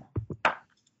one.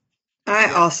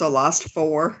 I also lost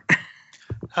 4.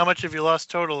 How much have you lost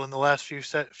total in the last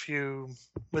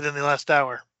within the last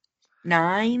hour?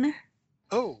 9.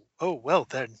 Oh, well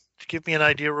then, give me an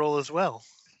idea roll as well.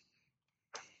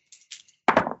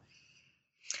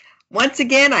 Once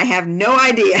again, I have no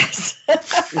ideas.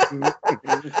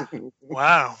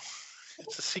 Wow,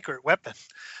 it's a secret weapon.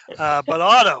 But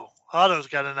Otto's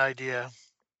got an idea.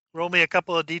 Roll me a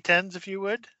couple of D10s if you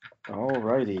would.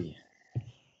 Alrighty.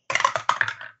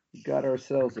 We got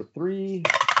ourselves a 3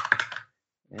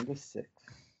 and a 6.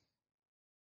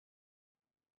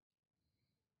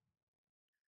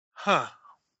 Huh.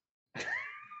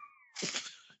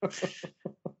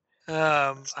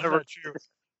 I'm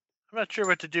not sure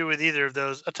what to do with either of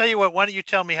those. I'll tell you what. Why don't you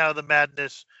tell me how the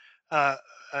madness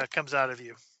comes out of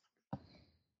you?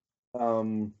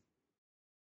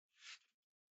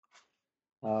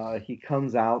 He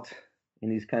comes out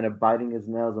and he's kind of biting his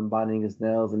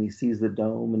nails and he sees the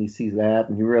dome and he sees that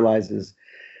and he realizes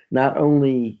not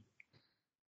only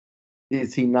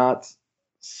is he not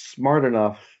smart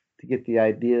enough to get the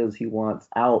ideas he wants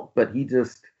out, but he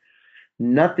just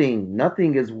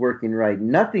nothing is working right.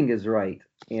 Nothing is right.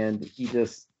 And he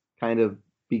just kind of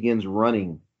begins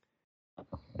running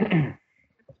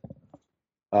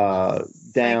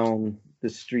Down the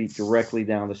street, directly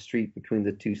down the street between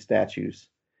the two statues.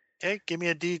 Okay, give me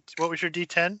a D. What was your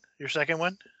D10? Your second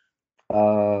one?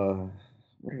 What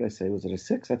did I say? Was it a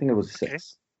 6? I think it was a Okay.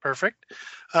 6. Perfect.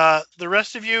 The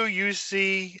rest of you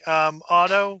see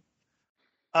Otto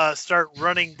start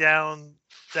running down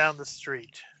the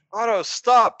street. Otto,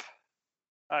 stop!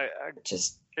 I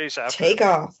Just chase after take him.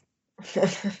 off.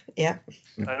 Yeah.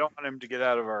 I don't want him to get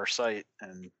out of our sight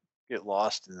and get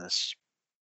lost in this.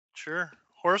 Sure.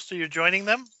 Horst, are you joining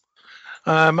them?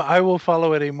 I will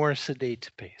follow at a more sedate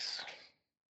pace.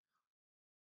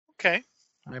 Okay,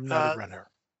 I'm not a runner.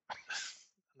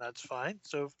 that's fine.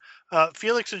 So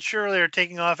Felix and Shirley are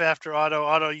taking off after Otto.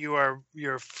 Otto,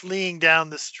 you're fleeing down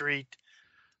the street.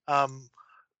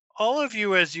 All of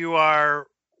you, as you are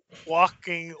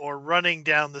walking or running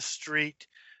down the street,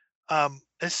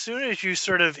 as soon as you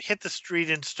sort of hit the street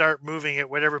and start moving at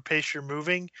whatever pace you're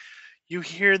moving, you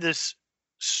hear this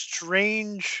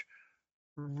strange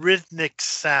rhythmic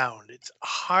sound. It's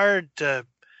hard to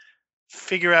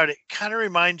figure out. It kind of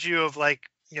reminds you of like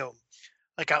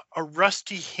a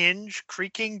rusty hinge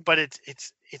creaking, but it's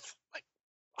like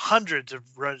hundreds of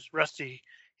rusty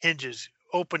hinges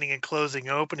opening and closing,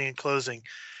 opening and closing.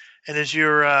 And as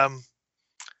you're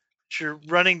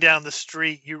running down the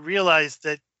street, you realize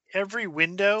that every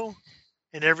window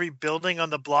in every building on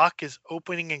the block is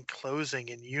opening and closing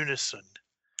in unison.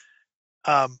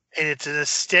 And it's in a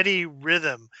steady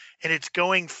rhythm, and it's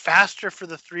going faster for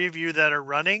the three of you that are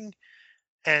running,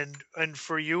 and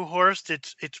for you, Horst,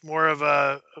 it's more of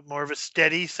a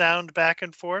steady sound back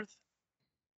and forth.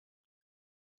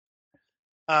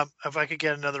 If I could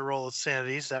get another roll of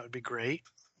sanities, that would be great.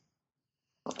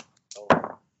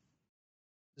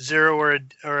 0 or a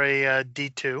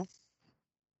D2.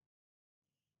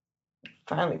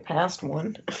 Finally passed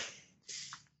one.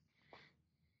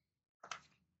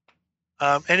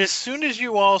 And as soon as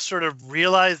you all sort of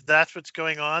realize that's what's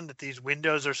going on, that these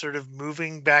windows are sort of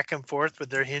moving back and forth with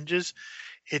their hinges,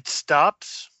 it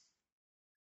stops.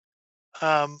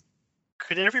 Could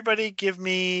everybody give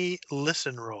me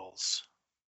listen rolls?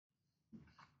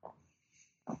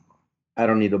 I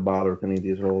don't need to bother with any of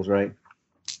these rolls, right?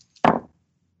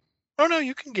 Oh, no,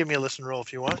 you can give me a listen roll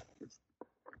if you want.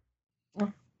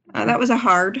 That was a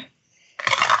hard.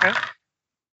 Okay.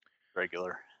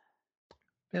 Regular.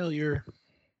 Failure.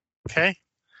 Okay.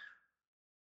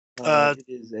 It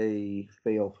is a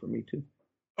fail for me, too.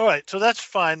 All right, so that's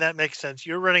fine. That makes sense.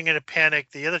 You're running in a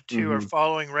panic. The other two are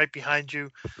following right behind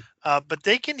you, but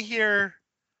they can hear.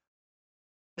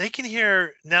 They can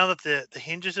hear now that the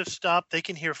hinges have stopped. They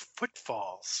can hear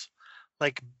footfalls,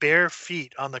 like bare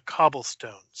feet on the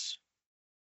cobblestones.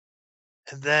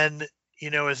 And then,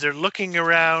 as they're looking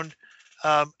around,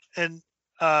 and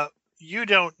you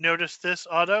don't notice this,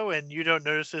 Otto, and you don't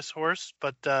notice this, Horst,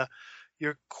 but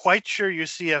you're quite sure you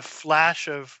see a flash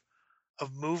of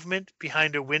movement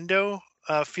behind a window,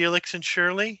 Felix and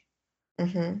Shirley.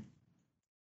 Mm-hmm.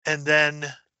 And then,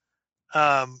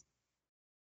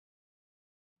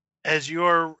 as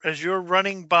you're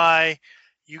running by,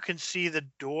 you can see the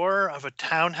door of a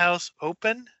townhouse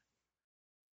open.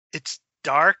 It's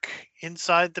dark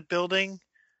inside the building,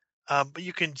 but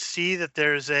you can see that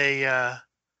there's a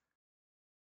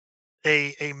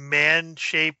man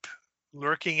shape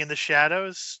lurking in the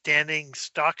shadows, standing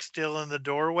stock still in the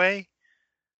doorway,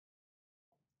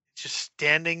 just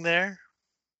standing there.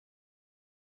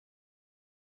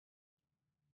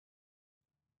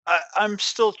 I'm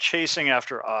still chasing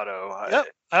after Otto. Yep,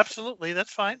 absolutely,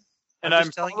 that's fine. And I'm I'm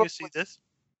just telling you to see this.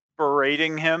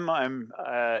 Berating him. I'm,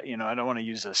 I don't want to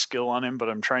use a skill on him, but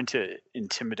I'm trying to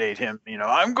intimidate him.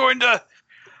 I'm going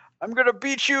to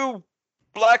beat you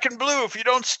black and blue if you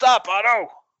don't stop, Otto.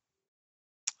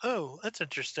 Oh, that's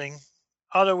interesting.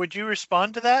 Otto, would you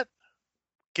respond to that,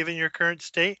 given your current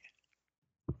state?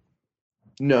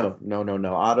 No.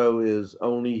 Otto is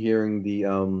only hearing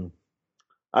the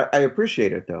I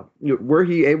appreciate it though. Were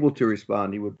he able to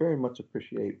respond, he would very much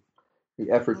appreciate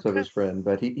the efforts of his friend.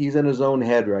 But he's in his own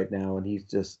head right now, and he's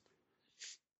just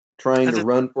trying to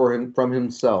run from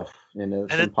himself. And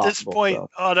at this point,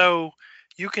 Otto,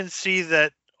 you can see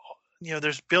that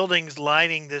there's buildings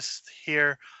lining this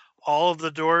here. All of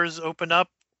the doors open up.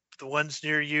 The ones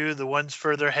near you, the ones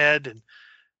further ahead,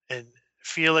 and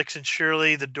Felix and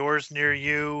Shirley, the doors near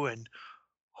you, and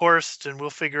Horst, and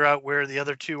we'll figure out where the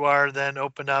other two are, then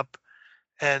open up,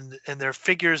 and there are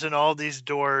figures in all these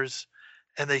doors,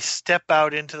 and they step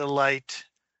out into the light.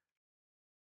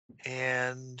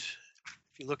 And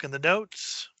if you look in the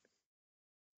notes,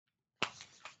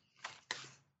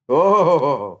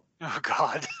 oh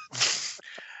God,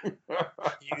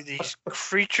 These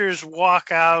creatures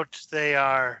walk out. They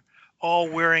are all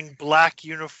wearing black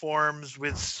uniforms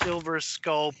with silver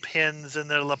skull pins in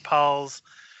their lapels.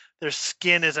 Their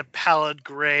skin is a pallid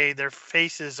gray. Their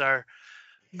faces are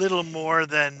little more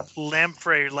than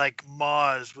lamprey-like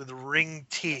maws with ringed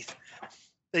teeth.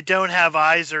 They don't have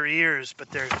eyes or ears, but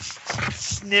they're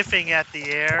sniffing at the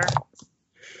air.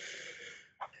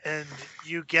 And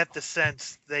you get the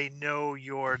sense they know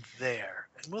you're there.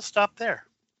 And we'll stop there.